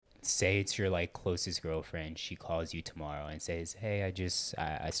say it's your like closest girlfriend. She calls you tomorrow and says, "Hey,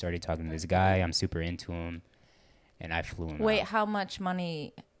 I started talking to this guy. I'm super into him, and I flew him Wait, out." how much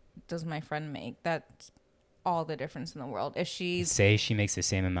money does my friend make? That's all the difference in the world. If she's Say she makes the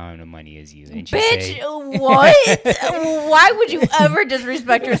same amount of money as you, and she bitch, say, what? Why would you ever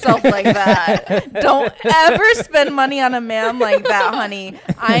disrespect yourself like that? Don't ever spend money on a man like that, honey.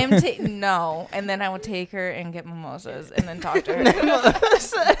 I am no, and then I will take her and get mimosas and then talk to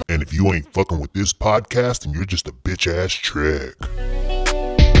her. And if you ain't fucking with this podcast, then you're just a bitch ass trick.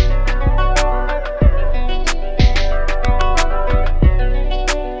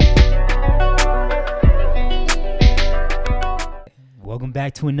 Welcome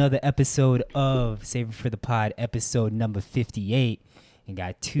back to another episode of Save It for the Pod, episode number 58. And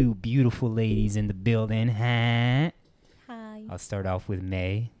got two beautiful ladies in the building. Huh? Hi. I'll start off with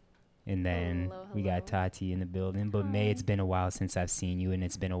May, and then Hello, we got hello. Tati in the building. But May, it's been a while since I've seen you, and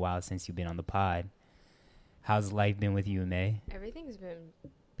it's been a while since you've been on the pod. How's life been with you, May? Everything's been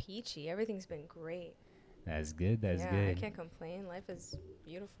peachy. Everything's been great. That's good. That's I good. can't complain. Life is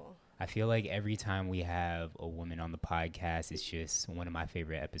beautiful. I feel like every time we have a woman on the podcast, it's just one of my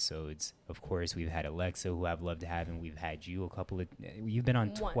favorite episodes. Of course, we've had Alexa, who I've loved having. We've had you a couple of. You've been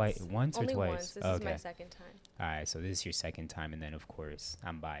on twice, once or Only twice. once. This is my second time. All right, so this is your second time, and then of course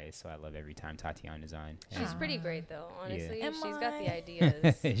I'm biased, so I love every time Tatiana's on. She's pretty great though. Honestly, Am she's got the I?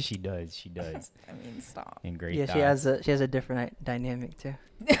 ideas. She does. I mean, stop. And great. Yeah, thoughts. she has a different dynamic too.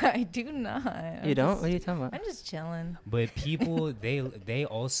 I do not. You don't? What are you talking about? I'm just chilling. But people, they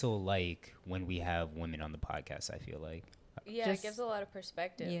also like when we have women on the podcast. I feel like Yeah, Just- it gives a lot of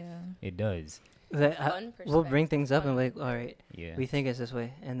perspective. Yeah. it does. Fun We'll bring perspective. things up and Fun. like, all right, Yeah. we think it's this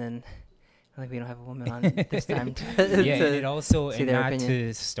way, and then like we don't have a woman on this time. Yeah, and it also, see and their not opinion.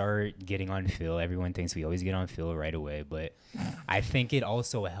 to start getting on Phil. Everyone thinks we always get on Phil right away, but I think it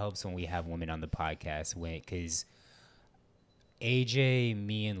also helps when we have women on the podcast, because AJ,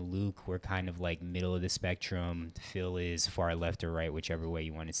 me, and Luke were kind of like middle of the spectrum. Phil is far left or right, whichever way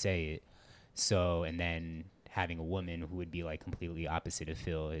you want to say it. So, and then having a woman who would be like completely opposite of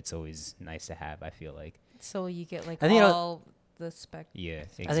Phil, it's always nice to have, I feel like. So you get like I think all the spectrum. Yeah,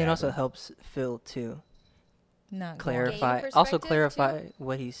 exactly. I think it also helps Phil to Not clarify, Gain also perspective, clarify too.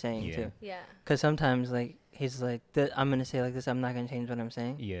 what he's saying Yeah. too. Yeah. Because sometimes like he's like, I'm gonna say like this, I'm not gonna change what I'm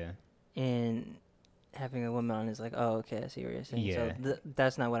saying, Yeah, and having a woman on is like, oh, okay, I see what you're saying. Yeah. So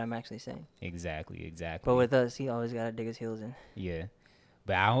that's not what I'm actually saying. exactly. But with us, he always gotta dig his heels in. Yeah,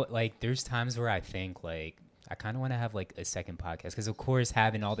 but like there's times where I think like I kind of want to have like a second podcast, because of course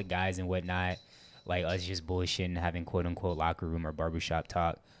having all the guys and whatnot, like us just bullshitting, having quote unquote locker room or barbershop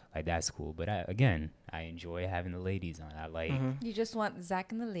talk, like that's cool. But I enjoy having the ladies on. I like You just want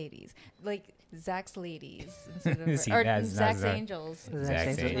Zach and the ladies, like Zach's ladies, instead of See, or that's not Zach's Zach. angels. Zach's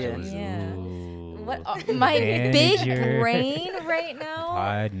Zach's Angels, Angels. yeah. Ooh. What my big Manager. brain right now?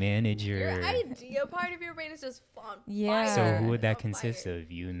 Pod Your manager. idea part of your brain is just fun. Yeah. So Fire. who would that It's on consist fire.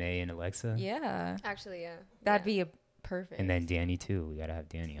 of? You, May, and Alexa? Yeah, Actually, yeah. that'd Yeah. be a perfect. And then Danny too. We gotta have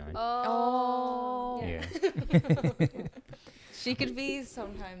Danny on. Oh. Yeah. she could be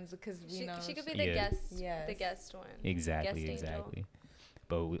sometimes because we know She could be the Yeah. guest. Yes. The guest one. Exactly. Guest angel. Exactly.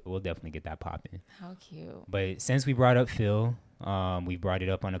 But we'll definitely get that popping. How cute. But since we brought up Phil, we brought it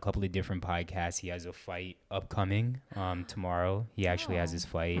up on a couple of different podcasts. He has a fight upcoming tomorrow. He actually has his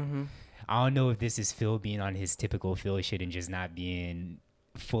fight. Mm-hmm. I don't know if this is Phil being on his typical Phil shit and just not being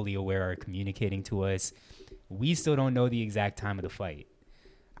fully aware or communicating to us. We still don't know the exact time of the fight.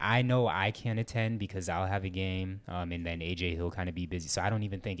 I know I can't attend because I'll have a game, and then AJ, he'll kind of be busy. So I don't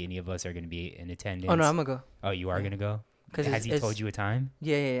even think any of us are going to be in attendance. Oh no, I'm gonna go. Oh, you are Yeah. going to go? 'Cause Has he it's- told you a time?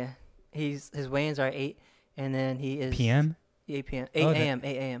 Yeah. His weigh-ins are 8, and then he is PM? 8 p.m. Oh, 8 that- a.m.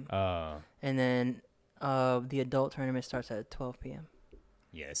 8 a.m. And then the adult tournament starts at 12 p.m.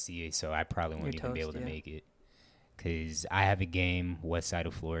 Yeah, see, so I probably won't You're even be able toast, to yeah. make it, because I have a game west side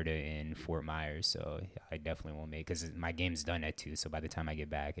of Florida in Fort Myers, so I definitely won't make it, because my game's done at 2, so by the time I get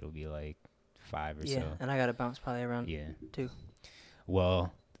back, it'll be like 5 or Yeah, so. and I gotta bounce probably around Yeah. 2.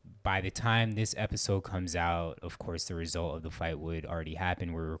 Well, by the time this episode comes out, of course, the result of the fight would already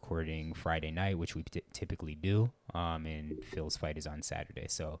happen. We're recording Friday night, which we typically do, and Phil's fight is on Saturday.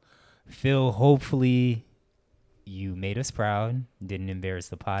 So, Phil, hopefully you made us proud, didn't embarrass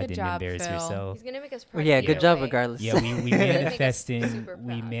the pod, Good didn't job, embarrass Phil. yourself. He's gonna make us. Well, proud yeah, either good job way. regardless. Yeah, we Make us manifesting super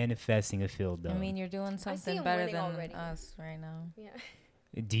proud. manifesting a Phil dub. I mean, you're doing something him better winning than already. us right now. Yeah.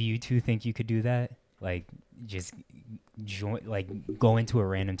 Do you two think you could do that? Like, just join, like, go into a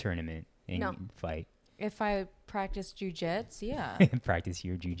random tournament and No. fight, If I practice jujitsu, yeah, practice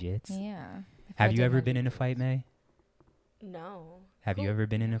your jujitsu. yeah. If I Have you did ever my- been in a fight, May? No. Have you ever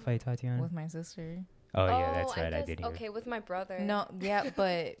been in a fight, Tatiana? With my sister. Oh yeah, that's I right. I guess- did hear. Okay, with my brother. No, yeah,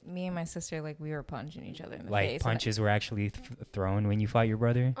 but me and my sister, like, we were punching each other in the Like face. punches were actually thrown when you fought your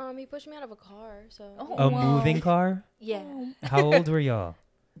brother. He pushed me out of a car. So. Oh. A wow. moving car? Yeah. How old were y'all?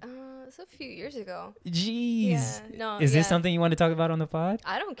 It's a few years ago. Jeez. Yeah. No. Is yeah. this something you want to talk about on the pod?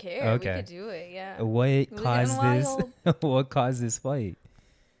 I don't care. Okay. We could do it. Yeah. What getting caused this? wild. What caused this fight?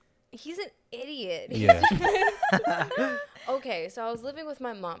 He's an idiot. Yeah. Okay, so I was living with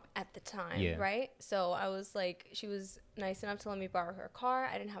my mom at the time, Yeah. right? So I was like, she was nice enough to let me borrow her car.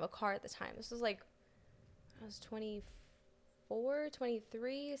 I didn't have a car at the time. This was like, I was 24,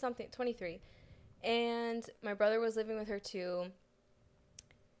 23, something, 23. And my brother was living with her too.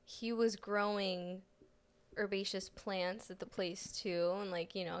 He was growing herbaceous plants at the place too. And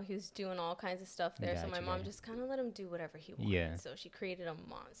like, you know, he was doing all kinds of stuff there. So my Gotcha, mom gotcha. just kind of let him do whatever he wanted. Yeah. So she created a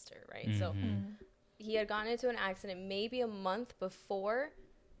monster, right? So Mhm. he had gotten into an accident maybe a month before,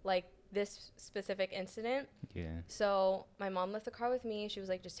 like, this specific incident. Yeah. So my mom left the car with me. She was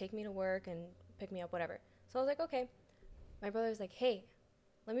like, just take me to work and pick me up, whatever. So I was like, okay. My brother's like, hey,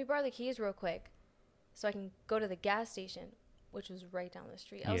 let me borrow the keys real quick so I can go to the gas station, which was right down the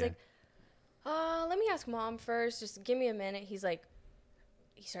street. I was Yeah. like, let me ask mom first. Just give me a minute. He's like,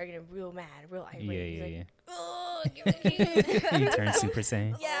 he started getting real mad, real irate. Yeah, He's yeah, like, yeah. oh, give me the keys. You turned Super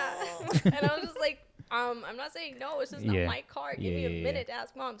Saiyan. Yeah. And I was just like, I'm not saying no. It's just Yeah. not my car. Give Yeah, me yeah, a yeah. minute to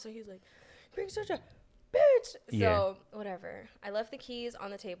ask mom. So he's like, you're being such a bitch. Yeah. So whatever. I left the keys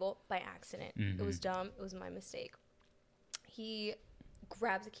on the table by accident. It was Mhm. dumb. It was my mistake. He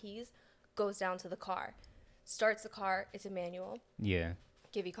grabs the keys, goes down to the car, starts the car. It's a manual. Yeah.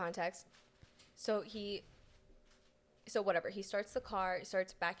 Give you context. So whatever. He starts the car,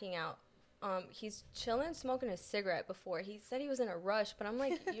 starts backing out. He's chilling, smoking a cigarette before. He said he was in a rush, but I'm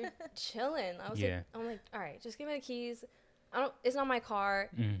like, you're chilling. I was Yeah. like, I'm like, all right, just give me the keys. It's not my car.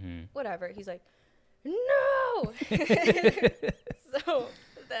 Mm-hmm. Whatever. He's like, no. So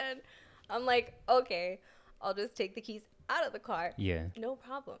then I'm like, okay, I'll just take the keys out of the car. Yeah. No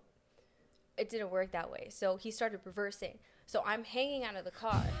problem. It didn't work that way. So he started reversing. So I'm hanging out of the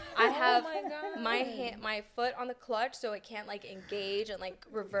car. I have my foot on the clutch so it can't like engage and like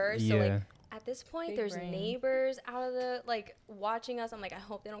reverse. So Yeah. like at this point Big there's brain. neighbors out of the like watching us. I'm like, I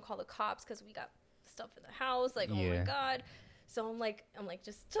hope they don't call the cops because we got stuff in the house. Like, oh Yeah. my God. So I'm like,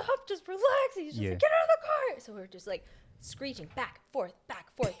 just stop, just relax. And he's just Yeah. like, get out of the car. So we're just like screeching back, forth,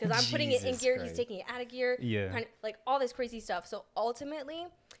 because I'm putting it in Jesus gear. Christ. He's taking it out of gear. Yeah. Kind of, like all this crazy stuff. So ultimately,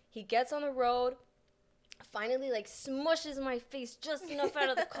 he gets on the road, finally like smushes my face just enough out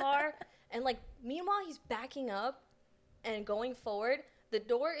of the car, and like meanwhile he's backing up and going forward. The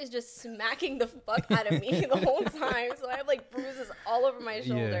door is just smacking the fuck out of me the whole time. So I have like bruises all over my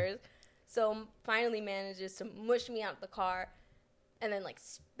shoulders. So finally manages to mush me out of the car, and then like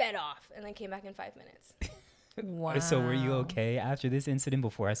sped off, and then came back in 5 minutes. Wow. So were you okay after this incident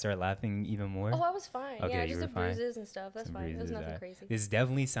before I start laughing even more? Oh, I was fine. Okay, Yeah, you just were the fine. bruises and stuff. That's Some fine. It was bruises, nothing alright. crazy. This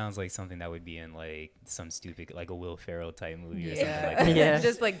definitely sounds like something that would be in like some stupid, like a Will Ferrell type movie or Yeah. something like that. Yeah.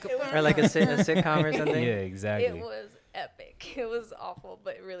 Just like, Or like a sitcom or something. Yeah, exactly. It was epic. It was awful,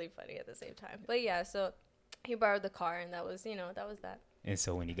 but really funny at the same time. But yeah, so he borrowed the car, and that was, that was that. And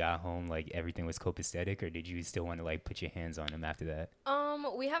so when you got home, like everything was copacetic, or did you still want to like put your hands on him after that?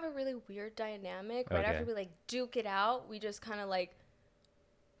 We have a really weird dynamic. Right Okay. after we like duke it out, we just kind of like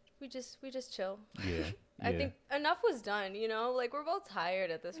we just chill. Yeah. I think enough was done, like we're both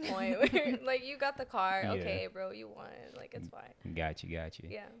tired at this point. We're, like, you got the car, Yeah. okay, bro, you won, like it's fine. Got you.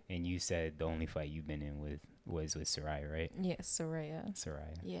 Yeah. And you said the only fight you've been in was with Soraya, right? yes, Soraya.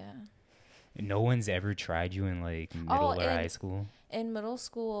 Soraya. Yeah. No one's ever tried you in like middle or and- high school? In middle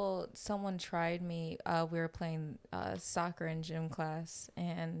school, someone tried me. We were playing soccer in gym class,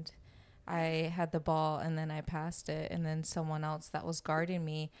 and I had the ball, and then I passed it, and then someone else that was guarding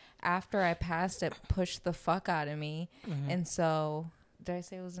me, after I passed it, pushed the fuck out of me. And so, did I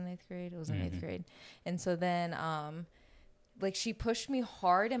say it was in 8th grade? It was in 8th grade. And so then, like, she pushed me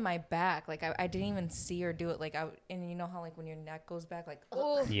hard in my back. Like, I didn't even see her do it. Like, and you know how, like, when your neck goes back, like,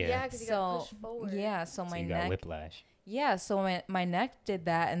 Oh, Yeah. yeah, because you got pushed forward. yeah, so So my you got neck. whiplash. Yeah, so my neck did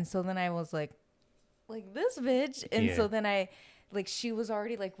that, and so then I was like this bitch, and Yeah. so then she was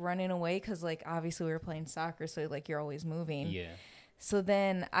already like running away because like obviously we were playing soccer, so like you're always moving. Yeah. So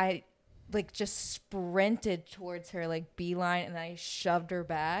then I like just sprinted towards her like beeline, and I shoved her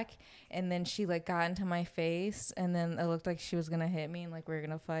back, and then she like got into my face, and then it looked like she was gonna hit me and like we were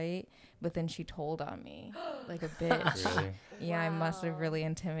gonna fight, but then she told on me like a bitch. Really? Yeah, I must have really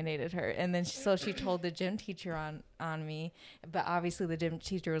intimidated her. And then she told the gym teacher on me, but obviously the gym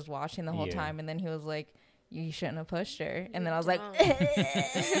teacher was watching the whole Yeah. time. And then he was like, you shouldn't have pushed her. And then I was Dumb.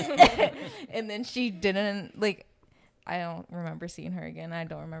 like, and then she didn't, like, I don't remember seeing her again. I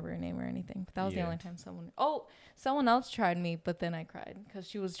don't remember her name or anything. But that was the Yeah. only time someone else tried me, but then I cried because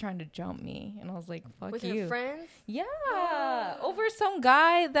she was trying to jump me. And I was like, fuck With you. your friends? Yeah. Over some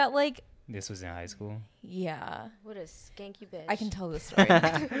guy that, like, This was in high school. yeah. What a skanky bitch. I can tell this story.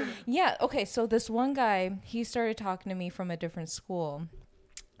 Yeah. Okay. So this one guy, he started talking to me from a different school.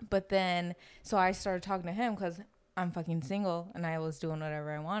 But then, so I started talking to him because I'm fucking single and I was doing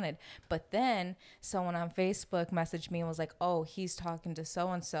whatever I wanted. But then someone on Facebook messaged me and was like, oh, he's talking to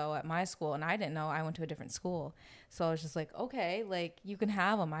so-and-so at my school. And I didn't know. I went to a different school. So I was just like, okay, like, you can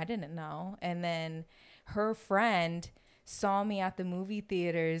have him. I didn't know. And then her friend saw me at the movie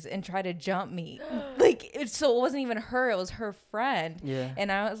theaters and tried to jump me. So it wasn't even her. It was her friend. Yeah.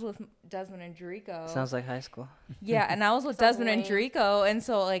 And I was with Desmond and Jericho. Sounds like high school. Yeah, and I was with Sounds Desmond and lame. Jericho, and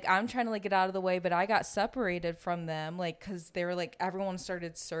so, like, I'm trying to, like, get out of the way, but I got separated from them, like, because they were, like, everyone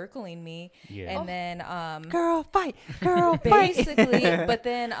started circling me. Yeah. And then, Girl, fight. Girl, fight. basically, but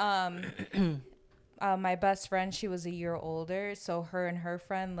then, my best friend, she was a year older, so her and her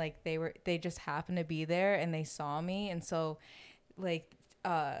friend, like, they just happened to be there, and they saw me, and so, like,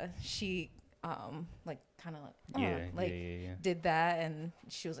 she, like, kind of, like, yeah. did that, and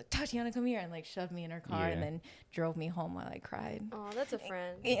she was like, Tatiana, come here, and like shoved me in her car, and Yeah. then drove me home while I cried. Oh, that's a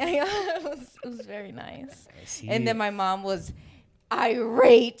friend. Yeah, it was very nice. See, And then my mom was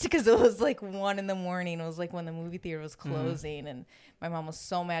irate because it was like 1 a.m. It was like when the movie theater was closing, and my mom was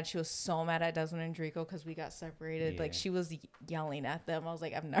so mad. She was so mad at Desmond and Draco because we got separated. Like, Yeah. she was yelling at them. I was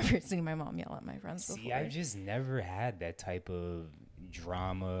like, I've never seen my mom yell at my friends see, before. I've just never had that type of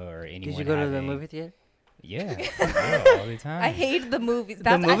drama or anyone. Did you go to the having- movie theater? Yeah, yeah, all the time. I hate the movies.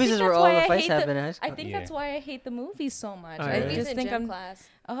 The movies is where all the fights happen in high I school. think Yeah. that's why I hate the movies so much. Oh, I really? Movies just in think gym I'm. class.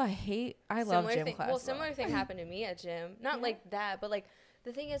 Oh, I love Similar gym thing. class. Well, though. similar thing happened to me at gym. Not Yeah. like that, but like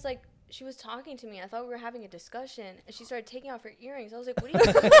the thing is, like, she was talking to me. I thought we were having a discussion, and she started taking off her earrings. I was like, "What are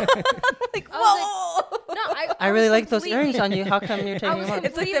you doing?" Like, I was whoa! No, I was really like those completely- earrings on you. How come you're taking was them off?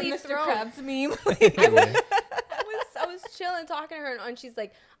 It's like the completely Mr. thrown. Krabs meme. I was chilling, talking to her, and she's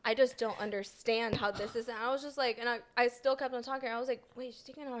like, "I just don't understand how this is." And I was just like, and I still kept on talking. I was like, "Wait, she's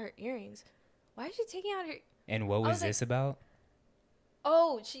taking out her earrings. Why is she taking out her?" And what I was was like- this about?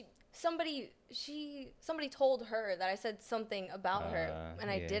 Oh, somebody told her that I said something about her, and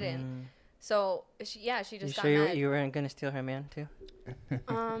I yeah. didn't. So she You just got sure mad. you weren't gonna steal her man too?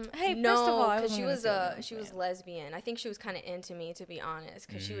 Hey, no, first of all, I because wasn't she gonna was say that, she was but- lesbian. I think she was kind of into me, to be honest,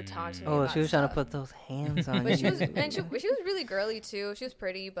 because she would talk to me. Oh, about she was trying to stuff. put those hands on But you. she was, and she was really girly too. She was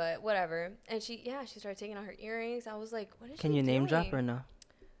pretty, but whatever. And she started taking out her earrings. I was like, "What is she Can you name drop doing?" or no?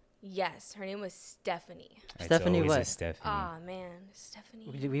 Yes, her name was Stephanie. It's Stephanie always a what? Stephanie. Ah man,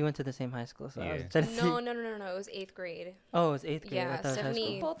 Stephanie. We went to the same high school, so I was Yeah. trying to see. No. It was 8th grade. Oh, it was 8th grade. Yeah, I thought it was high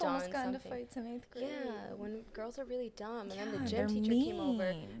Stephanie- school. Both almost done got into something. fights in 8th grade. Yeah, when girls are really dumb, and then Yeah, the gym they're teacher came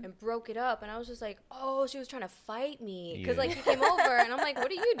over mean. and broke it up, and I was just like, "Oh, she was trying to fight me," because Yeah. like he came over, and I'm like,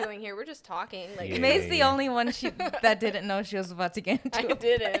 "What are you doing here? We're just talking." Like, Yeah. May's the only one that didn't know she was about to get into I it.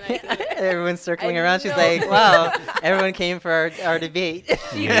 didn't. Everyone's circling I around. She's know. like, "Wow, everyone came for our debate."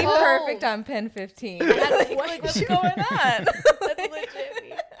 She'd Yeah. be perfect on Pen 15. Like, What's going on? That's legit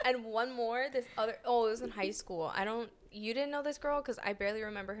me. And one more, it was in high school. You didn't know this girl because I barely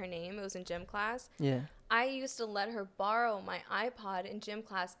remember her name. It was in gym class. Yeah. I used to let her borrow my iPod in gym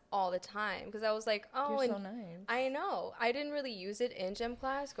class all the time because I was like, oh, You're and so nice. I know. I didn't really use it in gym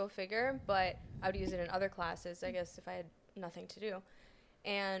class, go figure, but I would use it in other classes, I guess, if I had nothing to do.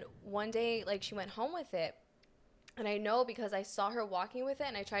 And one day, like, she went home with it. And I know because I saw her walking with it,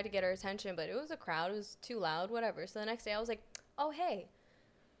 and I tried to get her attention, but it was a crowd. It was too loud, whatever. So the next day, I was like, oh, hey,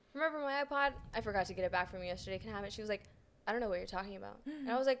 remember my iPod? I forgot to get it back from you yesterday. Can I have it? She was like, I don't know what you're talking about.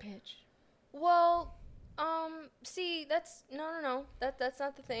 And I was like, Bitch. well, see, that's no. That's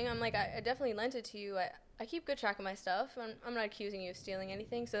not the thing. I'm like, I definitely lent it to you. I keep good track of my stuff. I'm not accusing you of stealing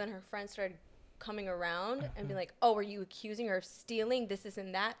anything. So then her friends started coming around and be like, oh, are you accusing her of stealing this,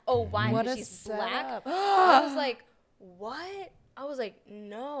 and that? Oh, why? What Because a she's black? setup. I was like, what? I was like,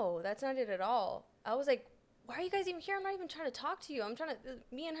 no, that's not it at all. I was like, why are you guys even here? I'm not even trying to talk to you. I'm trying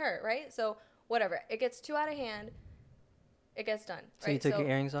to, me and her, right? So whatever. It gets too out of hand. It gets done. So right? you took your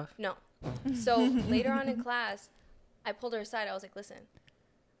earrings off? No. So later on in class, I pulled her aside. I was like, listen.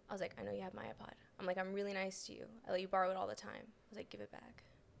 I was like, I know you have my iPod. I'm like, I'm really nice to you. I let you borrow it all the time. I was like, give it back.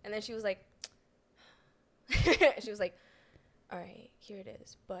 And then she was like, all right, here it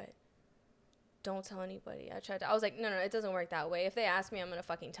is. But don't tell anybody. I was like, no, it doesn't work that way. If they ask me, I'm going to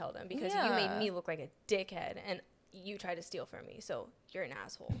fucking tell them because you made Yeah. me look like a dickhead. And you tried to steal from me, so you're an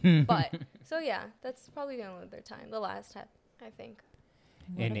asshole. But so yeah, that's probably the only other time. The last time, I think.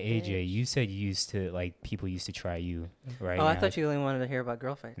 And What a AJ, bitch. you said you used to like people used to try you, right? Oh, I now? thought you only wanted to hear about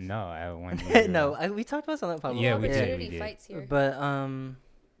girl fights. No, I wanted. No, we talked about something probably. Yeah, we did, Opportunity we did. fights here. But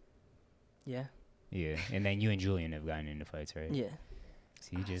yeah, Yeah, and then you and Julian have gotten into fights, right? yeah.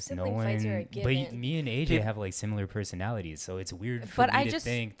 So you just Sibling no fights are a one. But given. me and AJ Peop- have like similar personalities, so it's weird for But me I to just-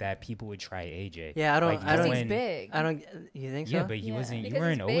 think that people would try AJ. Yeah, I don't. Like, I Because don't. no he's one- big. I don't. You think so? Yeah, but he Yeah. wasn't. You Because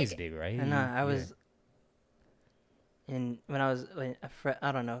weren't he's always big. big, right? I know. I Yeah. was. When I was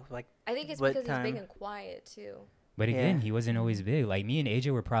I don't know, like I think it's what because he's big time? and quiet too. But again, Yeah. he wasn't always big. Like me and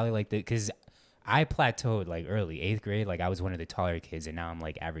AJ were probably like because I plateaued like early 8th grade. Like I was one of the taller kids, and now I'm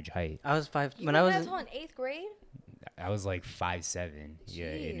like average height. I was 5 You when were I was. that tall in 8th grade? I was like 5'7", yeah,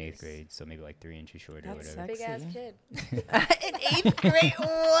 in 8th Jeez. grade, so maybe like 3 inches shorter or That's whatever. Big ass Sexy. kid. In 8th grade,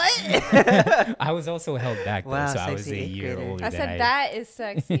 what? I was also held back though, Wow, so I was a sexy 8th year grader. older I than said that is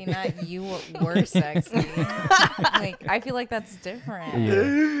sexy, not you were sexy. Like I feel like that's different.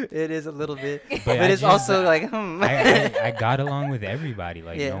 Yeah. It is a little bit, But but I it's just- also like I got along with everybody,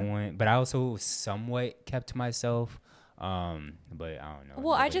 like Yeah. no one. But I also somewhat kept to myself. But I don't know.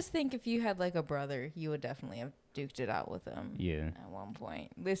 Well, I nobody- just think if you had like a brother, you would definitely have duked it out with him yeah. at one point.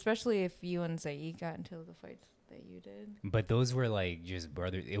 Especially if you and Saeed got into the fights that you did. But those were like just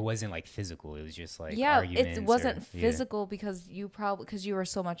brothers. It wasn't like physical. It was just like yeah, arguments it wasn't or- yeah. physical because you were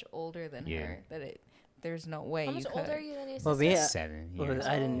so much older than Yeah. her that there's no way How you much could. older are you than your Well, sister? me, 7 well, years.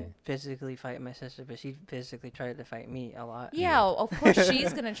 I Oh. didn't physically fight my sister, but she physically tried to fight me a lot. Yeah, of course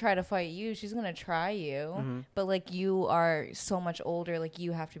she's gonna try to fight you. She's gonna try you, Mhm. but like you are so much older. Like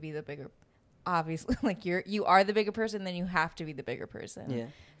you have to be the bigger. Obviously, like you are the bigger person, then you have to be the bigger person. Yeah.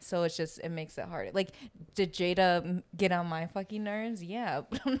 So it makes it harder. Like, did Jada get on my fucking nerves? Yeah,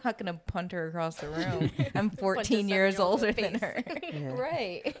 but I'm not gonna punt her across the room. I'm 14 years 7-year-old in older the than face. her. Yeah.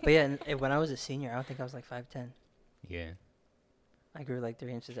 Right. But yeah, when I was a senior, I don't think I was like 5'10". Yeah. I grew like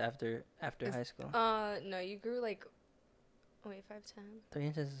 3 inches after high school. No, you grew like. Oh wait, 5'10". 3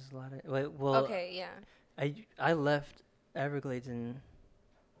 inches is a lot. Well, Okay, yeah. I left Everglades in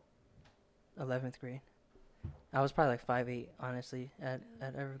 11th grade. I was probably like 5'8", honestly, at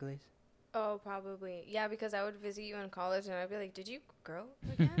Everglades. Oh, probably. Yeah, because I would visit you in college and I'd be like, "Did you grow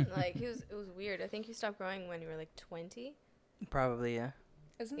again?" Like it was weird. I think you stopped growing when you were like 20. Probably, yeah.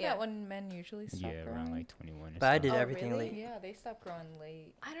 Isn't Yeah. that when men usually stop Yeah, growing? around like 21 or But I so. did Oh, everything really? late. Yeah, they stop growing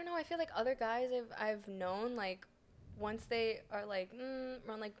late. I don't know. I feel like other guys I've known, like once they are like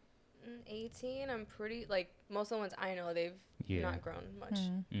around like 18, I'm pretty like most of the ones I know they've Yeah. not grown much.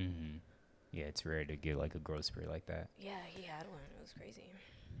 Mm-hmm. Yeah, it's rare to get like a growth spurt like that. Yeah, he had one. It was crazy.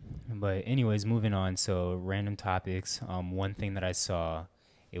 But anyways, moving on. So random topics. One thing that I saw,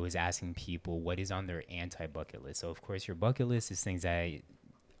 it was asking people what is on their anti-bucket list. So of course, your bucket list is things that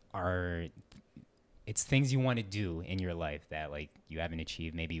it's things you want to do in your life that like you haven't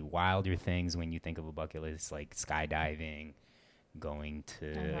achieved. Maybe wilder things when you think of a bucket list, like skydiving, going I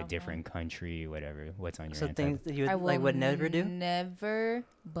to a love different country, whatever. What's on your So anti? things that you I would, will like would never do. Never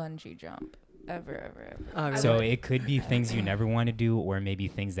bungee jump. Ever. Oh, really? So it could be things you never want to do, or maybe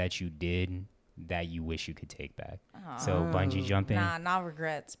things that you did that you wish you could take back. So bungee Oh. jumping, Nah, not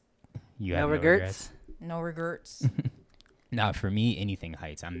regrets. you No have regrets? No regrets. Nah, for me, anything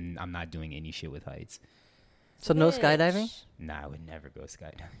heights. I'm not doing any shit with heights. So no skydiving? Bitch. Nah, I would never go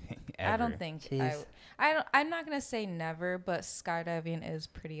skydiving. I don't ever. think Jeez. I don't. I'm not gonna say never, but skydiving is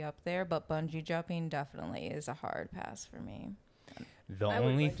pretty up there. But bungee jumping definitely is a hard pass for me. The I would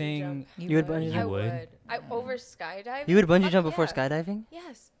only bungee thing jump. You would bungee You I jump? would? I over skydiving. You would bungee Fuck jump before yeah. skydiving?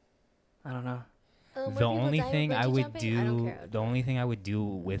 Yes. I don't know. the When people only die of thing I bungee would jumping, I don't do care. I'll the do it. only thing I would do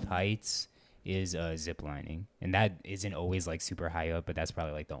with heights is zip lining, and that isn't always like super high up, but that's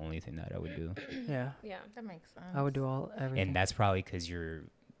probably like the only thing that I would do. Yeah. Yeah. That makes sense. I would do everything. And that's probably because you're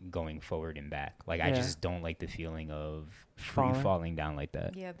going forward and back. Like I Yeah. just don't like the feeling of free Falling. falling down like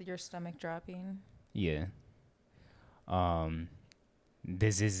that. Yeah, your stomach dropping. Yeah.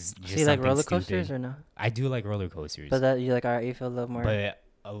 This is just So you like something roller stupid. coasters or no? I do like roller coasters, But that you like, alright, you feel a little more. but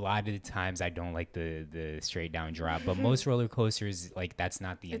a lot of the times I don't like the straight down drop. But most roller coasters, like that's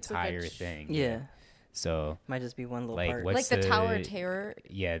not the It's like a entire ch- thing. yeah, So might just be one little like part. what- Like the What's Tower the- of Terror.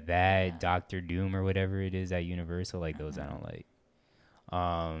 yeah, that Doctor Doom or whatever it is at Universal, like those I don't like.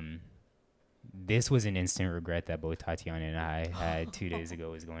 This was an instant regret that both Tatiana and I had 2 days ago.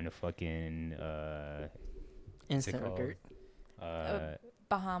 Was going to fucking what's it Instant called? regret.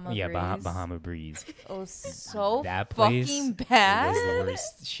 Bahama Yeah, Breeze. Bahama Breeze. Oh, so That place fucking It bad. was the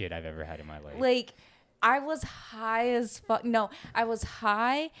worst shit I've ever had in my life. Like, I was high as fuck. No, I was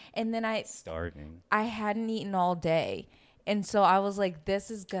high, and then Starving. I hadn't eaten all day. And so I was like, this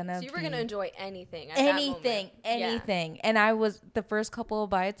is gonna So you were be gonna enjoy anything. At anything, that moment. Yeah. anything. And I was, the first couple of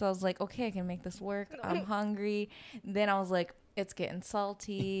bites, I was like, okay, I can make this work. I'm hungry. Then I was like, it's getting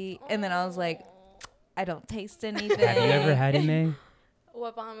salty. And then I was like, I don't taste anything. Have you ever had it, May?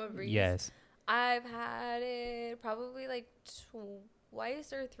 What, Bahama Breeze? Yes. I've had it probably like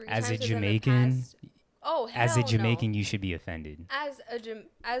twice or three As times. a within the Jamaican, past- Oh, hell as a no. Jamaican, you should be offended.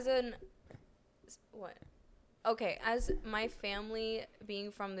 What? Okay, as my family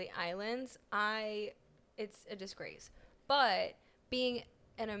being from the islands, it's a disgrace. But being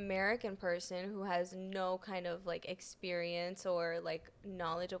an American person who has no kind of like experience or like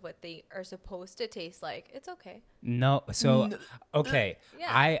knowledge of what they are supposed to taste like, it's okay. No, so okay,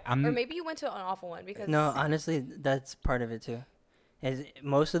 Yeah. I'm Or maybe you went to an awful one because No, honestly, that's part of it too. Is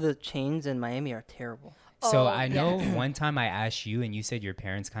most of the chains in Miami are terrible. so Oh, I know yes. one time I asked you and you said your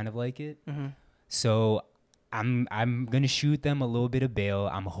parents kind of like it. Mm-hmm. So I'm gonna shoot them a little bit of bail.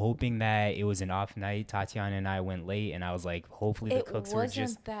 I'm hoping that it was an off night. Tatiana and I went late, and I was like, hopefully the It cooks wasn't were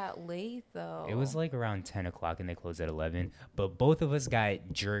just. that late though. It was like around 10 o'clock, and they closed at 11. But both of us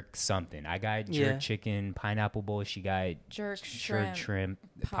got jerk something. I got jerk Yeah. chicken, pineapple bowl. She got jerk shrimp shrimp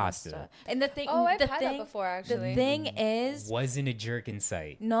pasta. And the thing, Oh, I've the had thing, that before actually. The thing is, Wasn't a jerk in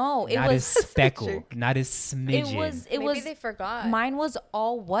sight. no, it Not was a speckle, not a smidgen. it Maybe was they forgot. mine was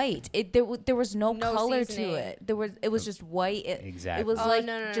all white. There was no No color seasoning. to it. It was just white. Exactly. It was Oh, like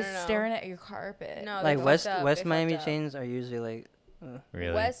no, just no. staring at your carpet. No, Like they West fucked up. West They Miami fucked up. chains are usually like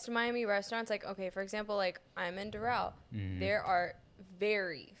Really? West Miami restaurants, like, okay, for example, like I'm in Doral. Mhm. There are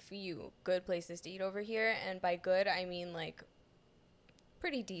very few good places to eat over here, and by good I mean like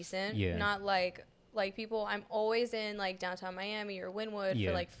pretty decent. Yeah. Not like people. I'm always in like downtown Miami or Wynwood Yeah.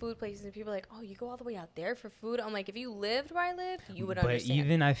 for like food places, and people are like, oh, you go all the way out there for food. I'm like, if you lived where I live, you would But understand.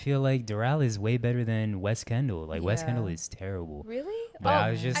 even I feel like Doral is way better than West Kendall. Like West Yeah. Kendall is terrible. Really? But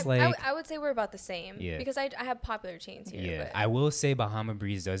I was just like, I would say we're about the same. Yeah. Because I have popular chains here. yeah. But I will say Bahama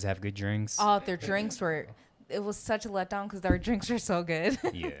Breeze does have good drinks. Oh, their drinks were. It was such a letdown because their drinks were so good.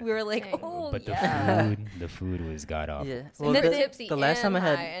 Yeah. We were like, Dang. oh But yeah. the food was god awful. yeah. And Well, they're the, tipsy the last time I and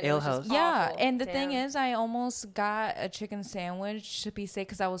had high, and it Ale was just House, Yeah, awful. and the thing Damn. is, I almost got a chicken sandwich to be safe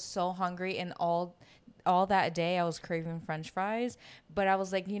because I was so hungry, and all that day I was craving French fries. But I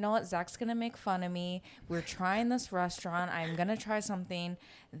was like, you know what? Zach's gonna make fun of me. We're trying this restaurant. I'm gonna try something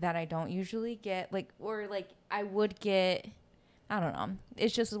that I don't usually get, I would get. I don't know. It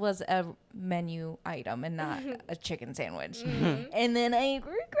just was a menu item and not a chicken sandwich. And then I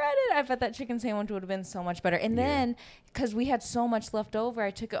regretted. I thought that chicken sandwich would have been so much better. And Yeah. then, because we had so much left over,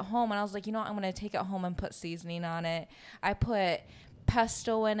 I took it home and I was like, you know what? I'm going to take it home and put seasoning on it. I put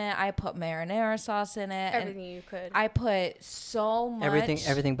pesto in it. I put marinara sauce in it. everything you could. And I put so much.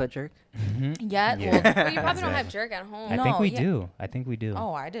 everything but jerk. Yeah. Yeah. Well, Well, you probably don't have Exactly. jerk at home. I No, think we yeah. do. I think we do.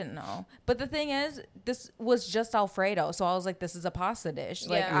 oh, I didn't know. But the thing is, this was just Alfredo. So I was like, this is a pasta dish.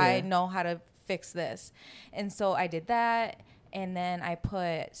 Like, Yeah. I Yeah. know how to fix this. And so I did that. And then I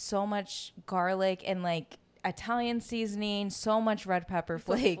put so much garlic and like Italian seasoning, so much red pepper The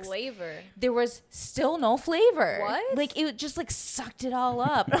flakes. flavor. There was still no flavor. What? Like it just like sucked it all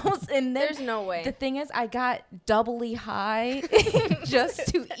up. And then There's no way. the thing is, I got doubly high just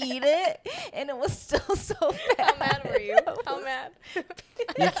to eat it, and it was still so bad. How mad were you? How mad?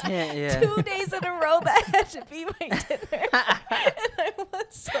 You can't. Yeah. 2 days in a row that had to be my dinner, and I was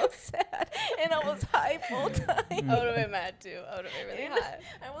so sad, and I was high full time. I would have been mad too. I would have been really hot.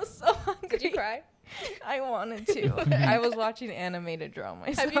 I was so hungry. Did you cry? I wanted to. I was watching animated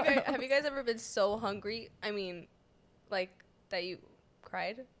drama. Have you guys ever been so hungry? I mean, like that you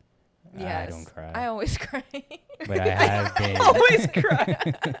cried? Yes. I don't cry. I always cry. But I have been. always cry.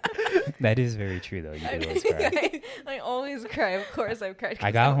 That is very true, though. You do always cry. I always cry. Of course, I've cried. 'cause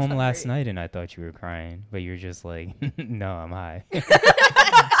I got was home last hungry. night and I thought you were crying, but you're just like, no, I'm high.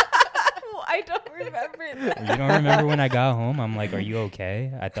 Well, I don't remember that. You don't remember when I got home? I'm like, are you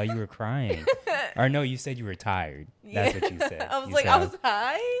okay? I thought you were crying. Or no, you said you were tired. That's what you said. I was You like, said I was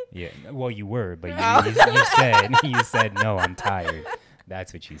high. Yeah. Well, you were, but Oh. you said no, I'm tired.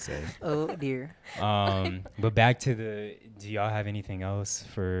 That's what you said. Oh dear. But back to do y'all have anything else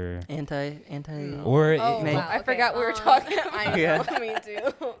for Anti. or Oh, May- wow, I forgot we were um, talking I know, Yeah. me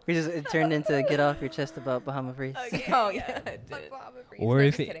too. It turned into get off your chest about Bahama Breeze. Okay, Oh, yeah, it Fuck did. Bahama Breeze. or No,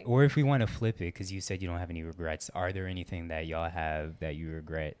 if just kidding. or if we want to flip it, because you said you don't have any regrets. Are there anything that y'all have that you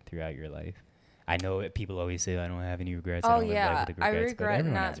regret throughout your life? I know people always say I don't have any regrets. I Oh, don't live yeah. life with I regrets, but regret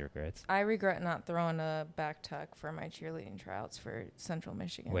everyone not- has regrets. I regret not throwing a back tuck for my cheerleading tryouts for Central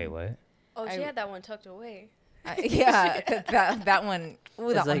Michigan. Wait, what? Oh, she I- had that one tucked away. Yeah, 'cause that one. Ooh,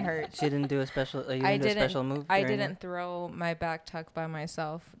 It's that one like hurt. she didn't do a special. You I didn't do a didn't. special move. I during didn't throw my back tuck by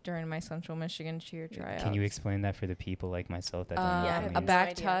myself during my Central Michigan cheer tryout. Can you explain that for the people like myself that don't know Yeah, what it A means? back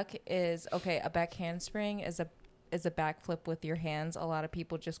idea. tuck is okay. A back handspring is a back flip with your hands. A lot of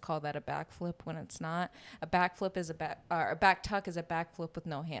people just call that a back flip when it's not. A back flip is a back tuck is a back flip with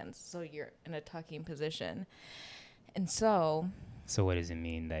no hands. So you're in a tucking position. And so So what does it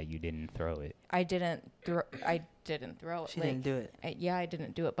mean that you didn't throw it? I didn't throw it. She didn't do it. I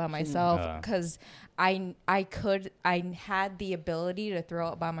didn't do it by myself because I had the ability to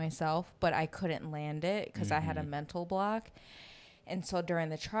throw it by myself, but I couldn't land it because I had a mental block. And so during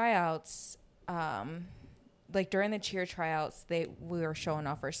the tryouts, like during the cheer tryouts, we were showing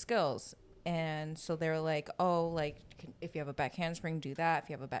off our skills. And so they were like, oh, like if you have a back handspring, do that. If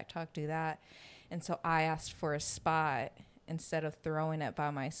you have a back tuck, do that. And so I asked for a spot instead of throwing it by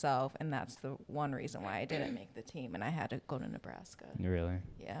myself. And that's the one reason why I didn't make the team. And I had to go to Nebraska. Really?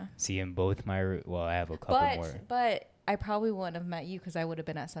 Yeah. See, in both well, I have a couple more. But I probably wouldn't have met you because I would have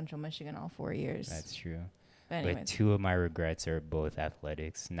been at Central Michigan all 4 years. That's true. But anyways. But two of my regrets are both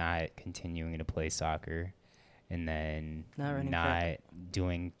athletics, not continuing to play soccer, and then Not running not track.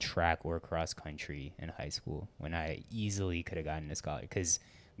 doing track or cross country in high school when I easily could have gotten a scholarship. Because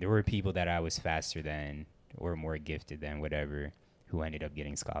there were people that I was faster than or more gifted than, whatever, who ended up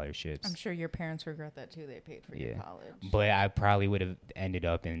getting scholarships. I'm sure your parents regret that too. They paid for your college. But I probably would have ended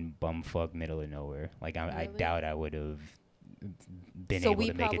up in bumfuck middle of nowhere. Like, I Really? doubt I would have been So able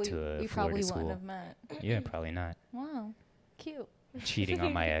to make it to a we Florida probably school. wouldn't have met. Yeah, probably not. Wow. Cute. Cheating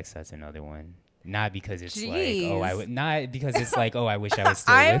on my ex, that's another one. Not because it's Jeez. not because it's like, oh, I wish I was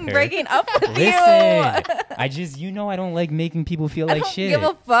still I'm with her. breaking up with Listen, you. I just, I don't like making people feel I like don't shit. give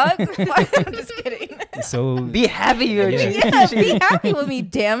a fuck. I'm just kidding. So Be happy you're Yeah. cheating. Yeah, be happy with me,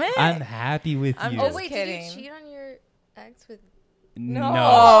 damn it. I'm happy with I'm you. just Oh wait, kidding. did you cheat on your ex with?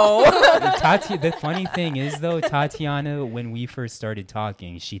 No. The funny thing is, though, Tatiana, when we first started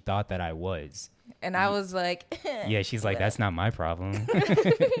talking, she thought that I was. And I was like, Yeah, she's like, that's not my problem.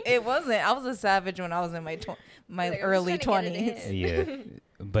 it wasn't. I was a savage when I was in my Like, I'm just early trying to get it 20s. in. Yeah.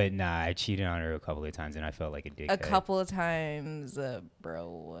 But nah, I cheated on her a couple of times and I felt like a dickhead. A couple of times,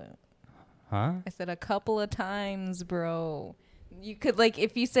 bro. Huh? I said a couple of times, bro. You could, like,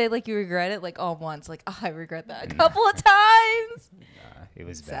 if you say, like, you regret it, like, all once, like, oh, I regret that a couple of times. Nah, it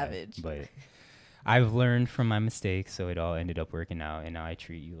was Savage. bad. But I've learned from my mistakes, so it all ended up working out, and now I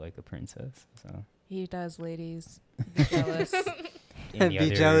treat you like a princess. So He does, ladies. Be jealous. Be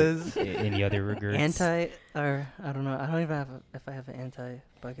jealous. Any other regrets? I don't know. I don't even have if I have an anti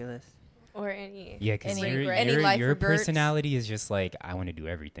bucket list. Or any? Yeah, because Any your regret- any life your regrets? personality is just like, I want to do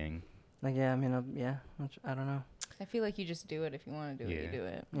everything. Like, yeah, I mean, I don't know. I feel like you just do it. If you want to do it, you Yeah. do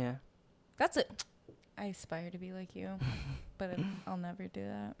it. Yeah. That's it. I aspire to be like you, but I'll never do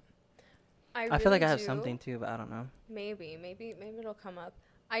that. I feel like I have do. something too, but I don't know. Maybe it'll come up.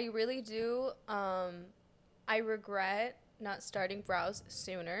 I really do. I regret not starting Browse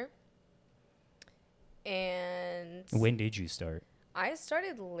sooner. And When did you start? I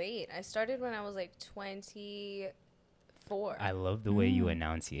started late. I started when I was like 24. I love the way you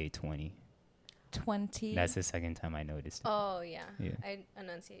enunciate 20. 20. That's the second time I noticed it. Oh yeah. Yeah. I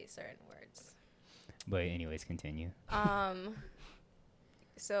enunciate certain words. But anyways, continue.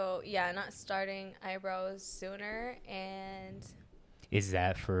 So yeah, not starting eyebrows sooner, and Is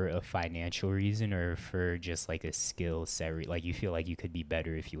that for a financial reason or for just like a skill set? Like you feel like you could be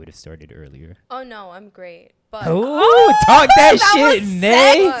better if you would have started earlier? oh no, I'm great. But Oh, talk that shit,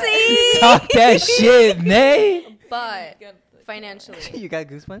 Nay. Talk that shit, Nay. but financially, You got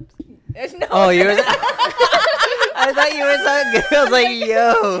goosebumps? No, Oh, you were. I thought you were talking. I was like,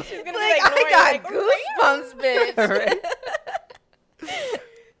 yo. like, I got goosebumps, bitch. Right.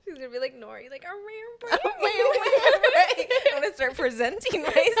 she's gonna be like Nori, like I'm gonna start presenting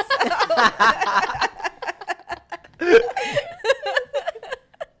myself.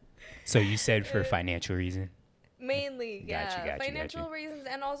 So you said for financial reason? mainly, yeah, Gotcha. financial reasons,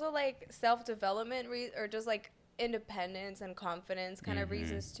 and also like self-development or just like independence and confidence kind of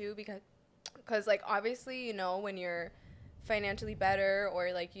reasons too, because like obviously, you know, when you're financially better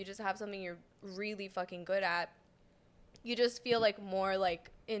or like you just have something you're really fucking good at, you just feel like more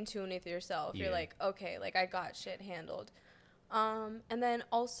like in tune with yourself. Yeah. You're like, okay, like I got shit handled. And then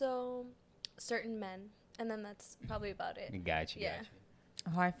also certain men, and then that's probably about it. Gotcha. Yeah.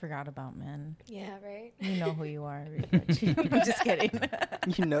 Oh, I forgot about men. Yeah, right. You know who you are. I'm just kidding.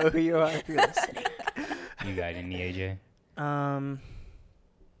 You know who you are if you're listening. You got any, AJ?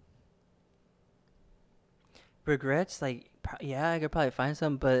 Regrets, like Yeah, I could probably find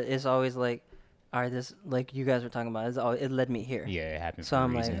some, but it's always like, all right, this like you guys were talking about. It led me here. Yeah, it happened So for a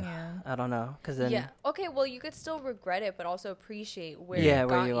I'm like, reason. Yeah. I don't know, because then Yeah. Okay. Well, you could still regret it, but also appreciate where Yeah, it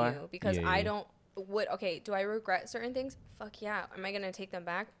where got you you. are. Because Yeah, I yeah. don't. Do I regret certain things? Fuck yeah. Am I gonna take them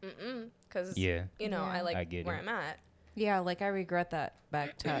back? Because Yeah. you know, Yeah. I like I get where it. I'm at. Yeah, like I regret that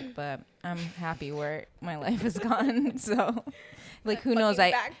back tuck, but I'm happy where my life has gone. So, like, who knows?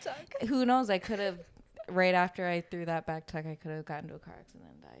 Fucking back tuck. Who knows? I could have right after I threw that back tuck, I could have gotten into a car accident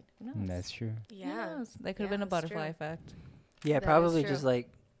and died. Who knows? That's true. Who Yeah. knows? That could have Yeah, been a that's true. butterfly effect. yeah, That is probably true. just like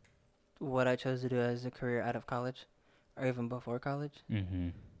what I chose to do as a career out of college, or even before college. Mm-hmm.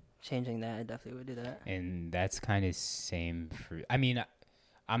 Changing that, I definitely would do that. And that's kind of same for. I mean,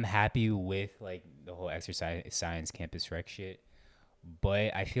 I'm happy with like the whole exercise science campus rec shit,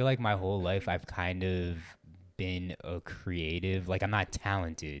 but I feel like my whole life I've kind of been a creative. Like I'm not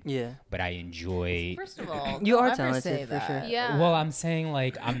talented, Yeah, but I enjoy. First of all, You don't are ever talented, say for that. sure. Yeah. Well, I'm saying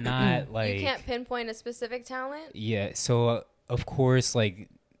like I'm not like. You can't pinpoint a specific talent. Yeah. So of course, like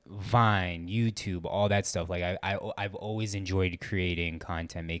Vine, YouTube, all that stuff. Like I've always enjoyed creating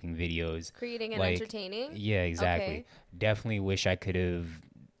content, making videos. Creating and Like, entertaining. Yeah, exactly. Okay. Definitely wish I could have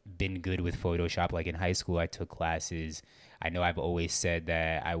been good with Photoshop. Like in high school, I took classes. I know I've always said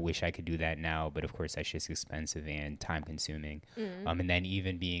that I wish I could do that now, but of course that's just expensive and time consuming. And then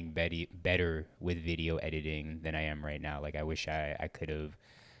even being better with video editing than I am right now. Like I wish I could have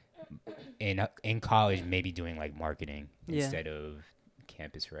in college maybe doing like marketing Yeah. instead of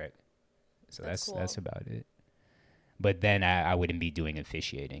campus rec. So That's that's cool. about it. But then I wouldn't be doing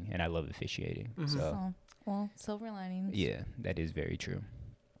officiating, and I love officiating. So So, well, silver linings. yeah, that is very true.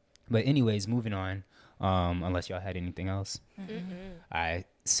 But anyways, moving on. Unless y'all had anything else. All right.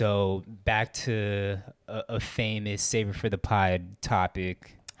 So back to a famous Savor for the Pod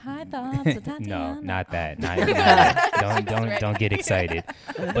topic. Hi, thoughts. of No, Tatiana. not that. Not that. Don't get excited.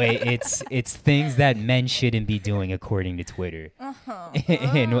 But it's things that men shouldn't be doing according to Twitter.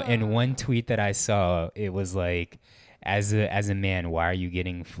 In one tweet that I saw, it was like, as a man, why are you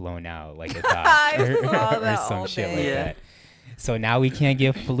getting flown out like a thought? I saw that some all shit day. like Yeah. that. So now we can't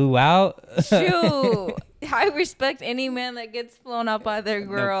get flew out. Shoot. I respect any man that gets flown up by their No,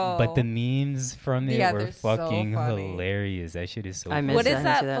 girl. but the memes from it Yeah, were they're so fucking funny. hilarious. That shit is so I funny. miss What that. is I see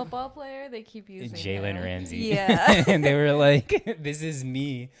that that. football player they keep using? Jalen now? Ramsey. Yeah. And they were like, this is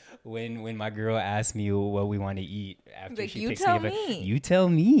me when my girl asked me what we want to eat after Like, she you picks tell me up. me. You tell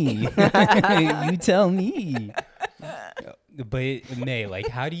me. You tell me. But May, like,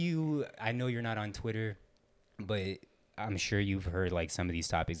 how do you, I know you're not on Twitter, but I'm sure you've heard like some of these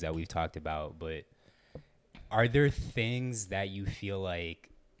topics that we've talked about, but are there things that you feel like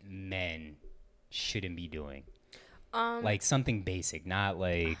men shouldn't be doing? Like something basic, not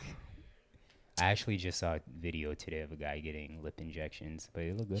like. I actually just saw a video today of a guy getting lip injections, but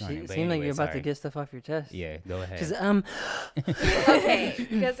it looked good on him. It But seemed like anyway, you're about sorry. to get stuff off your chest. Yeah, go ahead. 'Cause, Okay,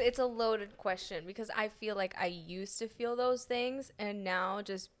 because it's a loaded question. Because I feel like I used to feel those things, and now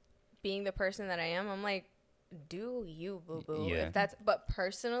just being the person that I am, I'm like, do you, boo boo? Yeah. If that's, but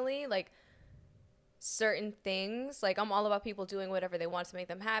personally, like certain things, like I'm all about people doing whatever they want to make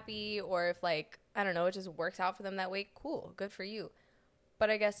them happy, or if like I don't know, it just works out for them that way. Cool, good for you. But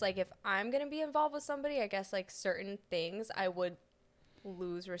I guess like if I'm gonna be involved with somebody, I guess like certain things I would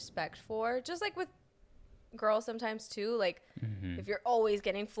lose respect for, just like with girls sometimes too, like if you're always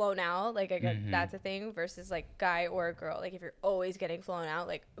getting flown out, like I guess that's a thing, versus like guy or a girl, like if you're always getting flown out,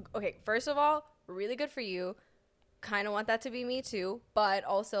 like okay, first of all, really good for you, kind of want that to be me too, but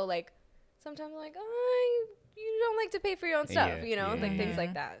also like sometimes I'm like, oh, you don't like to pay for your own stuff, Yeah, you know, yeah, like yeah. things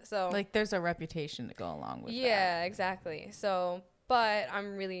like that. So Like, there's a reputation to go along with that. yeah, exactly. So but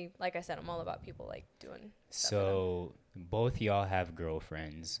I'm really, like I said, I'm all about people like doing stuff for them. So both y'all have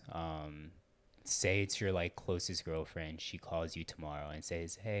girlfriends. Say it's your like closest girlfriend. She calls you tomorrow and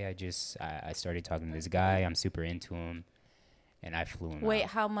says, "Hey, I started talking to this guy. I'm super into him, and I flew him Wait, out."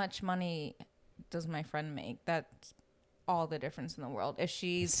 how much money does my friend make? That's all the difference in the world. If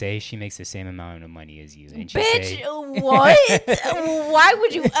she's Say she makes the same amount of money as you, and she bitch, say, what? Why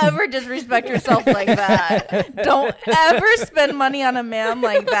would you ever disrespect yourself like that? Don't ever spend money on a man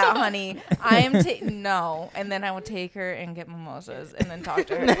like that, honey. I am no, and then I would take her and get mimosas and then talk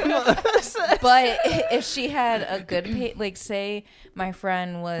to her. But if she had a good pay, like say my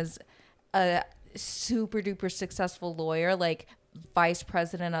friend was a super duper successful lawyer, like vice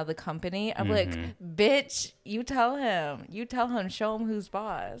president of the company, I'm like, bitch, you tell him, show him who's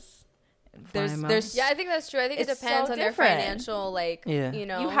boss. There's Yeah, I think that's true. I think it It's depends so on their different. financial, like, Yeah. you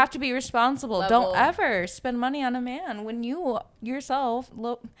know. you have to be responsible. level. Don't ever spend money on a man when you yourself,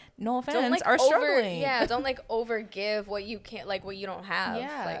 no offense, don't like are struggling. don't like overgive what you can't, like what you don't have.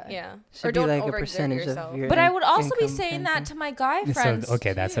 Yeah. Like, yeah. Should Or be don't like a overexert percentage yourself. of your But I would also be income saying kind that of to my guy So, friends.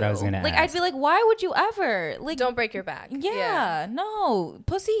 okay, that's what I was too. gonna Like, ask. I'd be like, why would you ever? Like, Don't break your back. Yeah, no,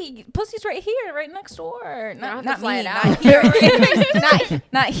 pussy's right here, right next door. don't have Not to fly me, it not out. here,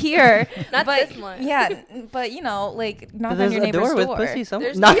 not here. Not but, this one. Yeah, but you know, like knock But on there's your a neighbor's door with door. pussy.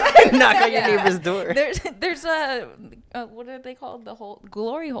 There's- Knock on your Yeah. neighbor's door. There's a what are they called? The whole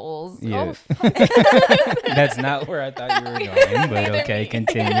glory holes. Yeah. Oh, That's not where I thought you were going, but Neither okay, me.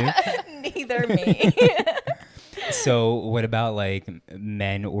 continue. neither me. So, what about like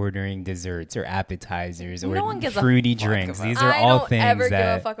men ordering desserts or appetizers or No one gives a fruity fuck drinks? about These are I all don't things ever give a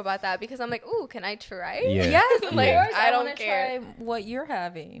that. fuck about that because I'm like, ooh, can I try? Yeah. Yes, of Yeah. course. I don't wanna care. Try what you're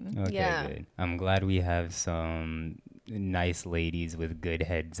having. Okay, Yeah. good. I'm glad we have some nice ladies with good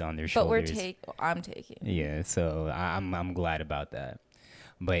heads on their But shoulders. I'm taking. Yeah, so I'm glad about that.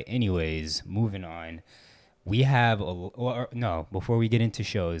 But anyways, moving on. We have no, before we get into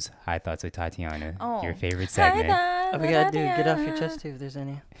shows, high thoughts with Tatiana, Oh. your favorite segment. Oh, we gotta get off your chest too if there's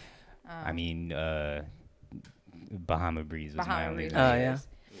any. I mean, Bahama Breeze was my Bahama only Breeze. Oh, one. yeah.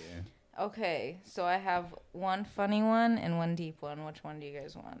 Okay, so I have one funny one and one deep one. Which one do you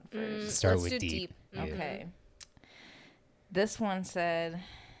guys want first? Start Let's with do deep. Yeah. Okay. This one said,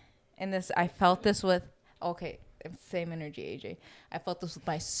 and this I felt this with. Okay, same energy, AJ. I felt this with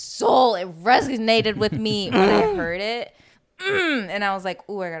my soul. It resonated with me when I heard it, and I was like,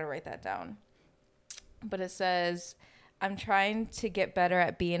 "Ooh, I gotta write that down." But it says, "I'm trying to get better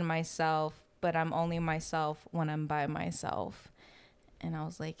at being myself, but I'm only myself when I'm by myself." And I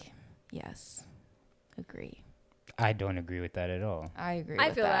was like, "Yes, agree." I don't agree with that at all. I agree. I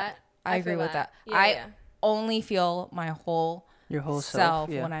with feel that. I I agree feel with that. that. Yeah, I yeah. only feel my whole Your whole self self.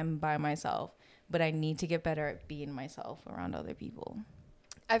 Yeah. when I'm by myself, but I need to get better at being myself around other people.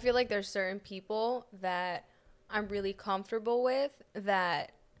 I feel like there's certain people that I'm really comfortable with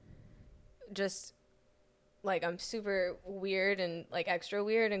that just like I'm super weird and like extra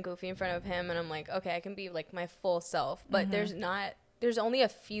weird and goofy in front of him, and I'm like, okay, I can be like my full self. But there's only a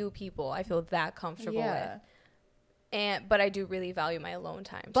few people I feel that comfortable with. But I do really value my alone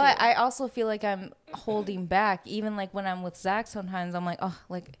time too. But I also feel like I'm holding back. Even like when I'm with Zach, sometimes I'm like, oh,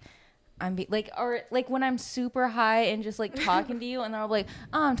 like or when I'm super high and just like talking to you, and they're like,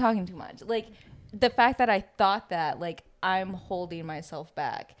 oh, I'm talking too much. Like the fact that I thought that, like I'm holding myself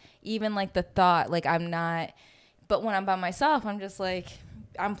back. Even like the thought, like I'm not. But when I'm by myself, I'm just like,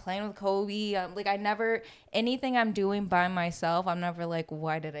 I'm playing with Kobe. Anything I'm doing by myself, I'm never like,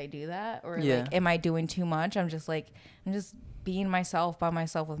 why did I do that? Or like, am I doing too much? I'm just being myself by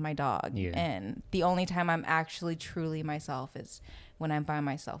myself with my dog. Yeah. And the only time I'm actually truly myself is when I'm by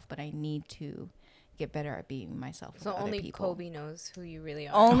myself. But I need to get better at being myself with so other only people. Kobe knows who you really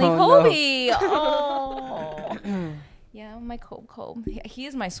are. Only Oh, no. Kobe. Oh. Yeah, my Kobe. He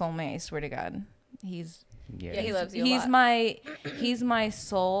is my soulmate, I swear to God. Yeah. Yeah, he loves you a He's lot. he's my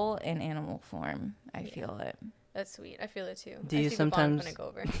soul in animal form. I feel it. That's sweet. I feel it too. Do I you see the bond sometimes- when I go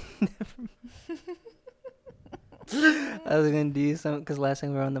over. I was gonna do some because last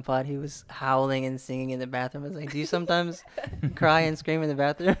time we were on the pod, he was howling and singing in the bathroom. I was like, "Do you sometimes cry and scream in the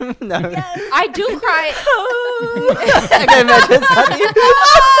bathroom?" No, I do cry. I can imagine.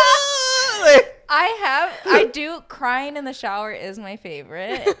 I do. Crying in the shower is my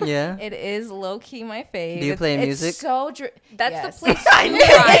favorite. Yeah. It is low key my favorite. Do you play music? It's so That's yes. the place I to know.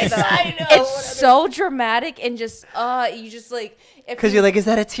 cry, though. It's so dramatic and just you just like Because you're like, is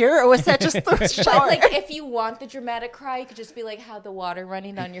that a tear or was that just the But shower? like if you want the dramatic cry, you could just be like how the water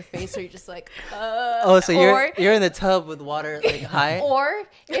running down your face, or you're just like Oh, so or, you're in the tub with water like high, or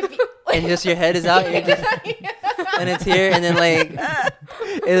if you, and just your head is out, and, you're just, and it's here, and then like and then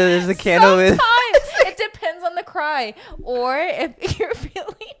there's a candle with. sometimes it depends on the cry, or if you're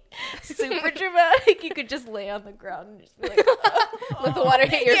feeling super dramatic, you could just lay on the ground and just be like, Let the water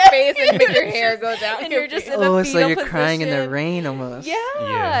hit your Yeah. face and make your hair go down. and you're just in Oh, a it's fetal like you're crying in the position. rain almost.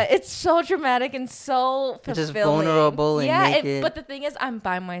 Yeah, it's so dramatic and so fulfilling. Just vulnerable and naked. But the thing is, I'm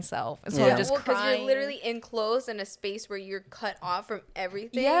by myself, so Yeah. I'm just because crying. you're literally enclosed in a space where you're cut off from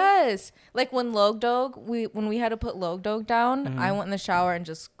everything. Yes, like when when we had to put Log Dog down, Mm-hmm. I went in the shower and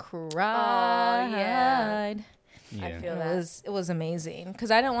just cried. Yeah. I feel It that. was amazing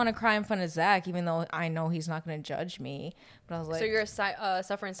because I didn't want to cry in front of Zach, even though I know he's not going to judge me. But I was like, So you're a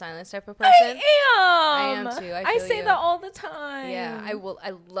suffer in silence type of person? I am too. I I feel say you. that all the time. Yeah, I will.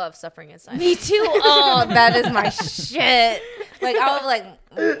 I love suffering in silence. Me too. Oh, that is my shit. Like I was like,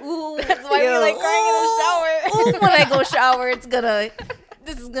 ooh, that's why we like crying in the shower. Ooh, when I go shower,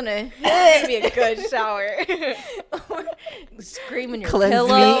 this is gonna be a good shower. scream in your Cleanse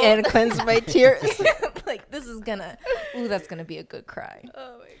pillow. me and cleanse my tears. Like this is gonna, ooh, that's gonna be a good cry.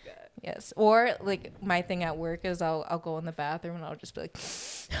 Oh my god. Yes. Or like my thing at work is I'll go in the bathroom and I'll just be like,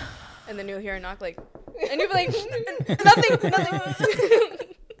 And then you'll hear a knock like, and you'll be like, nothing.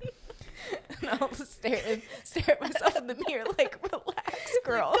 and I'll stare at myself in the mirror like, relax,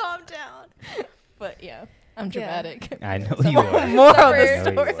 girl. Calm down. But yeah, I'm dramatic. I know you are. More of Suffer, the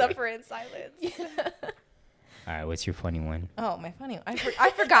I know you are. suffer in silence. All right, what's your funny one? Oh, my funny one.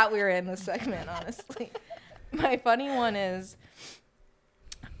 I forgot we were in this segment, honestly. My funny one is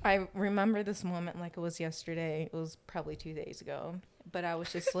I remember this moment like it was yesterday. It was probably 2 days ago. But I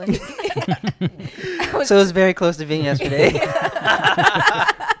was just like So it was very close to being yesterday.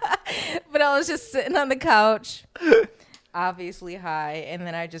 but I was just sitting on the couch, obviously high, and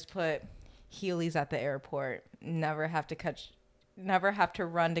then I just put Heelys at the airport. Never have to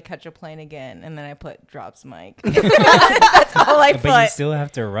run to catch a plane again. And then I put drops mic. That's all I But you put. still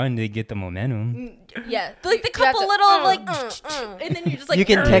have to run to get the momentum. Yeah. Like the You have couple to, little like and then you're just like, You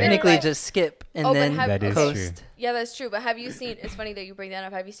can technically right. just skip and Oh, but then have- That is coast. true. Yeah, that's true. But have you seen? It's funny that you bring that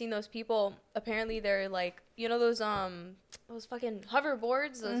up. Have you seen those people? Apparently, they're like, you know, those fucking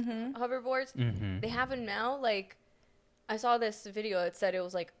hoverboards. Those hoverboards. Mm-hmm. They have them now. Like, I saw this video. It said it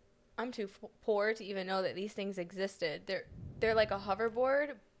was like, I'm too poor to even know that these things existed. They're like a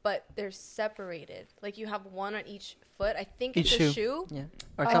hoverboard, but they're separated. Like you have one on each foot. I think Each it's a shoe. shoe. Yeah.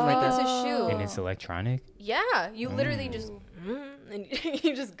 Or I something think like it's that. a shoe. And it's electronic. Yeah, you literally just and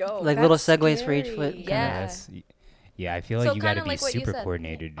you just go. Like little That's segways for each scary. foot. Yeah. Yeah, I feel So like you got to kinda be like what you super said.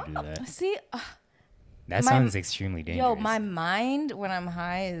 coordinated to do that. See, That my- sounds extremely dangerous. yo, my mind when I'm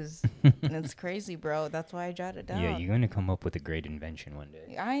high is it's crazy, bro. That's why I jot it down. Yeah, you're gonna come up with a great invention one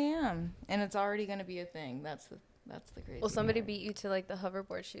day. I am, and it's already gonna be a thing. That's the crazy. Well, somebody beat you to like the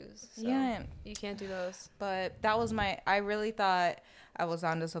hoverboard shoes. So Yeah, you can't do those. but that was I really thought I was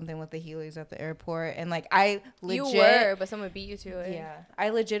onto something with the Heelys at the airport, and like I legit. You were, but someone beat you to it. Yeah, I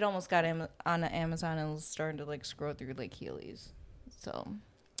legit almost got on Amazon and was starting to like scroll through like Heelys. So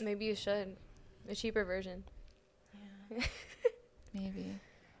Maybe you should. A cheaper version. maybe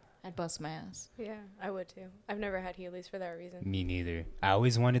I'd bust my ass. Yeah, I would too. I've never had Heelys for that reason. Me neither. I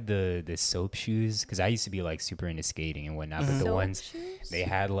always wanted the soap shoes because I used to be like super into skating and whatnot. But the Soap ones shoes? they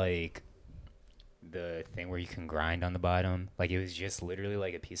had like the thing where you can grind on the bottom. Like it was just literally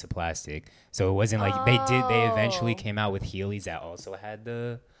like a piece of plastic. So it wasn't like they eventually Oh. came out with Heelys that also had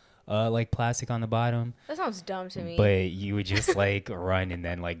the like plastic on the bottom. That sounds dumb to me. But you would just like run and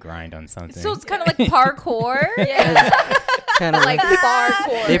then like grind on something. So it's kind of like parkour. yeah, Kind of like like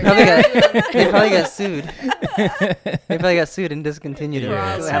barcore. they probably got sued. They probably got sued and discontinued it. Yeah,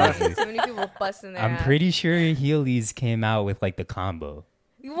 I don't- seriously. So many people busting their I'm ass. pretty sure Heelys came out with like the combo.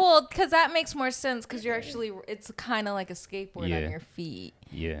 Well, because that makes more sense because you're actually, it's kind of like a skateboard Yeah. on your feet.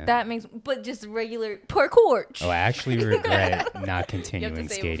 Yeah. That makes, but just regular parkour. Oh, I actually regret not You have continuing to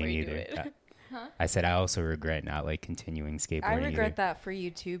say it skating before you do either. it. I said I also regret not like continuing skateboarding. I regret either. that for you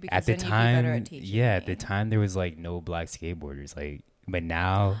too because At the then you'd be better time, at teaching yeah, me. at the time there was like no black skateboarders. Like, but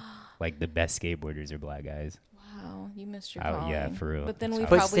now, like the best skateboarders are black guys. Wow, you missed your Oh, calling. yeah, for real. But then we But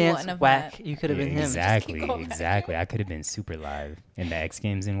Foot probably stance, wouldn't have whack. met. You could have Yeah, been him. exactly, going back. exactly. I could have been super live in the X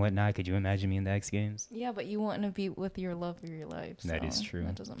Games and whatnot. Could you imagine me in the X Games? Yeah, but you wouldn't have been with your love of your life. That is so true.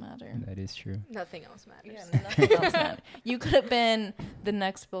 That doesn't matter. That is true. Nothing else matters. Yeah, nothing else mattered. You could have been the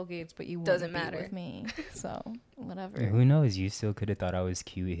next Bill Gates, but you wouldn't Doesn't be matter. with me. So whatever. Who knows? You still could have thought I was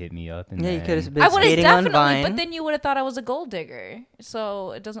cute. Hit me up. And Yeah, you then- could have been I would have skating on definitely, Vine. but then you would have thought I was a gold digger.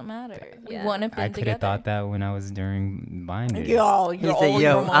 So it doesn't matter. We Yeah. wouldn't have been I could together. have thought that when I was during Vine days. Yo, He said,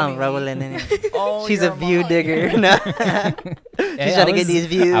 "Yo, I'm rolling in it." Oh, She's a view digger. No. Hey, She's I trying to get was- these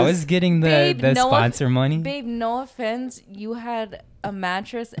views. I was getting the, Babe, the no sponsor money. Babe, no offense. You had a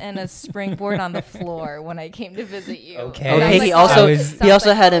mattress and a springboard on the floor when I came to visit you. Okay. Okay, Sounds he like also college. he Sounds also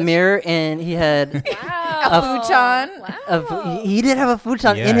like had a college. mirror and he had A futon. he did have a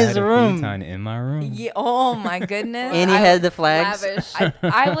futon Yeah, in I his had a room, futon in my room. Yeah, oh my goodness. and he had the flags. Lavish.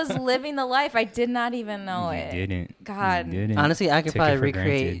 I was living the life. I did not even know You it. didn't. God. You didn't. Honestly, I could Took it probably for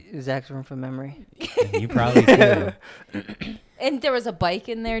recreate Zach's room from memory. You probably could. And there was a bike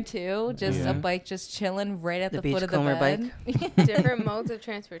in there too, just Yeah. a bike just chilling right at The the, foot of the Beachcomber bed. Different modes of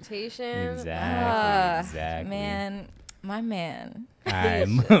transportation. Exactly. Man, my man. All right,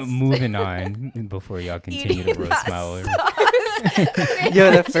 moving on before y'all continue to roast my old.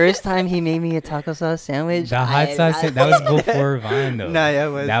 Yo, the first time he made me a taco sauce sandwich. The hot sauce, that was before Vine though. Nah, yeah, it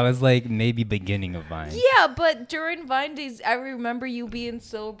was. That was like maybe beginning of Vine. Yeah, but during Vine days, I remember you being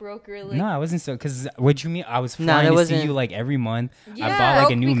so broke. Really. No, I wasn't so. Cause what you mean? I was Nah, flying that to see wasn't- you like every month. I Yeah. bought like a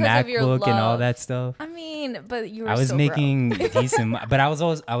Broke new because of your MacBook and all love. that stuff. I mean, but you were. I was so making broke. decent, but I was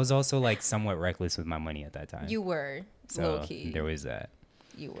also like somewhat reckless with my money at that time. You were so low key. there was that.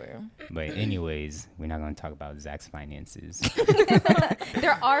 You were. But anyways, we're not gonna talk about Zach's finances.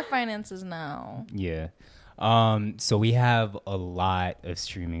 There are finances now. Yeah. So we have a lot of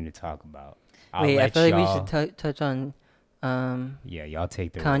streaming to talk about. I'll Wait, I let feel like we y'all- should touch on Yeah, y'all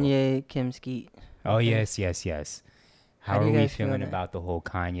take the Kanye, Kim Skeet. Oh yes. How How do are you we guys feel feeling that? about the whole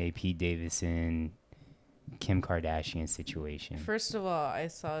Kanye, Pete Davidson, Kim Kardashian situation? First of all, I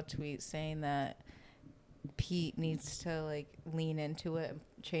saw a tweet saying that Pete needs to like lean into it and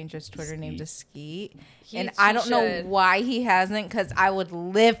change his Twitter name to Skeet. And I don't know why he hasn't, because I would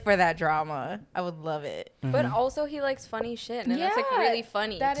live for that drama. I would love it. But also, he likes funny shit, and that's like Yeah, really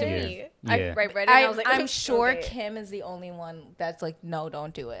funny that to is. me. Yeah. I read it, and I was like, I'm sure okay. Kim is the only one that's like, no,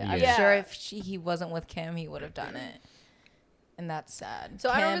 don't do it. I'm Yeah. sure if he wasn't with Kim, he would have done it. And that's sad. So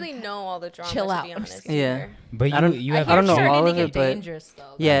I don't Kim, really know all the drama. chill to out. be I'm just honest. kidding. Yeah. either. But I don't- you have I don't know It's all starting of to it, get but dangerous,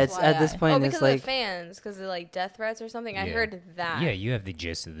 though. yeah, That's it's why at this I- point. Oh, because It's of like the fans, because of like death threats or something. I Yeah. heard that. Yeah, you have the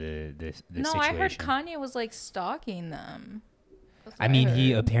gist of the No, situation. I heard Kanye was like stalking them. That's I what mean,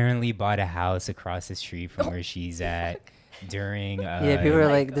 he heard. apparently bought a house across the street from where she's at during. yeah, people are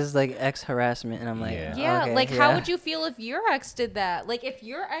my like, God. this is like ex harassment, and I'm like, Yeah. Yeah, okay, like how yeah. would you feel if your ex did that? Like if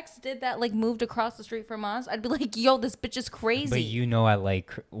your ex did that, like moved across the street from us, I'd be like, yo, this bitch is crazy. But you know, I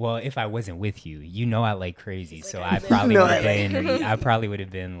like. Well, if I wasn't with you, you know, I like crazy. He's So like, I probably No, would have I been. I probably would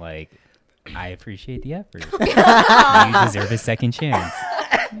have been like, I appreciate the effort. You deserve a second chance.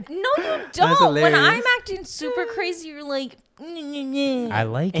 No, you don't. When hilarious. I'm acting super crazy, you're like, I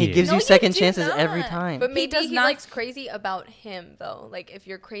like And it. he gives No, you you second do chances every not. time. But He maybe does he not- likes crazy about him though. Like if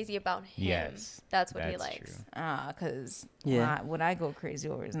you're crazy about him, Yes, that's what he that's likes. true. because Yeah. what I go crazy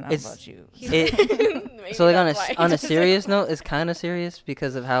over is not It's- about you. Maybe So like on that's why. a serious note, it's kind of serious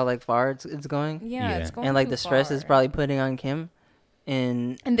because of how like far it's going, Yeah, Yeah. it's going and like too the stress far. it's probably putting on Kim,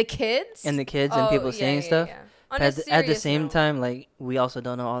 and and the kids the kids and Oh, people yeah, saying yeah, stuff. yeah. On a At the serious same note. time, like we also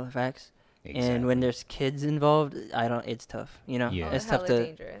don't know all the facts, and when there's kids involved, it's tough. You know, Yeah. Oh, it's hella tough to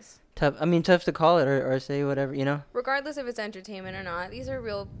dangerous. tough to call it or say whatever. You know, Regardless if it's entertainment or not, these are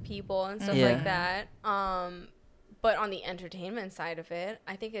real people and stuff Yeah. like that. But on the entertainment side of it,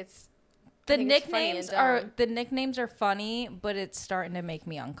 I think it's The I think it's funny and nicknames are funny, but it's starting to make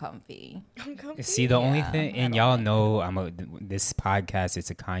me uncomfy. See, the only Yeah, thing, I and don't y'all like know, this podcast. It's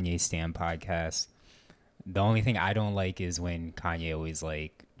a Kanye Stan podcast. The only thing I don't like is when Kanye always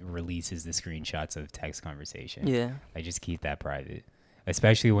like releases the screenshots of text conversation. yeah. I just keep that private,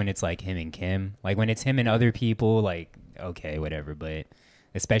 especially when it's like him and Kim. Like when it's him and other people, like okay, whatever. But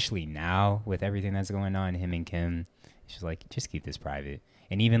especially now with everything that's going on, him and Kim, it's just like just keep this private.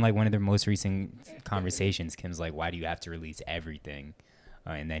 And even like one of their most recent conversations, Kim's like, "Why do you have to release everything?"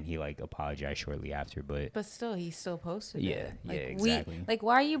 And then he like apologized shortly after. But But still, he still posted Yeah, it. yeah, Like, exactly.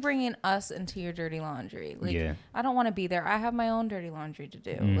 why are you bringing us into your dirty laundry? Like, Yeah. I don't want to be there. I have my own dirty laundry to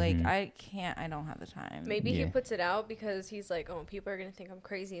do. Like, Mhm. I don't have the time. maybe Yeah. he puts it out because he's like, oh, people are gonna think I'm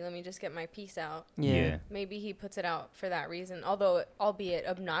crazy. Let me just get my piece out. Yeah. Maybe he puts it out for that reason, although albeit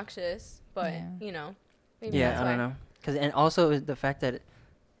obnoxious. But Yeah. you know, maybe Yeah, that's I why. don't know. And also the fact that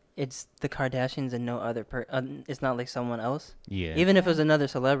it's the Kardashians and no other it's not like someone else. yeah, Even if it was another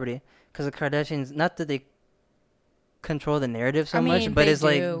celebrity, because the Kardashians, not that they control the narrative so I much, mean, but they it's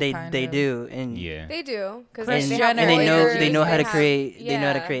like do, they kind they of. do, and yeah, They do because Kris and, Jenner and they know lawyers, they know how to have- create they know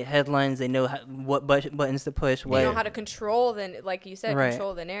how to yeah. create headlines. They know what buttons to push. They What know how to control like you said, Right.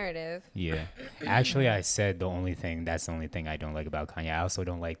 control the narrative. yeah. Actually, I said that's the only thing I don't like about Kanye. I also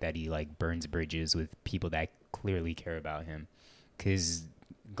don't like that he like burns bridges with people that clearly care about him. Because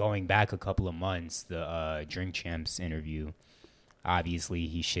going back a couple of months, the Drink Champs interview, obviously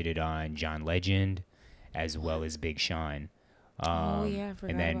he shitted on John Legend as well as Big Sean. Oh, yeah, I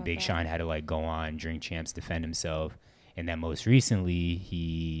forgot and then about Big that. Sean had to like go on Drink Champs defend himself. And then most recently,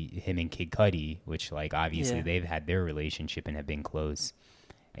 him and Kid Cudi, which like obviously Yeah. they've had their relationship and have been close,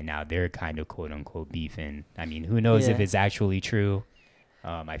 and now they're kind of quote unquote beefing. I mean, who knows if Yeah. it's actually true?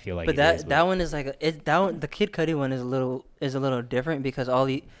 I feel like, but it is, that one is like the Kid Cudi one is a little different because all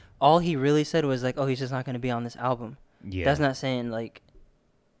he really said was like, oh, he's just not going to be on this album. Yeah. that's not saying like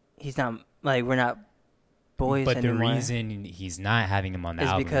he's not like we're not boys But anymore. the reason he's not having him on the Is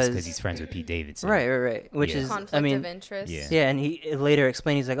album is because- because he's friends with Pete Davidson. Right. Which Yeah. is, Conflict I mean, of interest. Yeah. yeah, and he later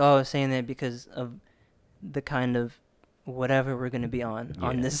explained he's like, oh, I was saying that because of the kind of whatever we're gonna be on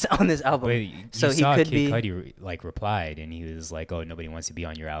Yeah. this album. But you So he saw could Kid be- Cudi like replied, and he was like, "Oh, nobody wants to be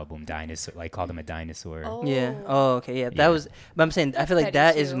on your album." Dinosaur, like called him a dinosaur. Oh. Yeah. Oh, okay. Yeah. Yeah. That was. But I'm saying I That's feel like petty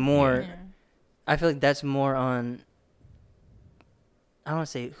that is too. more. Yeah. I feel like that's more on. I don't want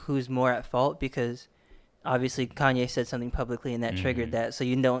to say who's more at fault because obviously Kanye said something publicly and that triggered Mhm. that, so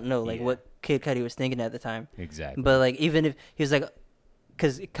you don't know like Yeah. what Kid Cudi was thinking at the time. Exactly. But like even if he was like,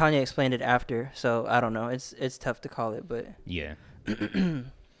 because Kanye explained it after, so I don't know. It's tough to call it, but Yeah.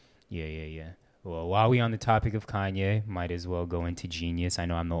 Yeah. Well, while we on the topic of Kanye, might as well go into Genius. I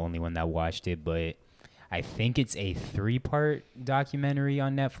know I'm the only one that watched it, but I think it's a 3-part documentary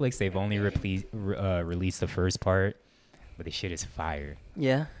on Netflix. They've only released the first part, but the shit is fire.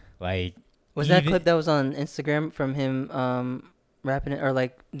 yeah. Like, Was that even- clip that was on Instagram from him rapping it or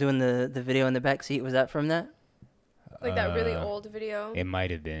like doing the video in the back seat? Was that from that? Like that really Uh, old video. It might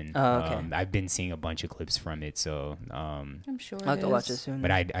have been. Oh, okay. I've been seeing a bunch of clips from it, so I'm sure. I'll have to watch it is. soon.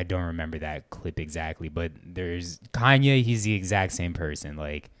 but I don't remember that clip exactly. But there's Kanye. He's the exact same person.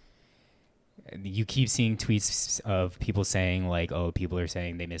 Like, you keep seeing tweets of people saying like, "Oh, people are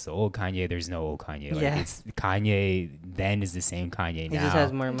saying they miss the old Kanye." There's no old Kanye. Like, Yeah. it's Kanye then is the same Kanye he now. just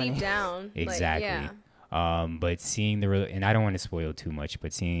has more money. Deep down. Exactly. Like, yeah. But seeing and I don't want to spoil too much,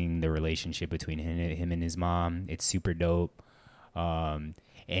 but seeing the relationship between him and his mom, it's super dope.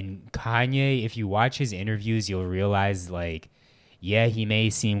 And Kanye, if you watch his interviews, you'll realize like, yeah, he may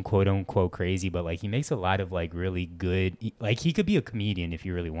seem quote unquote crazy, but like he makes a lot of like really good, like he could be a comedian if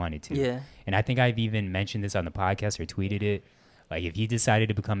he really wanted to. Yeah. And I think I've even mentioned this on the podcast or tweeted it. Like if he decided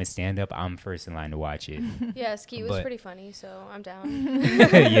to become a stand-up, I'm first in line to watch it. Yeah, Ski was But- pretty funny, so I'm down.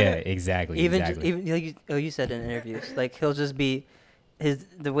 Yeah, exactly. Even exactly. even like you said in interviews, like he'll just be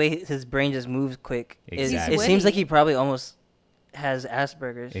the way his brain just moves quick. Exactly. It seems like he probably almost has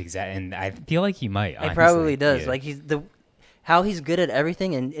Asperger's. Exactly, and I feel like he might. He Honestly. probably does. Yeah. Like how he's good at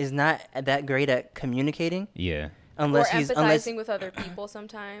everything and is not that great at communicating Yeah, unless or he's empathizing with other people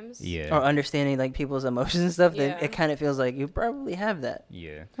sometimes. yeah, or understanding like people's emotions and stuff. Then Yeah. it kind of feels like you probably have that.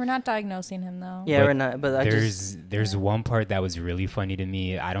 yeah. We're not diagnosing him though. Yeah, But we're not. But There's one part that was really funny to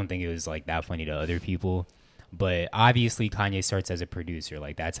me. I don't think it was like that funny to other people, but obviously Kanye starts as a producer.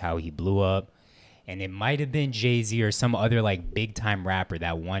 Like that's how he blew up. And it might have been Jay-Z or some other like big time rapper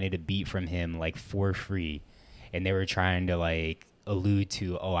that wanted a beat from him like for free. And they were trying to like allude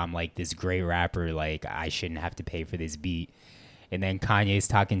to, oh, I'm like this great rapper, like I shouldn't have to pay for this beat. And then Kanye's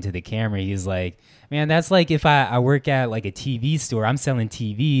talking to the camera. He's like, man, that's like if I work at like a TV store, I'm selling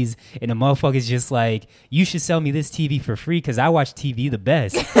TVs, and the motherfucker's just like, you should sell me this TV for free because I watch TV the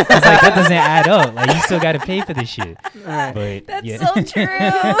best. I was like, that doesn't add up. Like, you still got to pay for this shit. But That's yeah. so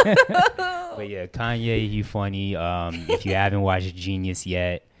true. But yeah, Kanye, he funny. If you haven't watched Genius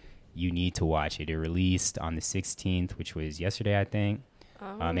yet, you need to watch it. It released on the 16th, which was yesterday, I think.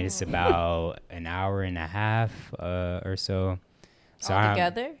 And it's about an hour and a half or so. So All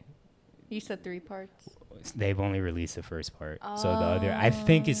together? You said 3 parts. they've only released the first part. So the other, I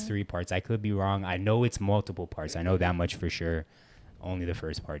think it's 3 parts. I could be wrong. I know it's multiple parts. I know that much for sure. Only the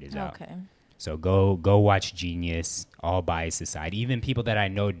first part is out. Okay. So go watch Genius. All bias aside, even people that I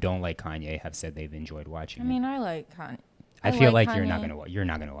know don't like Kanye have said they've enjoyed watching I it. mean, I like Kanye. I feel like Kanye. you're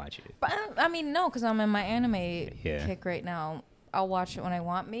not gonna watch it. But I mean, no, because I'm in my anime Yeah. kick right now. I'll watch it when I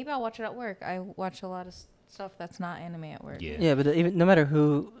want. Maybe I'll watch it at work. I watch a lot of stuff that's not anime at work. Yeah. Yeah, but even no matter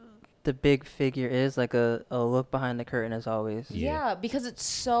who the big figure is, like a look behind the curtain as always. Yeah. Yeah, because it's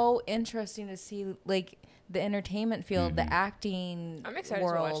so interesting to see like the entertainment field, Mhm. the acting I'm excited to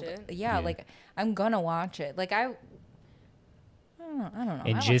world. watch it. Yeah, Yeah. like I'm gonna watch it. Like I don't know. I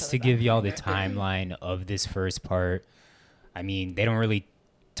And watch just to other give stuff. y'all the timeline of this first part, I mean, they don't really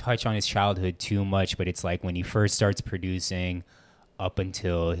touch on his childhood too much, but it's like when he first starts producing up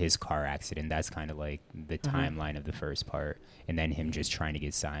until his car accident. That's kind of like the timeline of the first part. And then him just trying to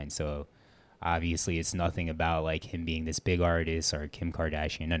get signed. So obviously it's nothing about like him being this big artist or Kim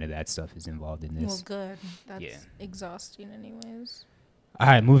Kardashian. None of that stuff is involved in Well, this. good. That's Yeah. exhausting, anyways. All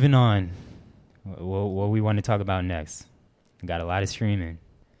right, moving on. What we want to talk about next? We got a lot of streaming.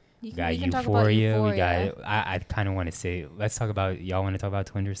 You Got we can talk about Euphoria. We Euphoria. got. I kind of want to say. Let's talk about. Y'all want to talk about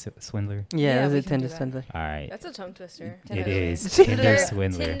Swindler? Yeah, Yeah, that's we a can Tinder do that. Swindler. All right. That's a tongue twister. It is Tinder Tinder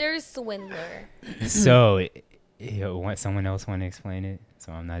Swindler. Tinder Swindler. So, someone else want to explain it?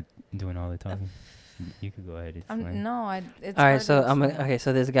 So I'm not doing all the talking. You could go ahead. Explain. It's All right, hard so to I'm explain. okay.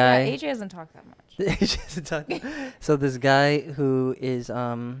 So this Yeah, guy. AJ hasn't talked that much. So this guy who is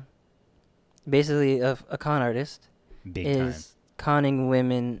basically a con artist Big is conning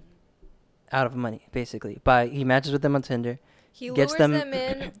women out of money, basically. He matches with them on Tinder, He Gets lures them- them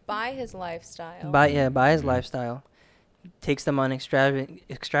in by his lifestyle. by his Mhm. lifestyle, takes them on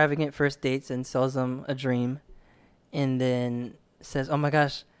extravagant first dates and sells them a dream, and then says, "Oh my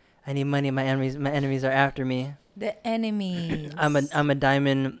gosh, I need money. My enemies are after me. The enemies. I'm a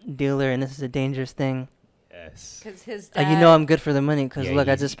diamond dealer, and this is a dangerous thing. Yes. Because his dad. You know I'm good for the money, because Yeah, look,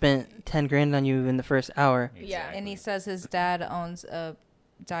 I he's- just spent 10 grand on you in the first hour. Yeah. And he says his dad owns a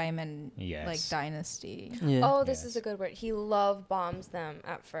diamond Yes. dynasty. Yeah. Oh, this Yes. is a good word. He love bombs them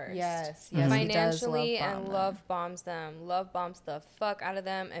at first. Yes, yes, he Financially does love and bomb them. love bombs them. Love bombs the fuck out of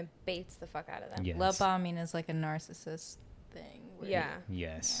them and baits the fuck out of them. Yes. Love bombing is like a narcissist thing. where Yeah.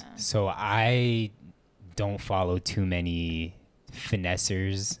 Yes. Yeah. So I don't follow too many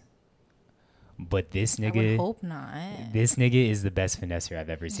finessers, but this I would nigga, hope not. this nigga is the best finesser I've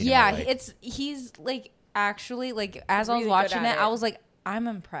ever seen. Yeah, in my life. he's like actually like as I was Really good watching at it, I it. was like, I'm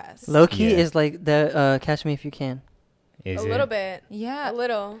impressed. Low key Yeah. is like the Catch Me If You Can. Is A it? little bit. Yeah. A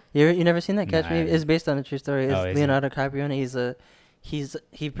little. You never seen that? Catch Nah, I Me? It's based on a true story. It's Oh, is it? Leonardo DiCaprio.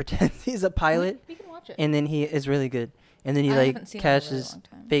 He pretends he's a pilot, We can watch it. and then he is really good. And then he I like haven't seen it in a really cashes long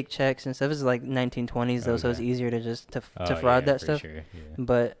time. fake checks and stuff. This is like 1920s though, so it's Okay. easier to just to Oh, fraud yeah, that for stuff. Sure. Yeah.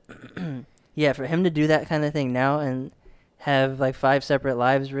 But yeah, for him to do that kind of thing now and have like 5 separate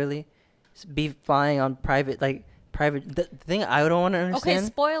lives, really, be flying on private. The thing I don't want to Okay, understand.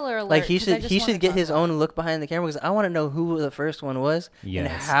 spoiler alert. Like he 'cause I should just he wanna should get talk his about own it. look behind the camera, because I want to know who the first one was and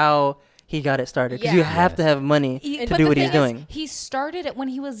Yes. how he got it started. Because you Yeah. have to Yes. have money He- to but do the what he's thing is, doing. He started it when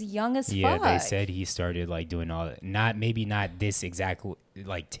he was young as Yeah, fuck. they said he started like doing all maybe not this exact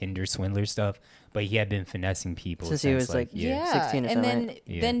like Tinder swindler stuff, but he had been finessing people Since he was, like, Yeah, 16 or and something, then right?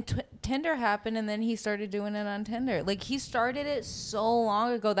 Yeah. then Tinder happened, and then he started doing it on Tinder. Like he started it so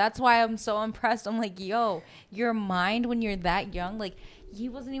long ago. That's why I'm so impressed. I'm like, yo, your mind when you're that young, like he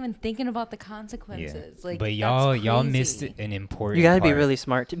wasn't even thinking about the consequences. Like, but that's y'all missed crazy. an important. You got to be part. really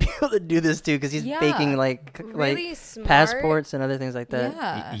smart to be able to do this too, because he's Yeah. faking like Really smart. passports and other things like that.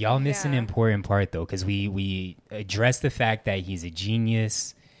 Yeah. Y'all missed an Yeah. important part though, because we addressed the fact that he's a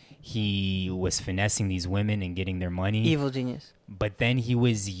genius. He was finessing these women and getting their money, Evil genius. but then he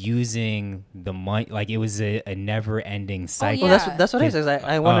was using the money like it was a never-ending cycle. Well, Yeah. that's what I His- said.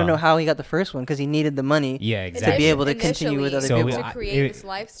 I want to Oh. know how he got the first one, because he needed the money. Yeah, To exactly. be able to continue with other So people. To I- create it- this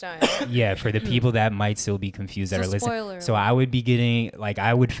lifestyle. Yeah, for the people that might still be confused that So are listening. spoiler So alert. I would be getting like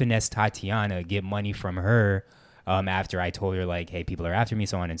I would finesse Tatiana, get money from her after I told her like, hey, people are after me,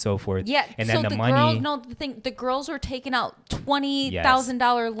 so on and so forth. Yeah, and so then the the money. girls, no, the girls were taking out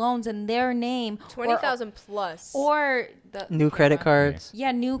 $20,000 loans in their name, 20,000 plus. or the New credit cards.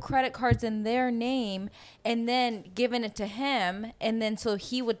 Yeah, new credit cards in their name, and then giving it to him, and then so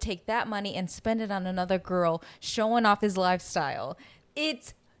he would take that money and spend it on another girl, showing off his lifestyle.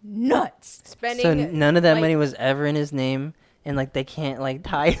 It's nuts. spending. So none of that like, money was ever in his name, and like they can't like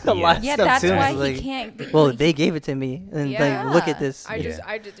tie a Yeah. lot of Yeah, stuff that's to it. why It's like, he can't. well, like, they gave it to me, and Yeah. like look at this. I just,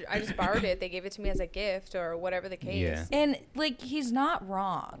 Yeah. I just borrowed it. They gave it to me as a gift or whatever the case. Yeah. and like he's not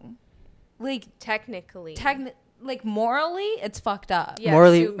wrong. Like Technically. like morally, it's fucked up. Yeah,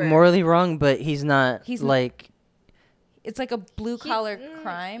 morally super. morally wrong, but he's not He's like It's like a blue collar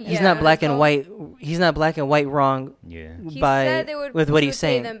crime. he's Yeah, not black and so- white. He's not black and white wrong Yeah. He by said they would with what he he's would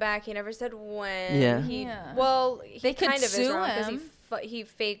saying. pay them back. He never said when. Yeah. He, Yeah. Well, he They could kind of is sue wrong because him.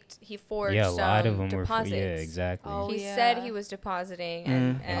 he forged Yeah, a lot of them deposits. were. Yeah, exactly. Oh, He yeah. said he was depositing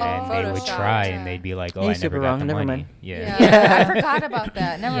and, Mm. and Oh, they would Photoshop. try, Yeah. and they'd be like, "Oh, He's I super never got wrong. the Never money." mind. Yeah. Yeah, I forgot about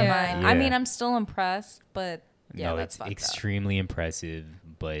that. Never Yeah. mind. I Yeah. mean, I'm still impressed, but yeah, no, that's it's fucked up. extremely impressive,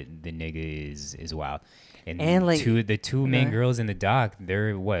 but the nigga is wild. And, like- the two main Okay. girls in the doc,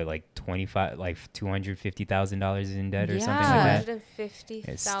 they're what, like $250,000 in debt or something like Yeah. that. $150,000.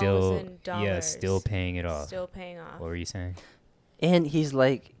 It's still, yeah, still paying it off. Still paying off. What were you saying? And he's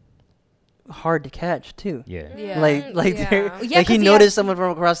like hard to catch too. Yeah. Yeah. Like Yeah. they're- Yeah, like 'cause he he noticed has- someone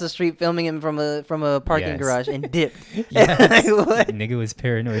from across the street filming him from a parking Yes. garage and dipped. Yes. Like, what? Nigga was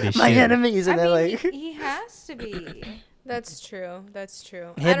paranoid as My shit. enemies, I and mean, they're like he has to be. That's true. That's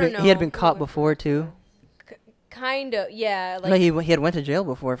true. he had I don't been, know. he had been who caught would- before too. Kind of. Yeah. Like. No, he had went to jail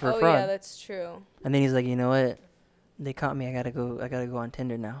before for oh fraud, yeah, that's true. and then he's like, you know what? They caught me. I gotta go on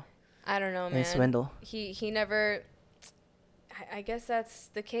Tinder now I don't know, man. and swindle. He never. I guess that's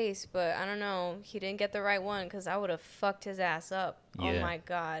the case, but I don't know. He didn't get the right one because I would have fucked his ass up. Oh Yeah. my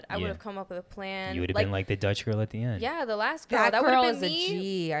God. I would Yeah. have come up with a plan. You would have been like the Dutch girl at the end. Yeah, the last girl. That That would girl have is been a me.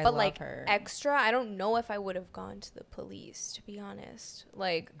 G. I but love like her. extra, I don't know if I would have gone to the police, to be honest.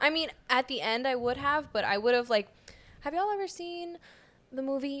 Like, I mean, at the end I would have, but I would have like. Have y'all ever seen the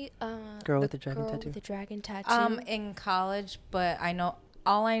movie Girl with the Dragon Girl Tattoo? with the Dragon Tattoo? In college, but I know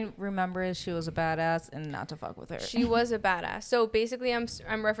all I remember is she was a badass and not to fuck with her. She was a badass. So basically, I'm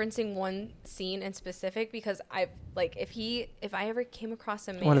referencing one scene in specific because if I ever came across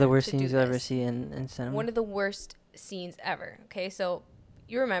a man, One of the worst to do scenes you'll ever this, see in cinema. one of the worst scenes ever. Okay, so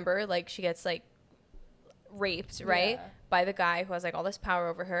you remember like she gets like raped, right, Yeah. by the guy who has like all this power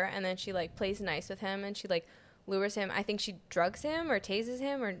over her, and then she like plays nice with him and she like lures him. I think she drugs him or tases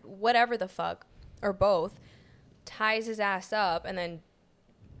him or whatever the fuck, or both. Ties his ass up and then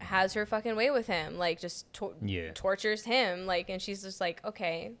has her fucking way with him, like just Yeah. tortures him, like, and she's just like,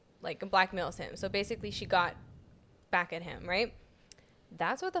 okay, like blackmails him. So basically she got back at him, right?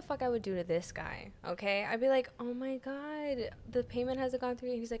 That's what the fuck I would do to this guy. Okay, I'd be like, oh my God, the payment hasn't gone through.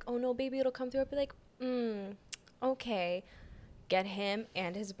 And he's like, oh no, baby, it'll come through. I'd be like, okay, get him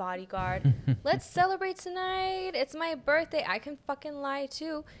and his bodyguard. Let's celebrate tonight. It's my birthday. I can fucking lie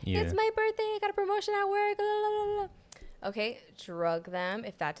too. Yeah. It's my birthday. I got a promotion at work. La, la, la, la. Okay, drug them.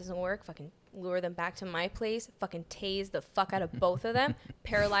 If that doesn't work, fucking lure them back to my place. Fucking tase the fuck out of both of them.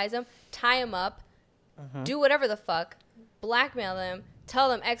 Paralyze them. Tie them up. Do whatever the fuck. Blackmail them. Tell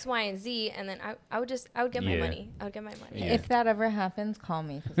them X, Y, and Z. And then I would get my Yeah. money. I would get my money. Yeah. If that ever happens, call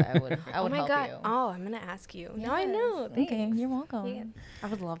me because I would Oh my help God. you. Oh, I'm going to ask you. Now I know. Okay, Thanks. you're welcome. Yeah. I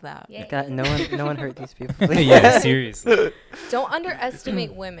would love that. Yeah. God, no one hurt these people. please. Yeah, seriously. Don't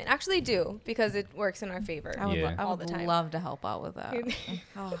underestimate women. Actually do, because it works in our favor. I would, Yeah. I All would the time. love to help out with that.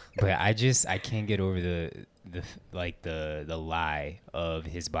 Oh. But I can't get over the lie of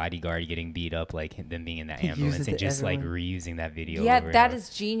his bodyguard getting beat up, like them being in that He ambulance uses and it just like everywhere. reusing that video. Yeah, over and that over. is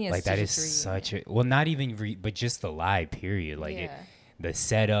genius. like to that is just such a not even but just the lie period. Like Yeah. the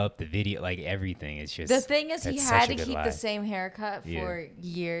setup, the video, like everything. It's just The thing is, he that's had such to a good keep lie. the same haircut Yeah. for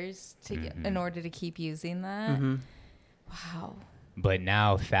years to get, Mhm. in order to keep using that. Mhm. Wow. But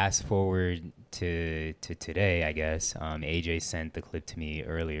now, fast forward to today, I guess. AJ sent the clip to me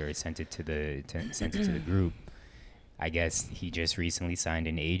earlier. Sent it to the group. I guess he just recently signed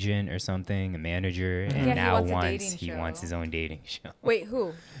an agent or something, a manager, and Yeah, he now wants a wants dating he show. wants his own dating show. Wait,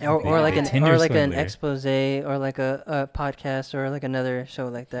 who? Or like an Tinder an swindler. expose or like a podcast or like another show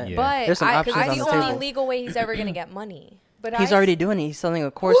like that. Yeah. But There's some options it's on the the only table. legal way he's ever going to get money. But He's already doing it. He's selling a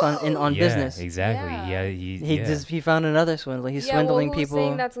course on Yeah, business. exactly. Yeah. Yeah, He found another swindler. He's swindling well, who's people.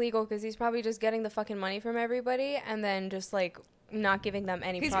 saying that's legal? Because he's probably just getting the fucking money from everybody and then just like not giving them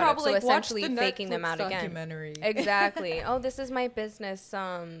any He's product. probably So like, essentially watch the faking them Netflix out again. documentary. Exactly. Oh, this is my business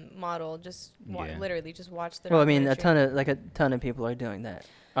model. Just Yeah. literally just watch the. Well, I mean, a documentary. ton of people are doing that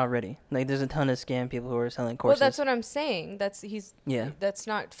already. Like, there's a ton of scam people who are selling Well, courses. that's what I'm saying. Yeah. That's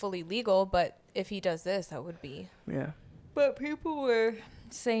not fully legal, but if he does this, that would be. Yeah. But people were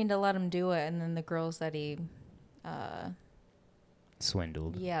saying to let him do it, and then the girls that he,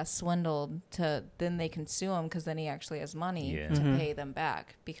 swindled. swindled then they can sue him because then he actually has money Yeah. to Mhm. pay them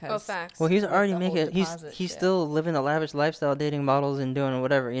back because. Oh, facts. Well, he's Like already the whole making. deposit He's shit. still living a lavish lifestyle, dating models and doing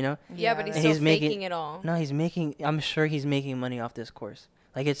whatever, you know. Yeah, but he's And still he's making- faking it all. No, he's making. I'm sure he's making money off this course.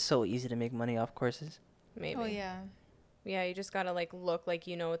 Like, it's so easy to make money off courses. Maybe. Oh yeah. Yeah, you just gotta like look like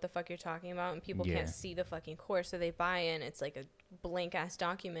you know what the fuck you're talking about, and people Yeah. can't see the fucking course, so they buy in. It's like a blank ass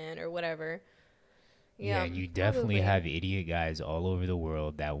document or whatever. Yeah, you definitely probably. have idiot guys all over the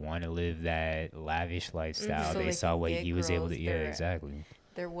world that want to live that lavish lifestyle. So they they saw can what get he was able to. girls Yeah, there. exactly.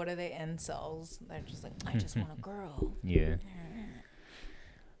 They're what are they incels? They're just like I just want a girl. Yeah.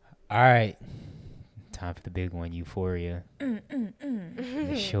 All right. Time for the big one, Euphoria.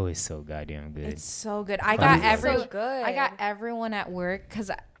 The show is so goddamn good. It's so good. I Funny. got It's so good. I got everyone at work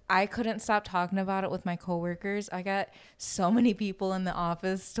because I couldn't stop talking about it with my coworkers. I got so many people in the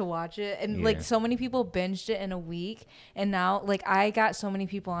office to watch it, and Yeah. like so many people binged it in a week. And now, like, I got so many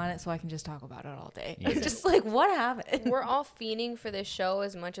people on it, so I can just talk about it all day. Yeah. It's just like, what happened? We're all fiending for this show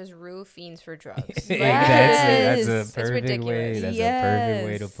as much as Rue fiends for drugs. That's Yes. a It's perfect way. ridiculous. That's a perfect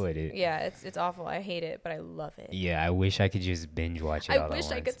way to Yes. put it. Yeah, it's awful. I hate it, but I love it. Yeah, I wish I could just binge watch it I all wish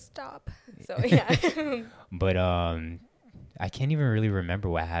at I once. could stop. So yeah. But I can't even really remember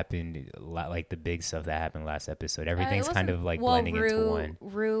what happened. Like the big stuff that happened last episode. Everything's kind of like blending into one.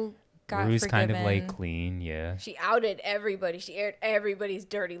 Rue got Rue's kind of like forgiven. clean. Yeah. She outed everybody. She aired everybody's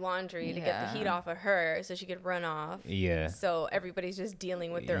dirty laundry to get the heat Yeah. off of her so she could run off. Yeah. So everybody's just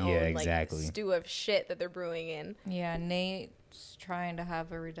dealing with their Yeah, own exactly. like stew of shit that they're brewing in. Yeah, Nate trying to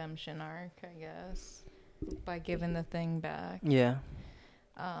have a redemption arc, I guess, by giving the thing back. Yeah.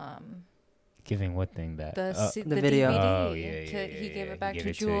 Giving what thing back? the video. DVD. Oh, yeah, He gave yeah. it back He to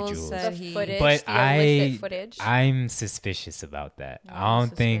gave it to Jules. Jules. Said The he, footage, But the illicit footage. I'm suspicious about that. No, I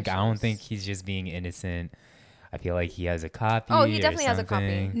don't think suspicious. he's just being innocent. I feel like he has a copy. Oh, he or definitely has a copy.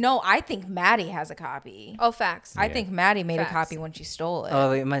 something. No, I think Maddie has a copy. Oh, facts. I Yeah. think Maddie made Facts. a copy when she stole it. Oh,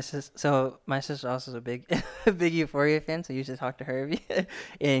 wait, my sister also is a big, big Euphoria fan. So you should talk to her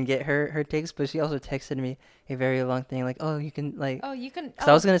and get her takes. But she also texted me a very long thing like, "Oh, you can like." Oh, you can.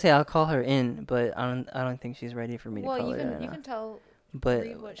 So I was gonna say I'll call her in, but I don't think she's ready for me to Well, call you her. can right you now. can tell. But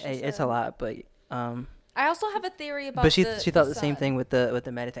read what she it's said. a lot. But I also have a theory about. but she the, thought the same son. thing with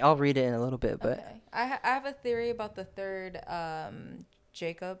the Maddie thing. I'll read it in a little bit, but Okay. I have a theory about the third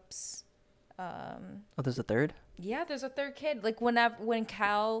Jacobs. oh, there's a third. Yeah, there's a third kid. Like when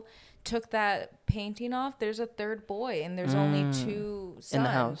Cal took that painting off, there's a third boy, and there's only two sons. In the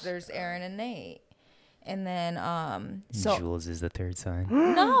house. There's Aaron and Nate, and then so Jules is the third son.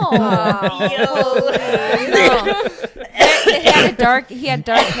 no, no. He had dark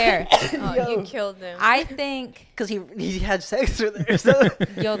hair. Oh, you killed him. I think, Because he had sex with her. So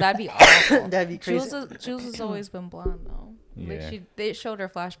yo, that'd be awful. that'd be crazy. Jules has always been blonde though. Yeah. Like they showed her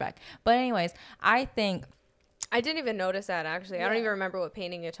flashback. But anyways, I think I didn't even notice that, actually. I don't Yeah. even remember what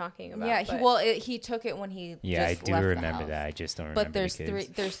painting you're talking about. yeah, but- he took it when he Yeah, I just do left the remember house. that. I just don't remember But there's the kids.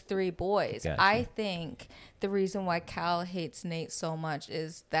 there's three boys. Gotcha. I think the reason why Cal hates Nate so much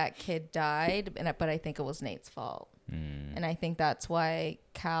is that kid died, but I think it was Nate's fault. Mm. And I think that's why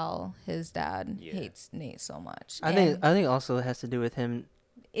Cal, his dad, Yeah. hates Nate so much. I think also it has to do with him.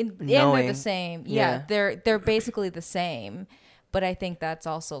 and they're knowing- the same. yeah. Yeah, they're basically the same. But I think that's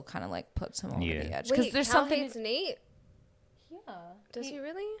also kind of like puts him over Yeah. the edge Wait, because there's Cal something. hates Nate? Yeah, Does he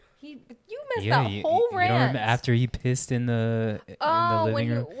really? you missed Yeah, that you whole don't rant. remember after he pissed in the Oh, when living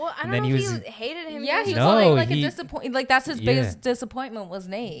he, room? well, I And don't then know he if was- he hated him. Yeah, was he just was No, like a he- disappointment. Like that's his Yeah. biggest disappointment was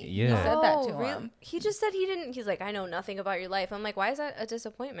Nate. Yeah. He said that to really? him. He just said he didn't. He's like, I know nothing about your life. I'm like, why is that a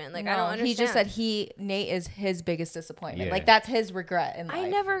disappointment? Like, No, I don't understand. he just said Nate is his biggest disappointment. Yeah. Like that's his regret in life. I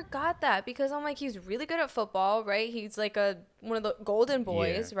never got that because I'm like, he's really good at football, right? He's like one of the golden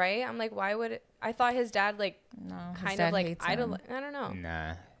boys, right? I'm like, why would I thought his dad like No, his kind dad of like hates idol. him. I don't know.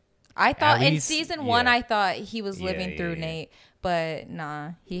 Nah. I thought At in least- season one, yeah. I thought he was Yeah, living yeah, through yeah. Nate, but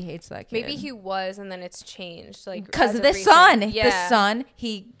nah, he hates that kid. Maybe he was, and then it's changed, like because as of of the recent- son. Yeah. The son.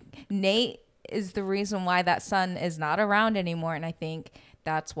 Nate is the reason why that son is not around anymore, and I think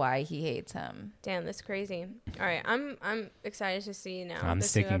that's why he hates him. Damn, that's crazy. All right, I'm excited to see now. I'm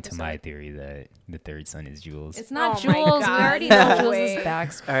this new sticking to my episode. theory that the third son is Jules. It's not Oh my Jules. We God, already no know Jules' way.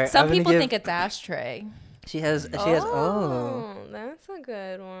 backstory. All right, Some I'm gonna people give- think it's Ashtray. She has. Oh, that's a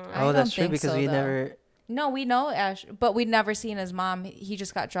good one. I Oh, don't that's true think because so, we though. never. No, we know Ash, but we'd never seen his mom. He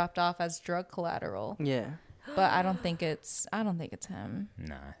just got dropped off as drug collateral. Yeah. But I don't think it's him.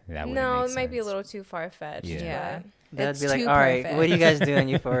 Nah, that would No, it might be a little too far fetched. Yeah. Yeah. That'd It's be like, too all right, perfect. what are you guys doing,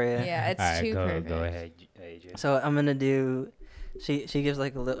 Euphoria? Yeah, it's All right, too perfect. go ahead, AJ. So I'm gonna do. She gives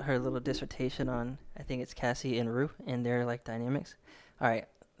like her little dissertation on I think it's Cassie and Rue and their like dynamics. All right,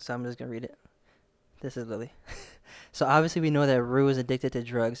 so I'm just gonna read it. This is Lily. So obviously we know that Rue is addicted to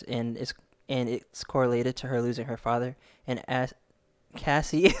drugs and it's correlated to her losing her father. And as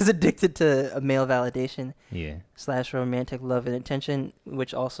Cassie is addicted to a male validation Yeah. / romantic love and attention,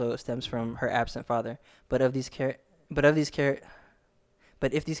 which also stems from her absent father. But if these characters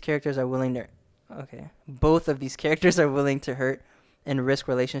are willing to, both of these characters are willing to hurt and risk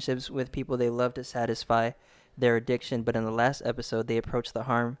relationships with people they love to satisfy their addiction. But in the last episode, they approach the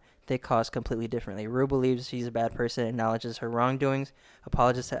harm they cause completely differently. Rue believes she's a bad person, acknowledges her wrongdoings,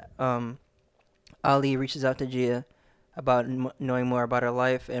 apologizes. Ali reaches out to Gia about knowing more about her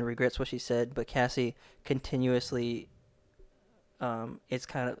life and regrets what she said, but Cassie continuously it's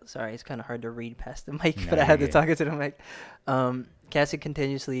kind of hard to read past the mic, but Nah, I had to yeah. talk into the mic. Cassie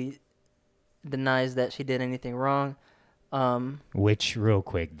continuously denies that she did anything wrong. Which, real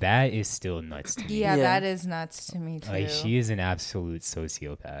quick, that is still nuts to me. Yeah, Yeah. that is nuts to me too. Like, she is an absolute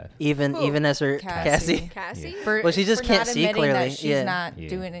sociopath. Even Who? as her Cassie. Cassie? For, Well, she just for can't not see admitting clearly. that she's Yeah. not Yeah.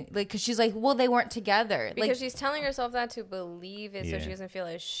 doing it. Like, cause she's like, well, they weren't together. Because Like, she's telling herself that to believe it so Yeah. she doesn't feel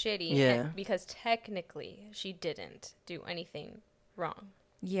as shitty. Yeah. And because technically she didn't do anything wrong.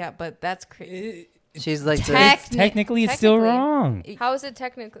 yeah, but that's crazy. She's like the, Technically, it's still technically. wrong. How is it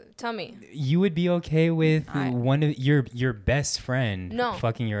technically? Tell me. You would be okay with I- one of your best friend No.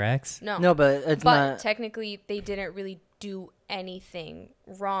 fucking your ex? No. no, but it's But not. technically they didn't really do anything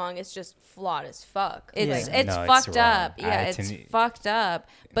wrong. It's just flawed as fuck. It's Yeah. it's No, it's fucked wrong. up. Yeah, To it's me- fucked up.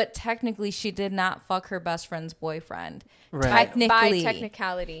 But technically, she did not fuck her best friend's boyfriend. Right. By Technically,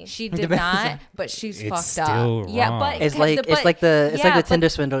 technicality. she did not. But she's It's fucked still up. Yeah, wrong. but It's like the Tinder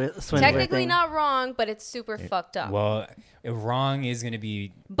swindler Technically thing. not wrong, but it's super fucked up. Well, wrong is going to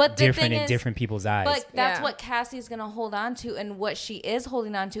be But the different thing in is- different people's eyes. But that's Yeah. what Cassie's gonna hold on to, and what she is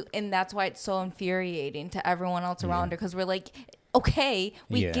holding on to, and that's why it's so infuriating to everyone else around her. Because we're like, okay,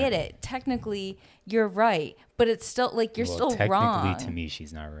 we Yeah. get it. Technically, you're right, but it's still like you're Well, still technically, wrong. to me,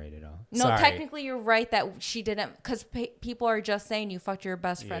 she's not right at all. No, Sorry. technically you're right that she didn't, because people are just saying you fucked your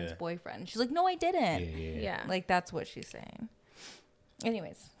best friend's Yeah. boyfriend. She's like, no, I didn't. yeah. Like that's what she's saying.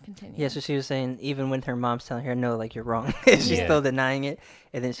 Anyways, continue. Yeah, so she was saying even when her mom's telling her no, like you're wrong, she's Yeah. still denying it.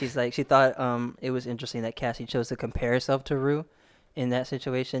 And then she's like, she thought it was interesting that Cassie chose to compare herself to Rue in that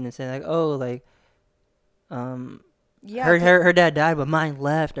situation and saying like, oh, like yeah, her dad died, but mine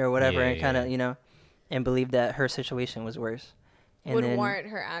left or whatever, Yeah, and kind of yeah. and believed that her situation was worse. And Would then, warrant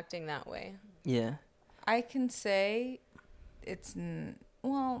her acting that way. Yeah, I can say it's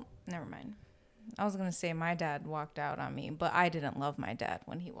well, never mind. I was gonna say my dad walked out on me, but I didn't love my dad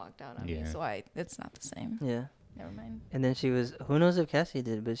when he walked out on me, Yeah. so it's not the same. yeah. Never mind. And then she was, who knows if Cassie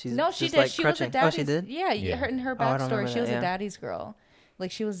did, but she's No, she just did. like She crutching. was a daddy's. Oh, she did. Yeah, Yeah. her in her Oh, I don't backstory, remember she that, was yeah. a daddy's girl.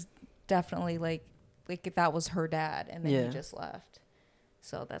 Like she was definitely like that was her dad, and then Yeah. he just left.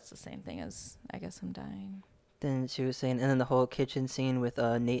 So that's the same thing as I guess I'm dying. Then she was saying, and then the whole kitchen scene with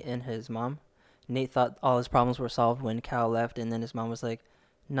Nate and his mom. Nate thought all his problems were solved when Cal left, and then his mom was like,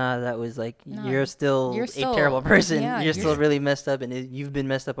 "Nah, that was like No, you're still a terrible person. yeah, you're still you're- really messed up, and you've been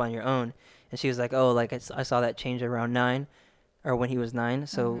messed up on your own." And she was like, "Oh, like I saw that change around 9, or when he was 9."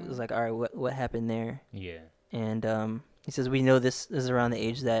 So it was like, "All right, what happened there?" Yeah. And he says, "We know this is around the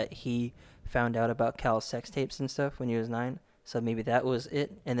age that he found out about Cal's sex tapes and stuff when he was 9. So maybe that was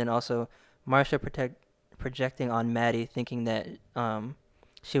it." And then also Marsha projecting on Maddie, thinking that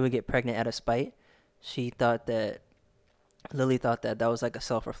she would get pregnant out of spite. Lily thought that was like a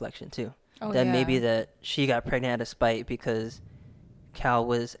self-reflection too. Oh, that yeah. maybe that she got pregnant out of spite because Cal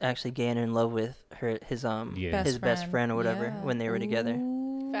was actually getting in love with his Yeah. his best friend or whatever Yeah. when they were together.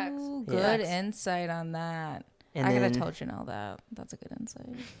 Ooh, Facts. Good Facts. insight on that. And I then, gotta tell Janelle that. That's a good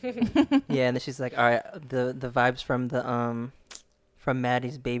insight. yeah, and then she's like, all right, the vibes from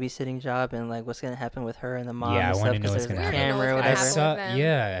Maddie's babysitting job and like what's gonna happen with her and the mom. Yeah, and I wanna stuff, know 'cause what's there's gonna a happen. camera or I I whatever. happen saw, with them.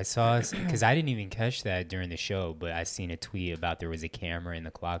 yeah, I saw, because I didn't even catch that during the show, but I seen a tweet about there was a camera in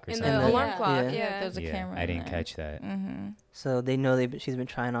the clock or In something. the Yeah. alarm Yeah. clock, Yeah. yeah. There's a Yeah, camera. I in didn't there. catch that. Mm-hmm. So they know she's been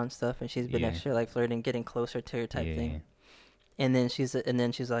trying on stuff and she's been Yeah. extra like flirting, getting closer to her type Yeah. thing. And then she's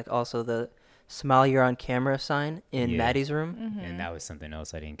like also the smile you're on camera sign in Yeah. Maddie's room. Mm-hmm. And that was something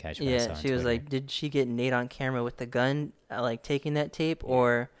else I didn't catch. But I saw Yeah, on she was Twitter. like, did she get Nate on camera with the gun, like taking that tape,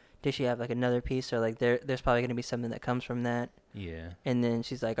 or did she have like another piece, or like there's probably gonna be something that comes from that? yeah. And then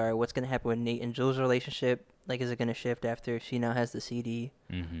she's like, all right, what's gonna happen with Nate and Jules' relationship? Like, is it gonna shift after she now has the CD?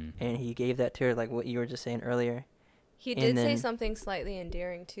 Mm-hmm. And he gave that to her, like what you were just saying earlier. He And did say then- something slightly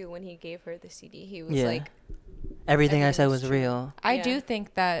endearing too when he gave her the CD. He was Yeah. like, Everything I said Everything's was true. real. I Yeah. do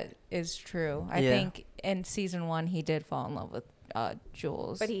think that is true. I Yeah. think in season 1 he did fall in love with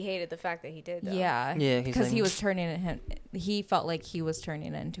Jules. but he hated the fact that he did. Though. yeah, Yeah, he's because he like- was turning it him. He felt like he was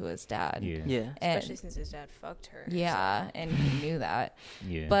turning into his dad. Yeah. Yeah. And- especially since his dad fucked her. yeah, and he knew that.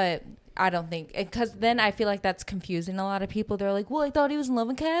 Yeah. But I don't think, because then I feel like that's confusing a lot of people. They're like, well, I thought he was in love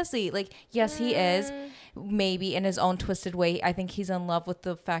with Cassie. Like, yes, he is. Maybe in his own twisted way. I think he's in love with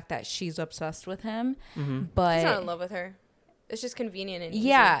the fact that she's obsessed with him. Mm-hmm. But He's not in love with her. It's just convenient and easy.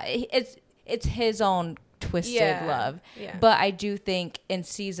 yeah, it's his own twisted Yeah. love. Yeah. But I do think in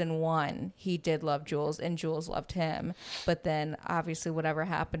season 1 he did love Jules and Jules loved him. But then obviously whatever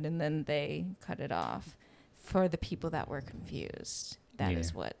happened, and then they cut it off. For the people that were confused, that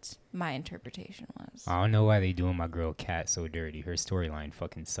is Yeah. what my interpretation was. I don't know why they doing my girl Kat so dirty. Her storyline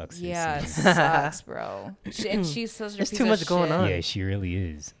fucking sucks. this Yeah, it season. sucks, bro. And she's such a There's piece too of much going shit. on. Yeah, she really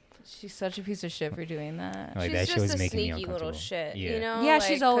is. She's such a piece of shit for doing that. Like, she's that just show's a making me sneaky little uncomfortable. shit, Yeah. you know? Yeah, Like,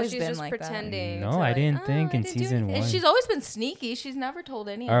 she's 'cause always she's been just like that. pretending. No, to, I like, didn't "Oh, think I in didn't do season anything." And one. she's always been sneaky. She's never told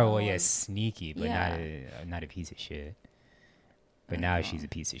anyone. Oh well, yeah, sneaky, but Yeah. not a piece of shit. But now she's a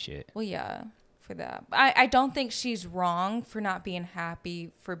piece of shit. Well, yeah, for that. I don't think she's wrong for not being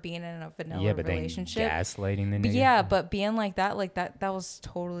happy for being in a vanilla Yeah, but then relationship. gaslighting the But nigga. yeah, but being like that was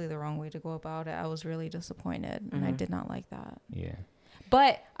totally the wrong way to go about it. I was really disappointed, and I Mhm. did not like that. Yeah.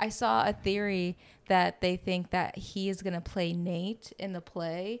 But I saw a theory that they think that he is going to play Nate in the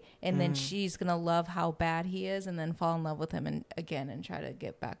play, and then she's going to love how bad he is and then fall in love with him and try to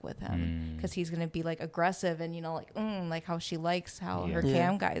get back with him because he's going to be like aggressive and, like how she likes how her Yeah.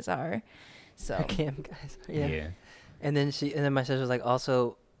 cam guys are. So Cam guys. Yeah. Yeah. And then my sister was like,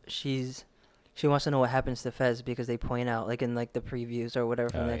 also, she wants to know what happens to Fez because they point out, like in like the previews or whatever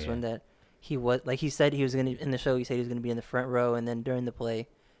for the next one, that he was like he said he was gonna in the show. He said he was gonna be in the front row, and then during the play,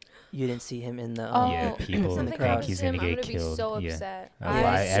 you didn't see him in the Yeah, people in the Something crowd. think he's happens to gonna him, get I'm gonna killed. be so Yeah. upset. Why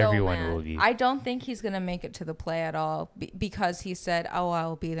I'm so everyone mad. will be. I don't think he's going to make it to the play at all because he said,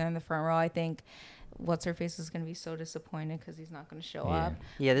 I'll be there in the front row. I think What's-Her-Face is going to be so disappointed because he's not going to show Yeah. up.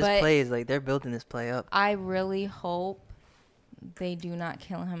 Yeah, this But- play is like they're building this play up. I really hope they do not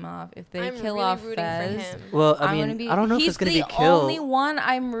kill him off. If they I'm kill really off rooting Fez, for him. Well, I I'm mean, gonna be, I don't know if he's it's gonna the be killed. only one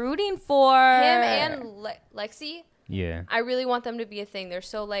I'm rooting for. Him and Lexi, Yeah. I really want them to be a thing. They're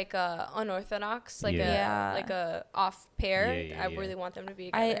so like unorthodox, like Yeah. a off pair. Yeah, I yeah. really want them to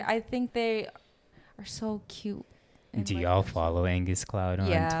be together. I think they are so cute. and, Do like, y'all follow Angus Cloud on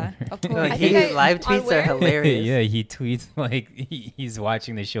Yeah, Twitter? of No, course. I he think I- live on tweets are where? hilarious. Yeah, he tweets like he's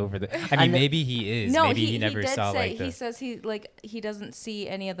watching the show for the. I mean, know- maybe he is. No, Maybe he never did saw say like the. he says he doesn't see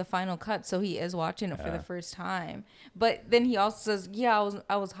any of the final cut, so he is watching it for the first time. But then he also says, "Yeah,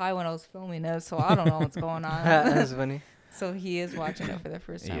 I was high when I was filming it, so I don't know what's going on." That's funny. So he is watching it for the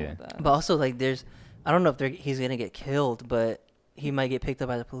first time Yeah. with us. But also, like, I don't know if he's gonna get killed, but he might get picked up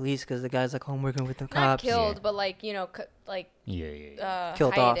by the police because the guy's like, "Oh, I'm working with the Not cops." killed, Yeah. but like Yeah.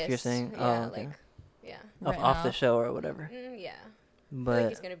 Killed off, hiatus. you're saying? Yeah, Oh, okay. like yeah. Written off the off. show or whatever. Yeah. I feel like But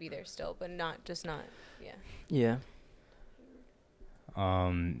he's gonna be there still, but not. Yeah. yeah,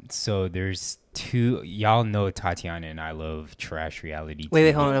 So there's two. Y'all know Tatiana and I love trash reality.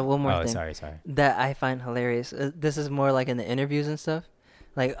 Wait, TV. hold on, one more Oh, thing. sorry. that I find hilarious. This is more like in the interviews and stuff.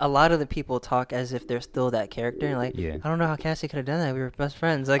 Like a lot of the people talk as if they're still that character. And like, Yeah. I don't know how Cassie could have done that. We were best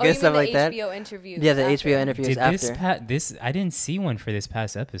friends. Like Oh, you and stuff mean like the that. HBO interview. Yeah, the after. HBO interviews Did after. this I didn't see one for this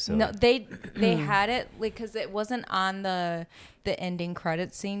past episode. No, they had it like because it wasn't on the ending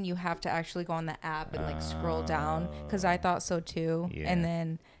credit scene. You have to actually go on the app and like scroll down because I thought so too. Yeah. And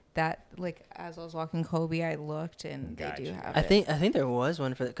then that like as I was walking Kobe, I looked and they do Gotcha. have I it. think there was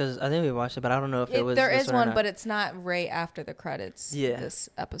one for because I think we watched it, but I don't know if it was. There this is or one, not. but it's not right after the credits. Yeah. This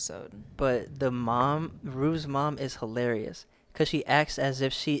episode. But the mom, Rue's mom, is hilarious because she acts as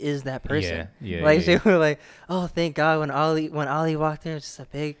if she is that person. Yeah. Like she was like, "Oh, thank God!" When Ollie walked in, it was just a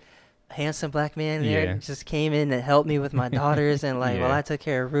big, handsome black man there, Yeah. just came in and helped me with my daughters, and like while Yeah. I took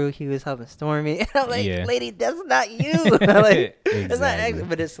care of Rue, he was helping Stormy. And I'm like, Yeah. "Lady, that's not you." Like, it's not, Exactly. actually,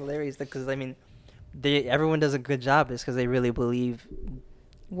 but it's hilarious because I mean, everyone does a good job, is because they really believe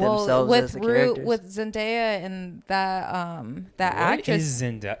themselves with as the Rue, characters. with Zendaya and that that What actress. is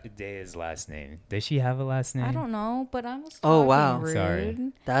Zendaya's last name? Does she have a last name? I don't know, but I was. Oh, talking wow. rude.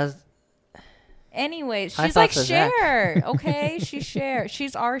 Sorry. That's Anyways, I she's thought like so, Zach. Cher. Okay, she's Cher.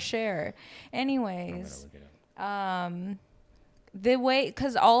 She's our Cher. I'm Anyways, gonna look it up. the way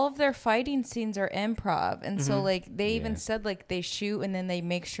because all of their fighting scenes are improv, and so like they even Yeah. said like they shoot and then they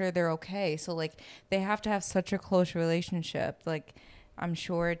make sure they're okay. So like they have to have such a close relationship. Like I'm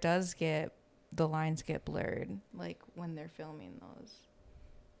sure it does get the lines get blurred like when they're filming those.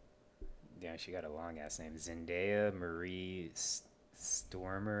 Yeah, she got a long ass name. Zendaya Marie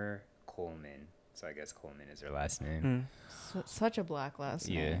Stormer Coleman. So I guess Coleman is her last name. Such a black last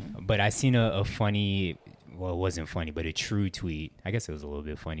Yeah, name. but I seen a funny, well, it wasn't funny, but a true tweet. I guess it was a little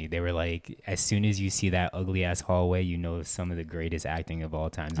bit funny. They were like, as soon as you see that ugly ass hallway, you know some of the greatest acting of all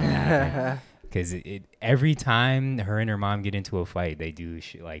time is gonna happen. Because every time her and her mom get into a fight, they do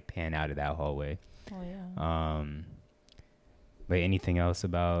like pan out of that hallway. Oh yeah. But anything else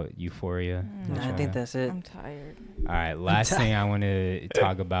about Euphoria? No, I think that's it. I'm tired. All right, last thing I want to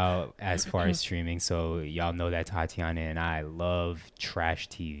talk about as far as streaming. So y'all know that Tatiana and I love trash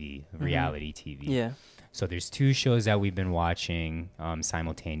TV, reality TV. Yeah. So there's two shows that we've been watching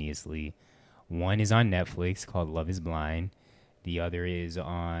simultaneously. One is on Netflix called Love is Blind. The other is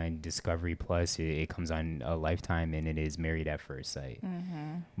on Discovery Plus. It comes on a Lifetime, and it is Married at First Sight.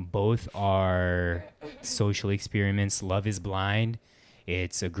 Both are social experiments. Love is Blind.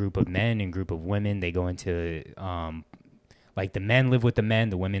 It's a group of men and group of women. They go into like the men live with the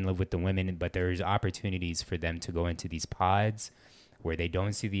men, the women live with the women, but there's opportunities for them to go into these pods where they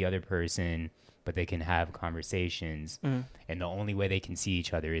don't see the other person. but they can have conversations, and the only way they can see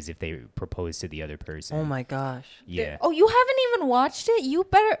each other is if they propose to the other person. Oh my gosh. Yeah. Oh, you haven't even watched it? You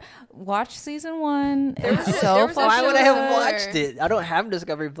better watch season 1. There It's was- so there was a fucking Why would I show have where- watched it? I don't have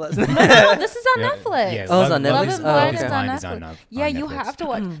Discovery Plus. No, this is on Yeah, Netflix. yeah, Oh, it's on Love Netflix? is Oh, Blind okay. is on Is Netflix. on Yeah, on you Netflix. have to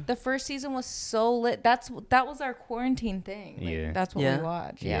watch. The first season was so lit. That was our quarantine thing. Like, Yeah. that's what Yeah. we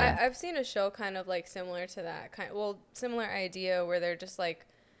watched. Yeah. Yeah. I've seen a show kind of like similar to that similar idea where they're just like,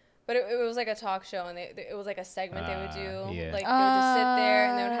 but it was like a talk show and it was like a segment they would do. Yeah. Like they would just sit there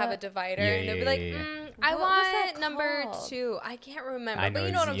and they would have a divider Yeah, and they'd be yeah, like, yeah. I What was that want number called? 2. I can't remember, I but know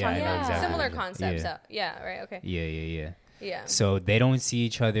you know what I'm ex- yeah, I talking know about. exactly Similar what you- concepts. yeah. Yeah. Right. Okay. Yeah. Yeah. So they don't see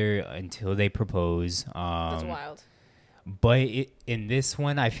each other until they propose. That's wild. But in this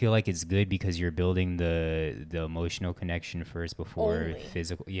one, I feel like it's good because you're building the emotional connection first before Only.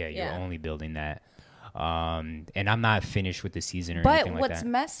 physical. Yeah, you're Yeah. only building that. And I'm not finished with the season or But anything like what's that.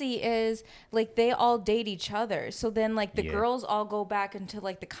 messy is like they all date each other. So then like the Yeah. girls all go back into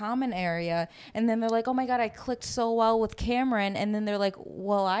like the common area and then they're like, "Oh my god, I clicked so well with Cameron." And then they're like,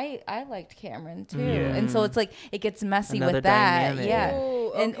 "Well, I liked Cameron too." Yeah. And so it's like it gets messy Another with that. dynamic. Yeah.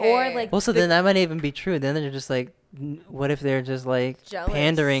 Ooh, And okay. or like Well, so then that might even be true. Then they're just like, what if they're just like Jealous.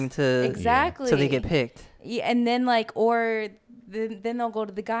 pandering to exactly. so they get picked? Yeah, and then like or then they'll go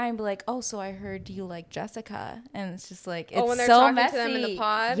to the guy and be like, "Oh, so I heard you like Jessica," and it's just like it's Oh, when they're so talking messy. to them in the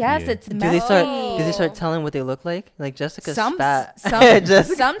pod? Yes, Yeah. it's Do messy. they start telling what they look like? Like Jessica's fat.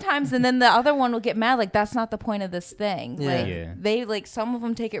 Jessica- Sometimes, and then the other one will get mad. Like that's not the point of this thing. Yeah. Like Yeah. they like some of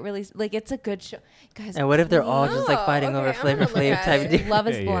them take it really like it's a good show, guys. And what if they're all just like Oh, fighting okay, over I'm Flavor gonna look Flav at type it. deal? Love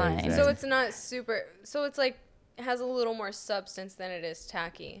is Yeah, Blind. exactly. So it's not super. So it's like it has a little more substance than it is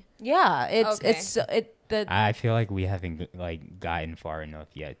tacky. Yeah, Okay. I feel like we haven't like gotten far enough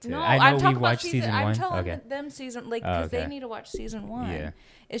yet. No, I I'm know talking we about watched season 1. I'm telling Okay. them season like Oh, because they okay. need to watch season 1. Yeah.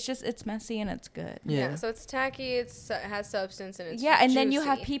 It's just it's messy and it's good. Yeah. So it's tacky. It has substance and it's Yeah, and then you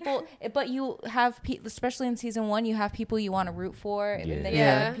have juicy. people, but you have people, especially in season 1, you have people you want to root for, and then you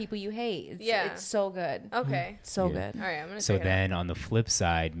Yeah. have people you hate. Yeah. It's so good. Okay. It's so Yeah. good. All right. I'm gonna. So check it out. then on the flip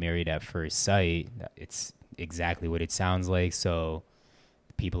side, Married at First Sight, it's exactly what it sounds like. So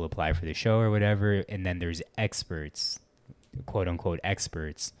people apply for the show or whatever, and then there's experts, quote unquote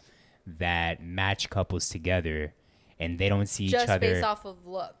experts, that match couples together, and they don't see just each other. based off of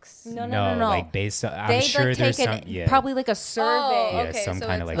looks. No. Like based on, I'm They sure like there's take some, it probably like a survey. Oh, Yeah, okay. some so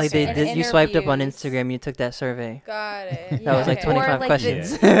kinda it's like Like they And did, you swiped up on interviews. Instagram, you took that survey. Got it. That was like Yeah. 25 Or, like,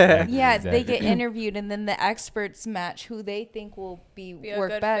 questions. Yeah, they get Exactly. interviewed, and then the experts match who they think will Be a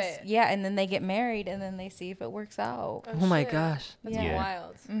work good best. fit. Yeah, and then they get married, and then they see if it works out. Oh my shit. gosh. That's Yeah.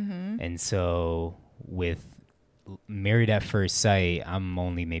 wild. And so with Married at First Sight, I'm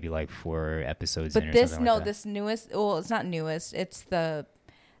only maybe like 4 episodes in But or this something like that. this newest. Well, it's not newest. It's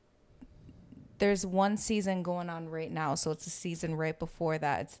there's one season going on right now, so it's a season right before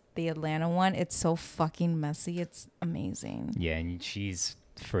that. It's the Atlanta one. It's so fucking messy. It's amazing. Yeah, and she's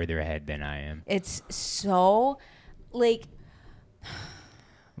further ahead than I am. It's so like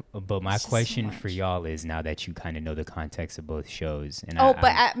But my It's just so question for much. y'all is, now that you kind of know the context of both shows, and but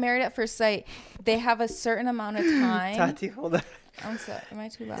at Married at First Sight, they have a certain amount of time. Tati, hold on. I'm sorry, am I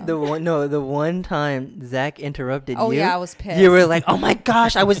too loud? The one time Zach interrupted Oh you. yeah, I was pissed. You were like, "Oh my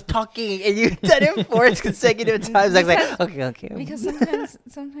gosh, I was talking," and you said it 4 consecutive times. Zach's like, "Okay." because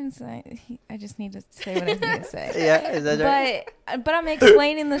sometimes I just need to say what I need to say. Yeah, is that right? But I'm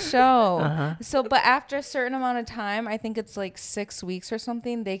explaining the show. Uh-huh. So, but after a certain amount of time, I think it's like 6 weeks or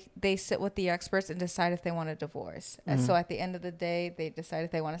something, they sit with the experts and decide if they want a divorce. And so at the end of the day, they decide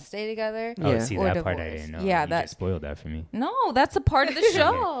if they want to stay together. oh, Yeah. see or that part I divorce. didn't know. Yeah, you that- just spoiled that for me. No, that's a part of the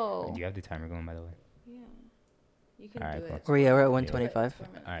show. Do you have the timer going, by the way? You can All right, do cool. it. We're at 125.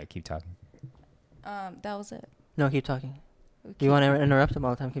 All right, keep talking. That was it. No, keep talking. You want to interrupt him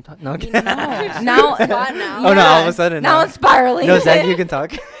all the time? Keep talking. No. Okay. Now, Spot now. Oh no! All of a sudden. now it's spiraling. No, Zach, you can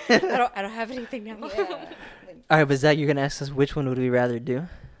talk. I don't have anything now. All right, but Zach, you're gonna ask us which one would we rather do?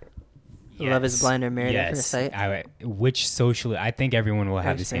 Love is Yes. Blind or Married at Yes. First Sight? Which social? I think everyone will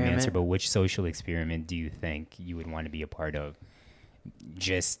have the same answer, Experiment. but which social experiment do you think you would want to be a part of?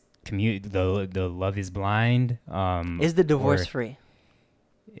 Just commute the Love is Blind. Is the divorce or free?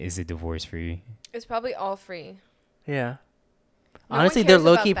 Is it divorce free? It's probably all free. Yeah. No one Honestly, they're cares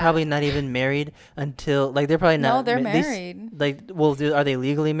low about key that. probably not even married until like they're probably not. No, they're they married. Are they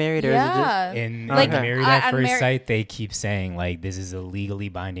legally married or is it just? Yeah. In Like, Married I- at I'm First married- Sight, they keep saying like this is a legally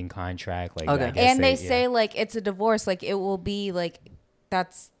binding contract. Like, Okay. I guess And they yeah. say like it's a divorce, like it will be like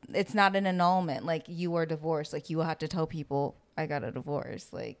it's not an annulment, like you are divorced, like you will have to tell people I got a divorce.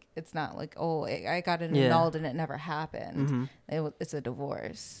 Like, it's not like, oh, I got it Yeah. annulled and it never happened. Mhm. It's a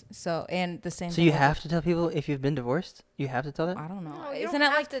divorce. So, and the same So thing you with- have to tell people if you've been divorced? You have to tell that? I don't know. No, you isn't don't it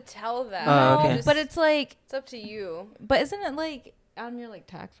have like, to tell that. Oh, no, okay. Just- but it's like, it's up to you. but isn't it like on your like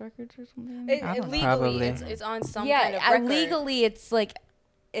tax records or something? I don't know. Legally, Probably. it's on some Yeah, kind of record. legally, it's like,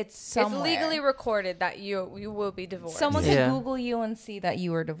 it's somewhere. It's legally recorded that you will be divorced. Someone Yeah. can Google you and see that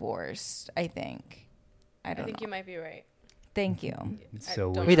you were divorced, I think. I I don't think know. you might be right. Thank you.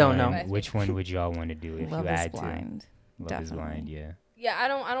 So don't We don't one- know. Which one would y'all want to do if Love you is had blind. to? Love is blind. Definitely. Yeah. Yeah, I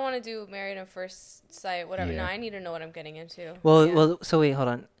don't want to do married at first sight, whatever. Yeah. No, I need to know what I'm getting into. Well, Yeah. well. So wait, hold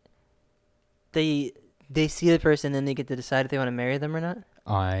on. They see the person, and they get to decide if they want to marry them or not.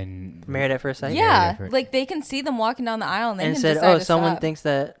 On Married at first sight. Yeah, different. like they can see them walking down the aisle and they And can said, decide "Oh, to someone stop. thinks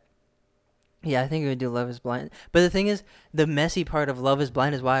that." Yeah, I think we would do Love Is Blind. But the thing is, the messy part of Love Is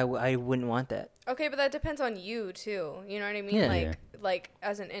Blind is why I wouldn't want that. Okay, but that depends on you too. You know what I mean? Yeah. Like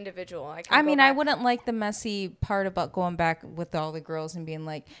as an individual. I I mean, I back. wouldn't like the messy part about going back with all the girls and being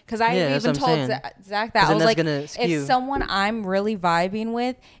like, because I Yeah, that's even what I'm told saying. Zach 'Cause that I then was that's like, gonna skew. if someone I'm really vibing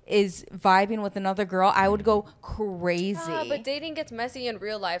with is vibing with another girl, I would go crazy. But dating gets messy in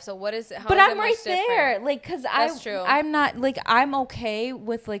real life. So what is it? How But is I'm it much right there, different? like, cause That's true. I'm not like I'm okay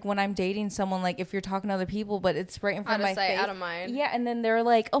with like when I'm dating someone, like if you're talking to other people, but it's right in front Out of of my sight, face. out of mind. Yeah, and then they're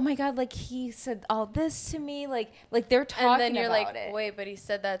like, oh my god, like he said all this to me, like they're talking And then you're about like, it. wait, but he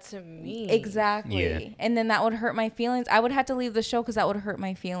said that to me. Exactly. Yeah. And then that would hurt my feelings. I would have to leave the show because that would hurt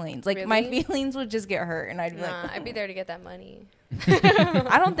my feelings. Like my Really? feelings would just get hurt, and I'd be Nah, like, I'd be there to get that money.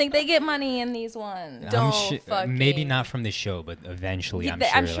 I don't think they get money in these ones. Don't maybe fucking- not from the show, but eventually, Yeah, I'm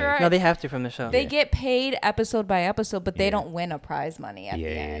I'm sure. sure like, No, they have to from the show. They Yeah. get paid episode by episode, but they Yeah. don't win a prize money at Yeah,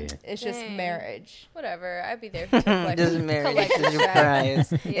 the yeah, end. yeah. It's just Dang. marriage. Whatever. I'd be there to collect. Doesn't marry. collect It's the your check.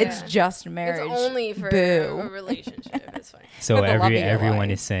 prize. Yeah. It's just marriage. It's only for Boo. a relationship. It's fine. So For the love of your everyone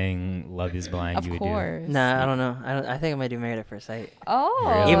life. is saying Love Is Blind. Of you would course. Nah, I don't know. I think I might do Married at First Sight. Oh.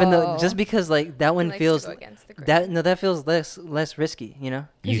 Really? Even though just because like that He one likes to feels go against the grain. that feels less risky, you know.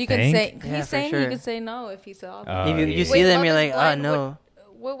 do. You you can think? say Yeah, he's for saying sure. he could say no if he saw them. If you, yeah. you see Wait, them, Love you're is like, oh Blind, no.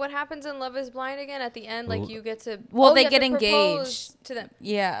 What happens in Love Is Blind again? At the end, like Well- you get to Well, oh, they you have get to propose engaged. to them.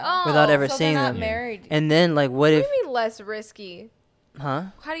 Yeah. Oh, Without ever so seeing they're not them. married. And then like, what What if? do you mean less risky? Huh?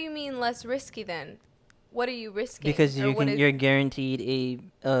 How do you mean less risky then? What are you risking? Because Or what is- you're guaranteed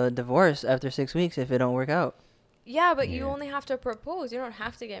a divorce after 6 weeks if it don't work out. yeah, but you Yeah. only have to propose. You don't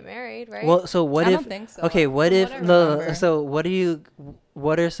have to get married, right? Well, so what I if? don't think so. Okay, what From if? what I No, remember. so what do you?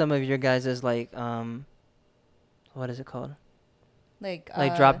 What are some of your guys' like what is it called? like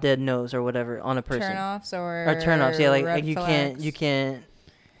Drop dead nose or whatever on a person. turn-offs or Turn-offs. Yeah, like red you flags. can't.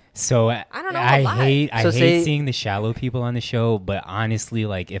 So I don't know I a lot. hate So hate say- seeing the shallow people on the show, but honestly,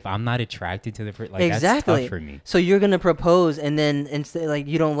 like if I'm not attracted to the person, like that's Exactly. tough for me. So you're gonna propose and then instead like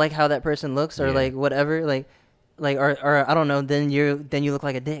you don't like how that person looks or Yeah. like whatever like or I don't know then you look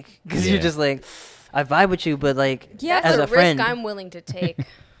like a dick because you're Yeah. just like I vibe with you but like Yeah, That's as a a friend risk I'm willing to take.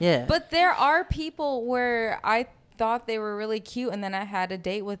 yeah But there are people where I thought they were really cute and then I had a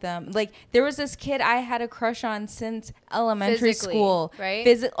date with them. Like there was this kid I had a crush on since elementary Physically, school.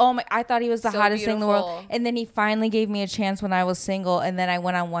 right? Oh my, I thought he was the So hottest thing in the world. beautiful. And then he finally gave me a chance when I was single and then I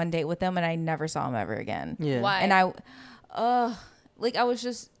went on one date with him and I never saw him ever again. yeah Why? And I was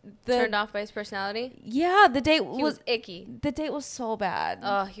just Turned off by his personality. Yeah, the date He was was icky. the date was so bad.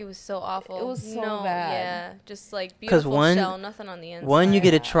 Oh, he was so awful. It was so no, bad. Yeah, just like 'Cause beautiful one- shell, nothing on the inside. one you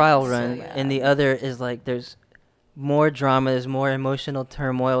get a Yeah, trial so run bad. and the other is like there's more drama there's more emotional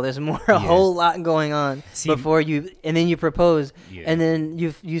turmoil there's more a Yeah. whole lot going on See- before you and then you propose Yeah. and then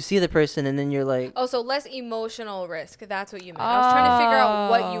you see the person and then you're like Oh, so less emotional risk. That's what you meant. I was trying to figure out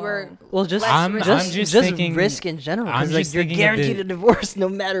what you were. well just less I'm risk. just just thinking- risk in general I'm because like just you're thinking of the- guaranteed a divorce no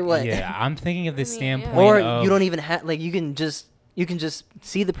matter what Yeah, I'm thinking of the I mean, yeah. standpoint or of you don't even have like you can just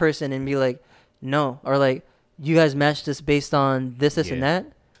see the person and be like no or like you guys matched this based on this and Yeah. that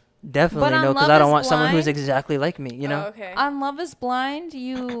definitely But on no because Love I don't is want someone who's Blind- exactly like me you know Oh, okay. On Love is Blind,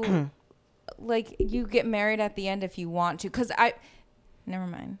 you like you get married at the end if you want to. Cause never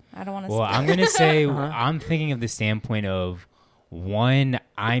mind. I don't want to. Well, I'm gonna say Uh-huh. I'm thinking of the standpoint of one,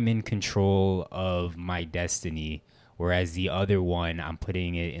 I'm in control of my destiny, whereas the other one, I'm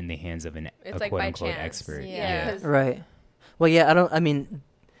putting it in the hands of a It's like quote by unquote chance. expert. Yeah. Yeah. right well yeah I mean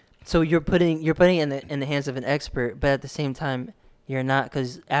so you're putting it in the hands of an expert but at the same time you're not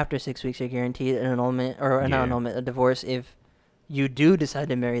because after 6 weeks you're guaranteed an annulment or not Yeah. annulment a divorce if you do decide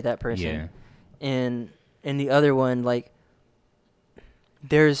to marry that person Yeah. and the other one like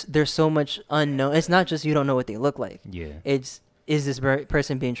there's so much unknown it's not just you don't know what they look like Yeah. it's is this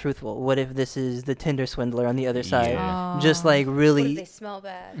person being truthful? What if this is the Tinder swindler on the other side? Yeah. Just like What if really, they smell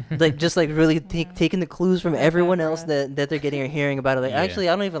bad? like just like really taking the clues from everyone bad else breath. that they're getting or hearing about it. Like, Yeah. actually,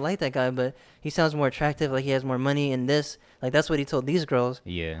 I don't even like that guy, but he sounds more attractive. Like he has more money and this. Like that's what he told these girls.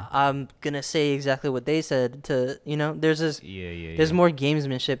 Yeah. I'm gonna say exactly what they said to there's this Yeah. there's more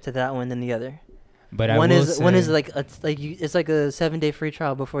gamesmanship to that one than the other. But I one will is one is say- like it's like a 7-day free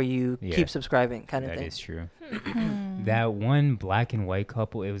trial before you Yeah. keep subscribing kind of That thing. is true. Mm. That one black and white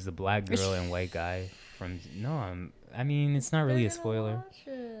couple, it was the black girl and white guy from. I mean, it's not really a spoiler.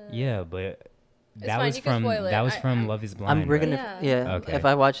 Yeah, but that fine, was you can from spoil it. that was I- from I'm- Love Is Blind. We're right? gonna Yeah. Okay. if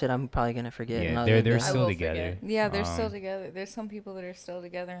I watch it, I'm probably gonna forget. and Yeah, I'll they're get they're that. I still will together. forget. Yeah, they're still Um, together. There's some people that are still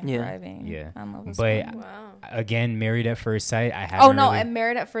together and Yeah. thriving. Yeah. On Love Is But Blind. Wow. Again, Married at First Sight. I haven't. Oh no, really- and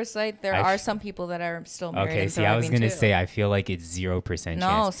Married at First Sight, there I are f- some people that are still married. Okay, and see, I was thriving, gonna too. say I feel like it's 0% No,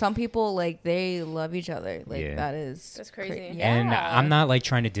 chance. some people like they love each other. Like Yeah. that is That's crazy. yeah. And I'm not like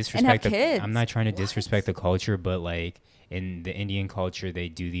trying to disrespect kids. I'm not trying to disrespect the culture, but like in the Indian culture, they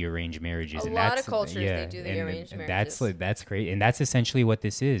do the arranged marriages. A and lot that's, of cultures, they yeah, do the and arranged That's marriages. that's great, and that's essentially what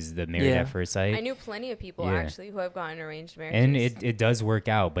this is, the Married Yeah. at First Sight. I knew plenty of people Yeah. actually who have gotten arranged marriages. And it does work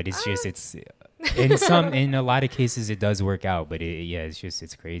out, but it's just Ah. it's in a lot of cases it does work out, but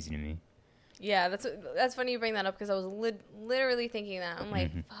it's crazy to me. Yeah, that's funny you bring that up because I was literally thinking that. I'm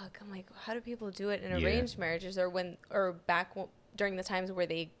like, Mhm. fuck. I'm like, how do people do it in Yeah. arranged marriages or during the times where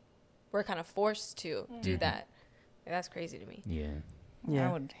they were kind of forced to do Mhm. that? Like, that's crazy to me. Yeah.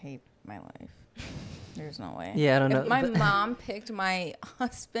 I would hate my life. There's no way. Yeah, I don't know. If my but- mom picked my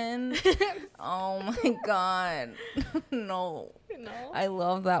husband, oh my god, no. No. I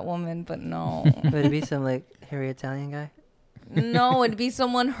love that woman, but no, Would it be some like hairy Italian guy? no. It'd be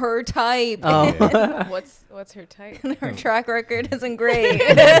someone her type. Oh, What's her type? Her track record isn't great.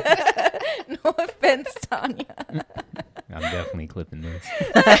 No offense, Tanya. I'm definitely clipping this.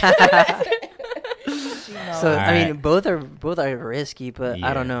 She knows. so I mean, Alright. both are risky, but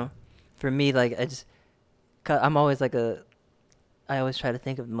I don't Yeah. know. For me, like I'm always like I always try to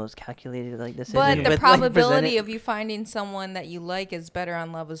think of the most calculated like decision. but Yeah. the like, probability present of you finding someone that you like is better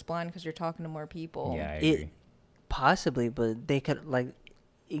on Love Is Blind because you're talking to more people. Yeah, I It- agree. possibly, but they could like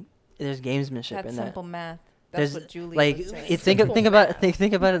there's gamesmanship That's in that. simple math. That's There's what Julie like would say. think Simple about math.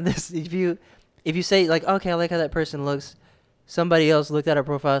 think about it this if you say like, okay, I like how that person looks, somebody else looked at our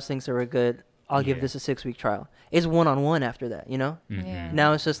profiles, thinks they were good, I'll give Yeah. this a 6-week trial. It's one-on-one after that, Yeah. Mhm.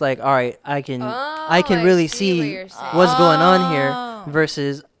 now it's just like, all right, I can I really what see you're saying. what's going on here Oh.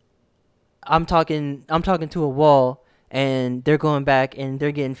 versus I'm talking to a wall and they're going back and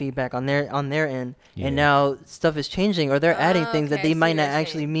they're getting feedback on their end, Yeah. and now stuff is changing or they're adding things that Okay, they I see might what not you're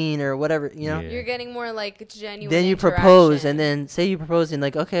actually saying. mean or whatever, you know. Yeah. You're getting more like genuine. Then you propose, and interaction. then say you propose, and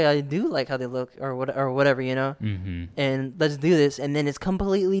like, okay, I do like how they look, or whatever, you know, Mhm. and let's do this, and then it's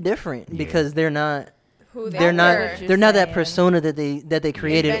completely different Yeah. because they're not who they they're not were. You're they're not that saying. persona that they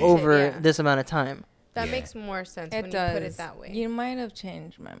created Invented, over yeah. this amount of time. That Yeah. makes more sense It when does. you put it that way. You might have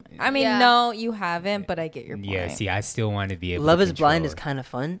changed my mind. I mean, Yeah. no, you haven't, but I get your point. Yeah, see, I still want to be able Love to is Blind is control- kind of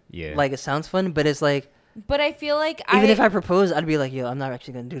fun. Yeah. Like it sounds fun, but it's like But I feel like even if I propose, I'd be like, yo, I'm not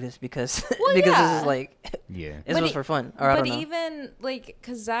actually gonna do this because Well, because yeah. this is like Yeah. this But was e- for fun, or I but don't know. even like,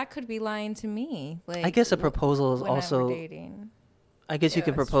 cause Zach could be lying to me. Like, I guess a w- proposal is when we're also. dating. I guess you Yeah,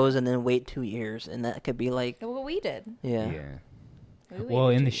 could that's propose and then wait 2 years, and that could be like, Well, we did. yeah. We Well,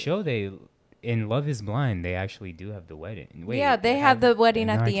 waited in the 2 show, in Love Is Blind, they actually do have the wedding. Wait, Yeah, they have the wedding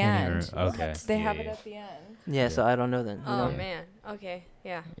no, at I the can't end. even remember. Okay. They yeah, have it yeah. at the end. Yeah, so I don't know then. You Oh know? man. Okay.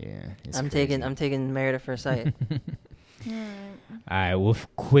 Yeah. Yeah. it's I'm crazy. taking Married at First Sight. All right, we'll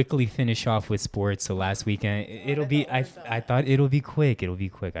quickly finish off with sports. So last weekend, it'll be. I thought it'll be quick. It'll be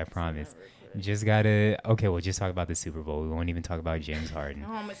quick. I promise. Just gotta. Okay, we'll just talk about the Super Bowl. We won't even talk about James Harden.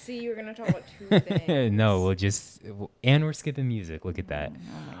 Oh, but see, you're gonna talk about 2 things. No, and we're skipping music. Look at that.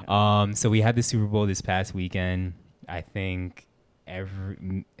 Oh my God. So we had the Super Bowl this past weekend. I think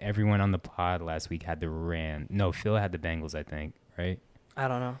everyone on the pod last week had the Rams. No, Phil had the Bengals, I think, right? I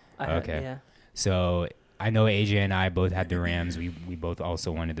don't know. Okay. Yeah. So I know AJ and I both had the Rams. We both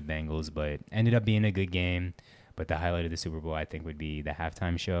also wanted the Bengals, but ended up being a good game. But the highlight of the Super Bowl, I think, would be the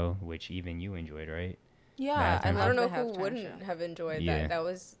halftime show, which even you enjoyed, right? Yeah, Halftime I I don't know love who the halftime wouldn't show. have enjoyed Yeah. that. That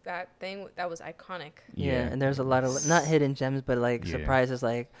was iconic. Yeah, and there's a lot of not hidden gems, but like Yeah. surprises,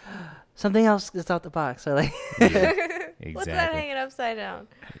 like something else is out the box, or like, Yeah, What's that exactly. hanging upside down?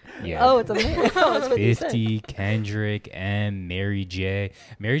 Yeah. oh, it's a oh, it's what you said. 50, Kendrick, and Mary J.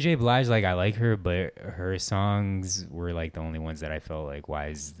 Mary J. Blige, like, I like her, but her songs were, like, the only ones that I felt like, why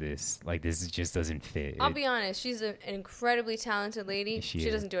is this? Like, this just doesn't fit. I'll be honest. She's an incredibly talented lady. She She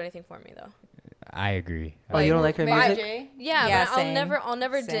is. doesn't do anything for me though. I agree. Oh, you don't like her Mary music? J? Yeah, but same. I'll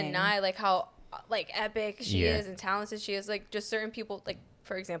never Same. deny like how like epic she Yeah. is and talented she is. Like just certain people, like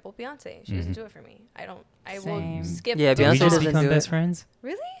for example, Beyonce. She Mhm. doesn't do it for me. I will Same. skip. Yeah, Did we Beyonce just doesn't become do best it. friends?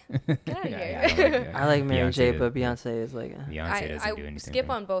 Really? Get out of Yeah, here. I don't like I like Mary J, Beyonce but does- Beyonce is like. Beyonce doesn't do anything. skip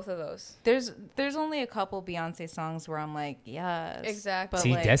for me. on both of those. There's only a couple Beyonce songs where I'm like, yes. Exactly. But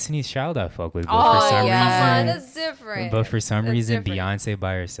See, like, Destiny's Child I fuck with, but Oh, for some yeah. Come on, reason, that's different. but for some That's reason, different. Beyonce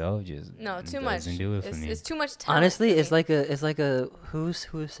by herself just No, too much. doesn't do it for It's, me. it's too much talent. Honestly, for it's me. like a who's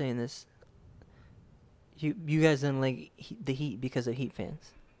saying this? You guys didn't like the Heat because of Heat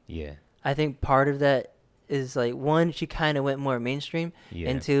fans. Yeah, I think part of that is like one, she kind of went more mainstream, yeah.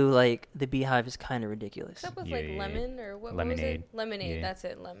 and two, like the Beehive is kind of ridiculous. Except with Yeah, like yeah, yeah. lemon or what Lemonade. was it? Lemonade. Yeah. That's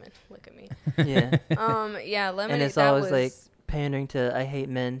it. Lemon. Look at me. Yeah, Yeah, lemonade. and it's that always was, like pandering to I hate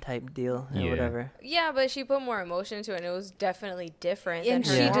men type deal or Yeah. whatever. Yeah, but she put more emotion into it, and it was definitely different. and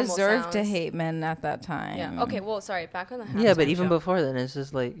than her she Yeah. normal deserved to sounds. hate men at that time. Yeah. Okay. Well, sorry. Back on the. Yeah, but halftime even show. before then, it's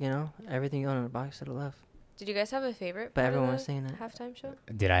just like everything going in the box to the left. Did you guys have a favorite? But part of everyone was the saying that. halftime show.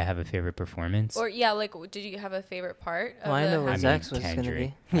 Did I have a favorite performance? Or yeah, like did you have a favorite part? Of Well, I the know what I mean, Zach's was gonna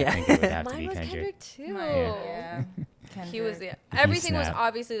Kendrick. be. I think it would have to Mine be was Kendrick. Kendrick too. Yeah. He was Kendrick. everything was snapped.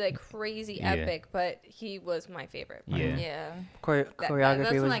 obviously like crazy Yeah. epic, but he was my favorite. part. Yeah. Yeah. Choreography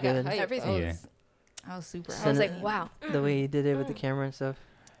that's when was I got good. hyped. Everything. Yeah. I was super. I was like, hyped. wow. The way he did it with the camera and stuff.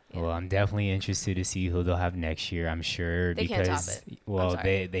 Well, I'm definitely interested to see who they'll have next year. I'm sure They can't top because it. well,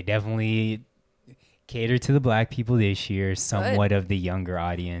 sorry. they definitely cater to the black people this year, somewhat of the younger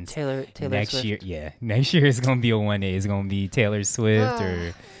audience. Taylor next Swift. year, yeah, next year is gonna be a 1A. It's gonna be Taylor Swift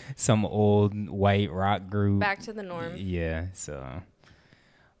or some old white rock group. Back to the norm. Yeah, so.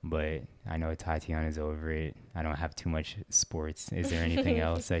 But I know Tatiana's over it. I don't have too much sports. Is there anything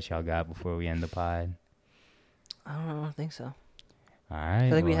else that y'all got before we end the pod? I don't think so. All I right.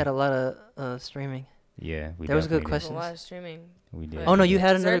 feel like we well, had a lot of streaming. Yeah, we There was a good definitely There's question. a lot of streaming. did. We did. Oh no, Yeah. you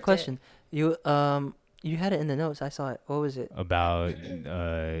had Deserved another it. question. You had it in the notes. I saw it. What was it? About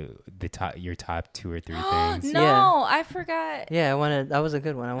your top 2 or 3 things. No, Yeah. I forgot. Yeah, I wanted. That was a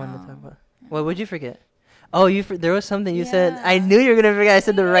good one. I wanted to Oh. talk about. What would you forget? Oh, there was something you said. I Yeah. knew you were gonna forget. I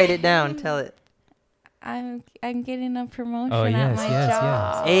said to write it down. Tell it. I'm getting a promotion Oh, at yes, my yes,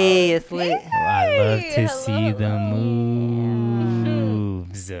 job. Hey, it's lit. Well, I love to Hey, see the hello. moves.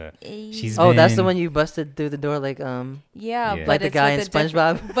 Hey. She's Oh, that's the been- one you busted through the door, like Yeah, Yeah. but like the it's guy in with a different-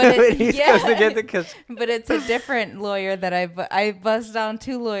 SpongeBob. But when he yeah, goes to get the cause but it's a different lawyer that I bust down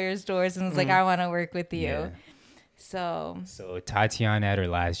 2 lawyers' doors and was like, Mhm. I want to work with you. Yeah. So So Tatiana at her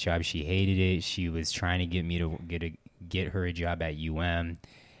last job, she hated it. She was trying to get me to get her a job at UM,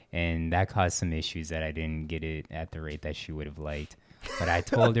 and that caused some issues that I didn't get it at the rate that she would have liked. But I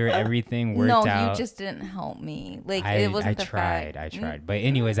told her everything worked no, out. you just didn't help me. Like I, it wasn't I the tried. fact. I tried. But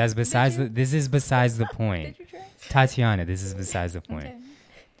anyways, that's besides this is besides the point. Did you try? Tatiana, this is besides the point.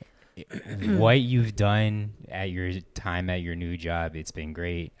 Okay. What you've done at your time at your new job, it's been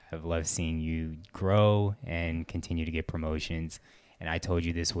great. I've loved seeing you grow and continue to get promotions. And I told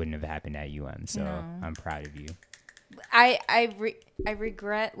you this wouldn't have happened at UM, so No. I'm proud of you. I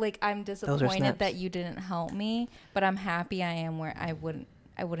regret, like, I'm disappointed snaps. that you didn't help me, but I'm happy I am where I wouldn't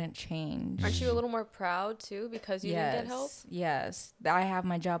change. Aren't you a little more proud too because you didn't get help? Yes, I have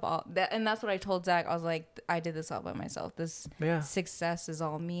my job and that's what I told Zach. I was like, I did this all by myself. This Yeah. success is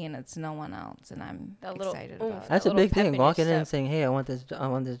all me, and it's no one else. And I'm That little excited oomph. about it. That's a little big pep thing. in your Walking in step. and saying, "Hey, I want this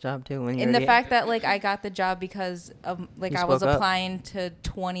job too." When you're And the already- fact that like I got the job because of like You I was spoke up. applying to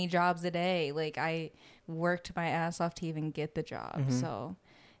 20 jobs a day. Like I worked my ass off to even get the job. Mhm. So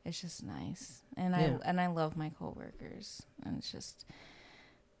it's just nice. And Yeah. I love my coworkers. And it's just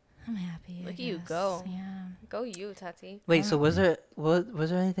I'm happy. I Look at you guess. go. Yeah. Go you, Tati. Wait, so was there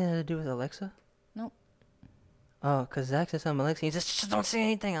anything to do with Alexa? Nope. Oh, cause Zach said something Alexa. He just don't say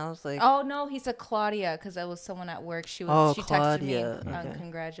anything. I was like, Oh no, he said Claudia because that was someone at work. She texted Claudia, me and okay.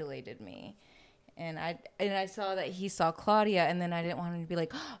 congratulated me. And I saw that he saw Claudia, and then I didn't want him to be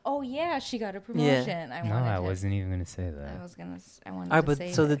like, oh yeah, she got a promotion. I No, wanted I to- wasn't even gonna say that. I wanted all right, to but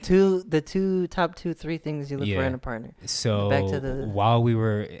say so that. the top 3 things you look for Yeah. in a partner. So Back to the- while we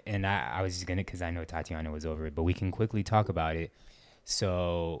were, and I was just gonna, because I know Tatiana was over it, but we can quickly talk about it.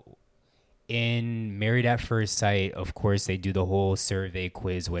 So in Married at First Sight, of course, they do the whole survey,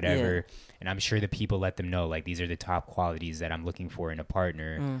 quiz, whatever, and I'm sure the people let them know, like, these are the top qualities that I'm looking for in a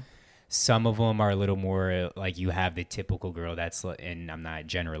partner. Mm. Some of them are a little more like you have the typical girl that's, and I'm not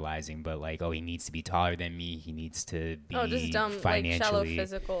generalizing, but like, oh, he needs to be taller than me. He needs to be Just dumb, financially. like shallow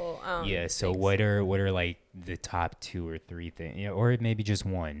physical. Yeah. So things. what are like the top 2 or 3 things, or maybe just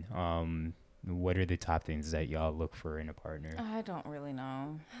one? What are the top things that y'all look for in a partner? I don't really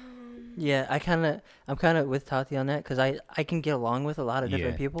know. Yeah, I'm kind of with Tati on that because I can get along with a lot of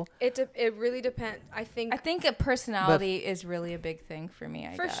different Yeah. people. It really depends. I think I think a personality is really a big thing for me.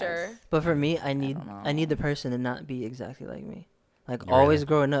 I for guess. sure. But for me, I don't need the know. person to not be exactly like me. Like Really? always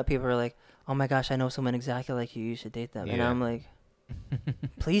growing up, people are like, "Oh my gosh, I know someone exactly like you. You should date them." And Yeah. I'm like,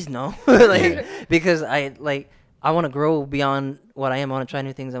 "Please no," like Yeah. because I want to grow beyond what I am. I want to try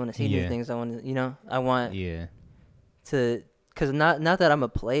new things. I want to see new Yeah. things. I want to, I want Yeah. to, because not that I'm a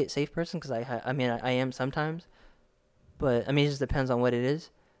play it safe person, because I mean I am sometimes, but I mean it just depends on what it is.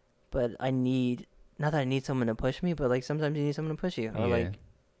 But I need, not that I need someone to push me, but like sometimes you need someone to push you, or Yeah. like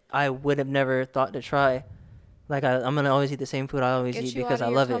I would have never thought to try. Like I'm gonna always eat the same food I always Get eat you because out I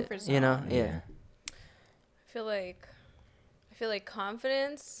of your love it. comfort You know, zone. yeah. I feel like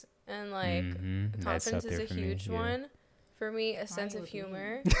confidence and like That's up confidence is there a for me, huge yeah. one. For me, a sense of with me.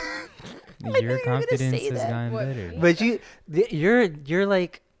 humor. Your confidence say has that. gotten What? better. But you're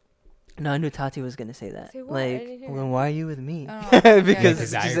like. No, I knew Tati was gonna say that. Say what? I Like, didn't hear well, you. why are you with me? Oh, yeah. because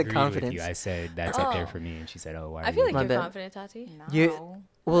Because I she's a agreed with confidence. you. I said that's up there Oh. for me, and she said, "Oh, why?" I are feel you like My you're bad. confident, Tati. No. You-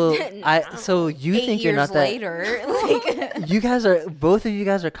 Well, so you 8 think you're years not that. later, like You guys are, both of you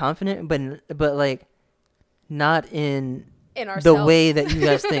guys are confident, but like not in In ourselves. the way that you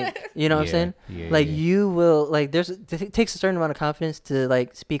guys think. You know what I'm Yeah, saying? yeah, Like yeah. you will, like it takes a certain amount of confidence to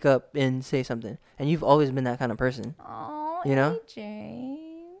like speak up and say something, and you've always been that kind of person, oh, You know? AJ.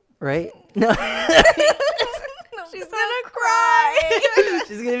 right? No, She's gonna cry.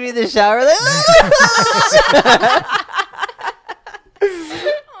 she's gonna be in the shower like.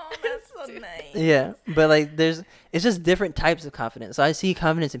 Oh, that's so nice. Yeah, but like it's just different types of confidence. So I see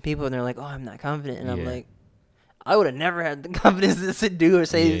confidence in people and they're like, "Oh, I'm not confident," and I'm Yeah. like, I would have never had the confidence to do or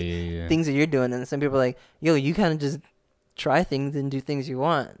say yeah. things that you're doing. And some people are like, "Yo, you kind of just try things and do things you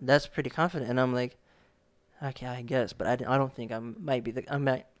want. That's pretty confident." And I'm like, "Okay, I guess," but I don't think I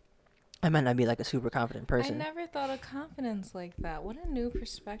might not be like a super confident person. I never thought of confidence like that. What a new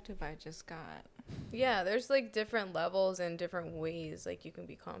perspective I just got. Yeah, there's like different levels and different ways like you can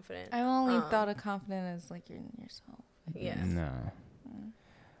be confident. I only Um, thought of confident as like you're in yourself. Yeah. No.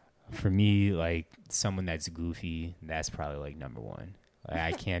 For me, like someone that's goofy, that's probably like number one. Like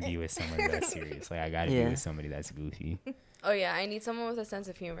I can't be with someone that's serious. Like I gotta Yeah. be with somebody that's goofy. Oh yeah, I need someone with a sense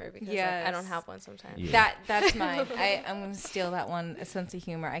of humor because like, I don't Yes. have one sometimes. Yeah. That's mine. I'm gonna steal that one. A sense of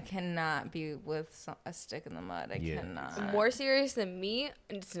humor. I cannot be with a stick in the mud. I Yeah. cannot. More serious than me,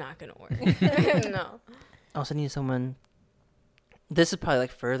 it's not gonna work. No. I also need someone. This is probably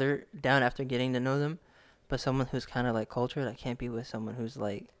like further down after getting to know them, but someone who's kind of like cultured. I can't be with someone who's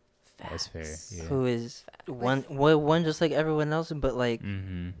like That's fair. Yeah. who is one just like everyone else, but like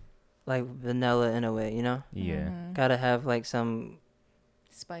like vanilla in a way, you know. Yeah. Mhm. Gotta have like some,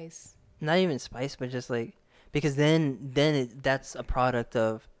 Spice. not even spice, but just like, because then that's a product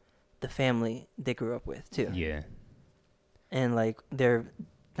of the family they grew up with too, Yeah. and like their,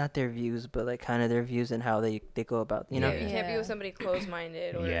 not their views, but like kind of their views and how they go about, you know. Yeah. You can't be Yeah. with somebody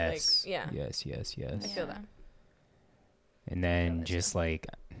closed-minded or Yes. like yeah. Yes. Yes. Yes. I feel that. And then that's just like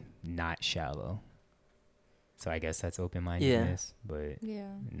not shallow. So I guess that's open-mindedness, but Yeah.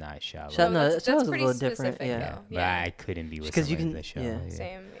 not shallow. Shall- no, that's shallow's a pretty little different, specific, yeah. though. But I couldn't be with Because you someone can- that's shallow. yeah. Yeah.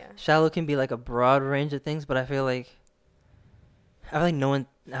 Same, yeah. Shallow can be like a broad range of things, but I feel like no one.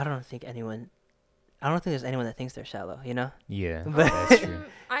 I don't think there's anyone that thinks they're shallow, you know. Yeah, But- that's true.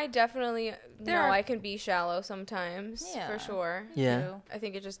 I definitely There know are- I can be shallow sometimes, Yeah. for sure. Yeah. Too. I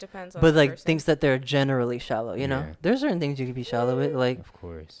think it just depends on But the like person. thinks that they're generally shallow, you know. Yeah. There's certain things you can be shallow with, like Of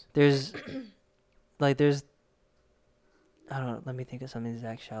course. there's like there's I don't know, let me think of something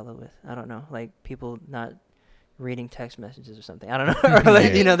exact shallow with. I don't know, like people not reading text messages or something. I don't know. Or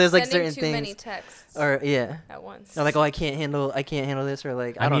like, you know, there's like Sending certain too many things. texts Or yeah. at once. Or like, oh, I can't handle this, or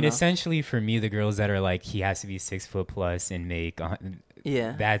like I I don't mean, know. essentially, for me, the girls that are like, he has to be 6 foot plus and make,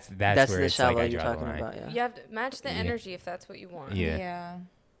 Yeah. that's That's where the it's shallow like I you're draw the talking line. about, yeah. you have to match the Yeah. energy if that's what you want. Yeah. Yeah.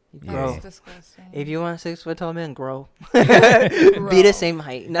 Yeah. Grow. That's disgusting. If you want a 6 foot tall man, grow. Be the same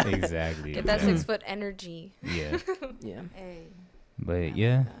height. No. Exactly. Get that yeah. 6 foot energy. Yeah. Yeah. Hey. But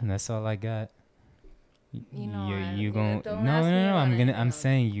yeah, that's all I got. You know, you gonna don't no ask me what I'm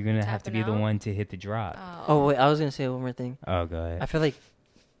saying you're gonna have to tapping be the out? one to hit the drop. Oh wait, I was gonna say one more thing. Oh, go ahead. I feel like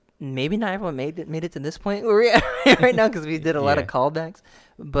maybe not everyone made it to this point where we're at right now, because we did a lot of Yeah. callbacks,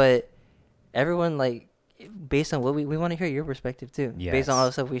 but everyone, like, based on what we want to hear your perspective too, based on all the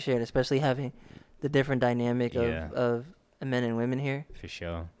Yes. stuff we shared, especially having the different dynamic Yeah. of men and women here. For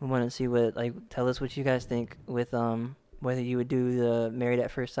sure. We want to see tell us what you guys think with whether you would do the Married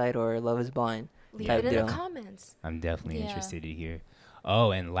at First Sight or Love Is Blind. Leave Type it in deal. the comments. I'm definitely Yeah. interested to hear.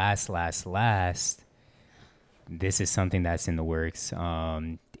 Oh, and last, this is something that's in the works.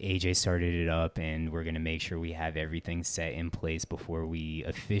 AJ started it up, and we're going to make sure we have everything set in place before we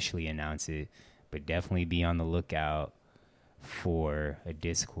officially announce it. But definitely be on the lookout for a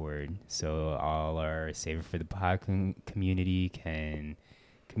Discord so all our Save It for the Pod community can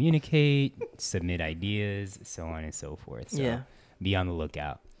communicate, submit ideas, so on and so forth. So be on the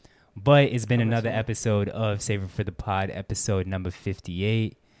lookout. But it's been another episode of Save It for the Pod, episode number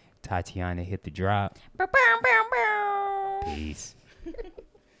 58. Tatiana, hit the drop. Peace.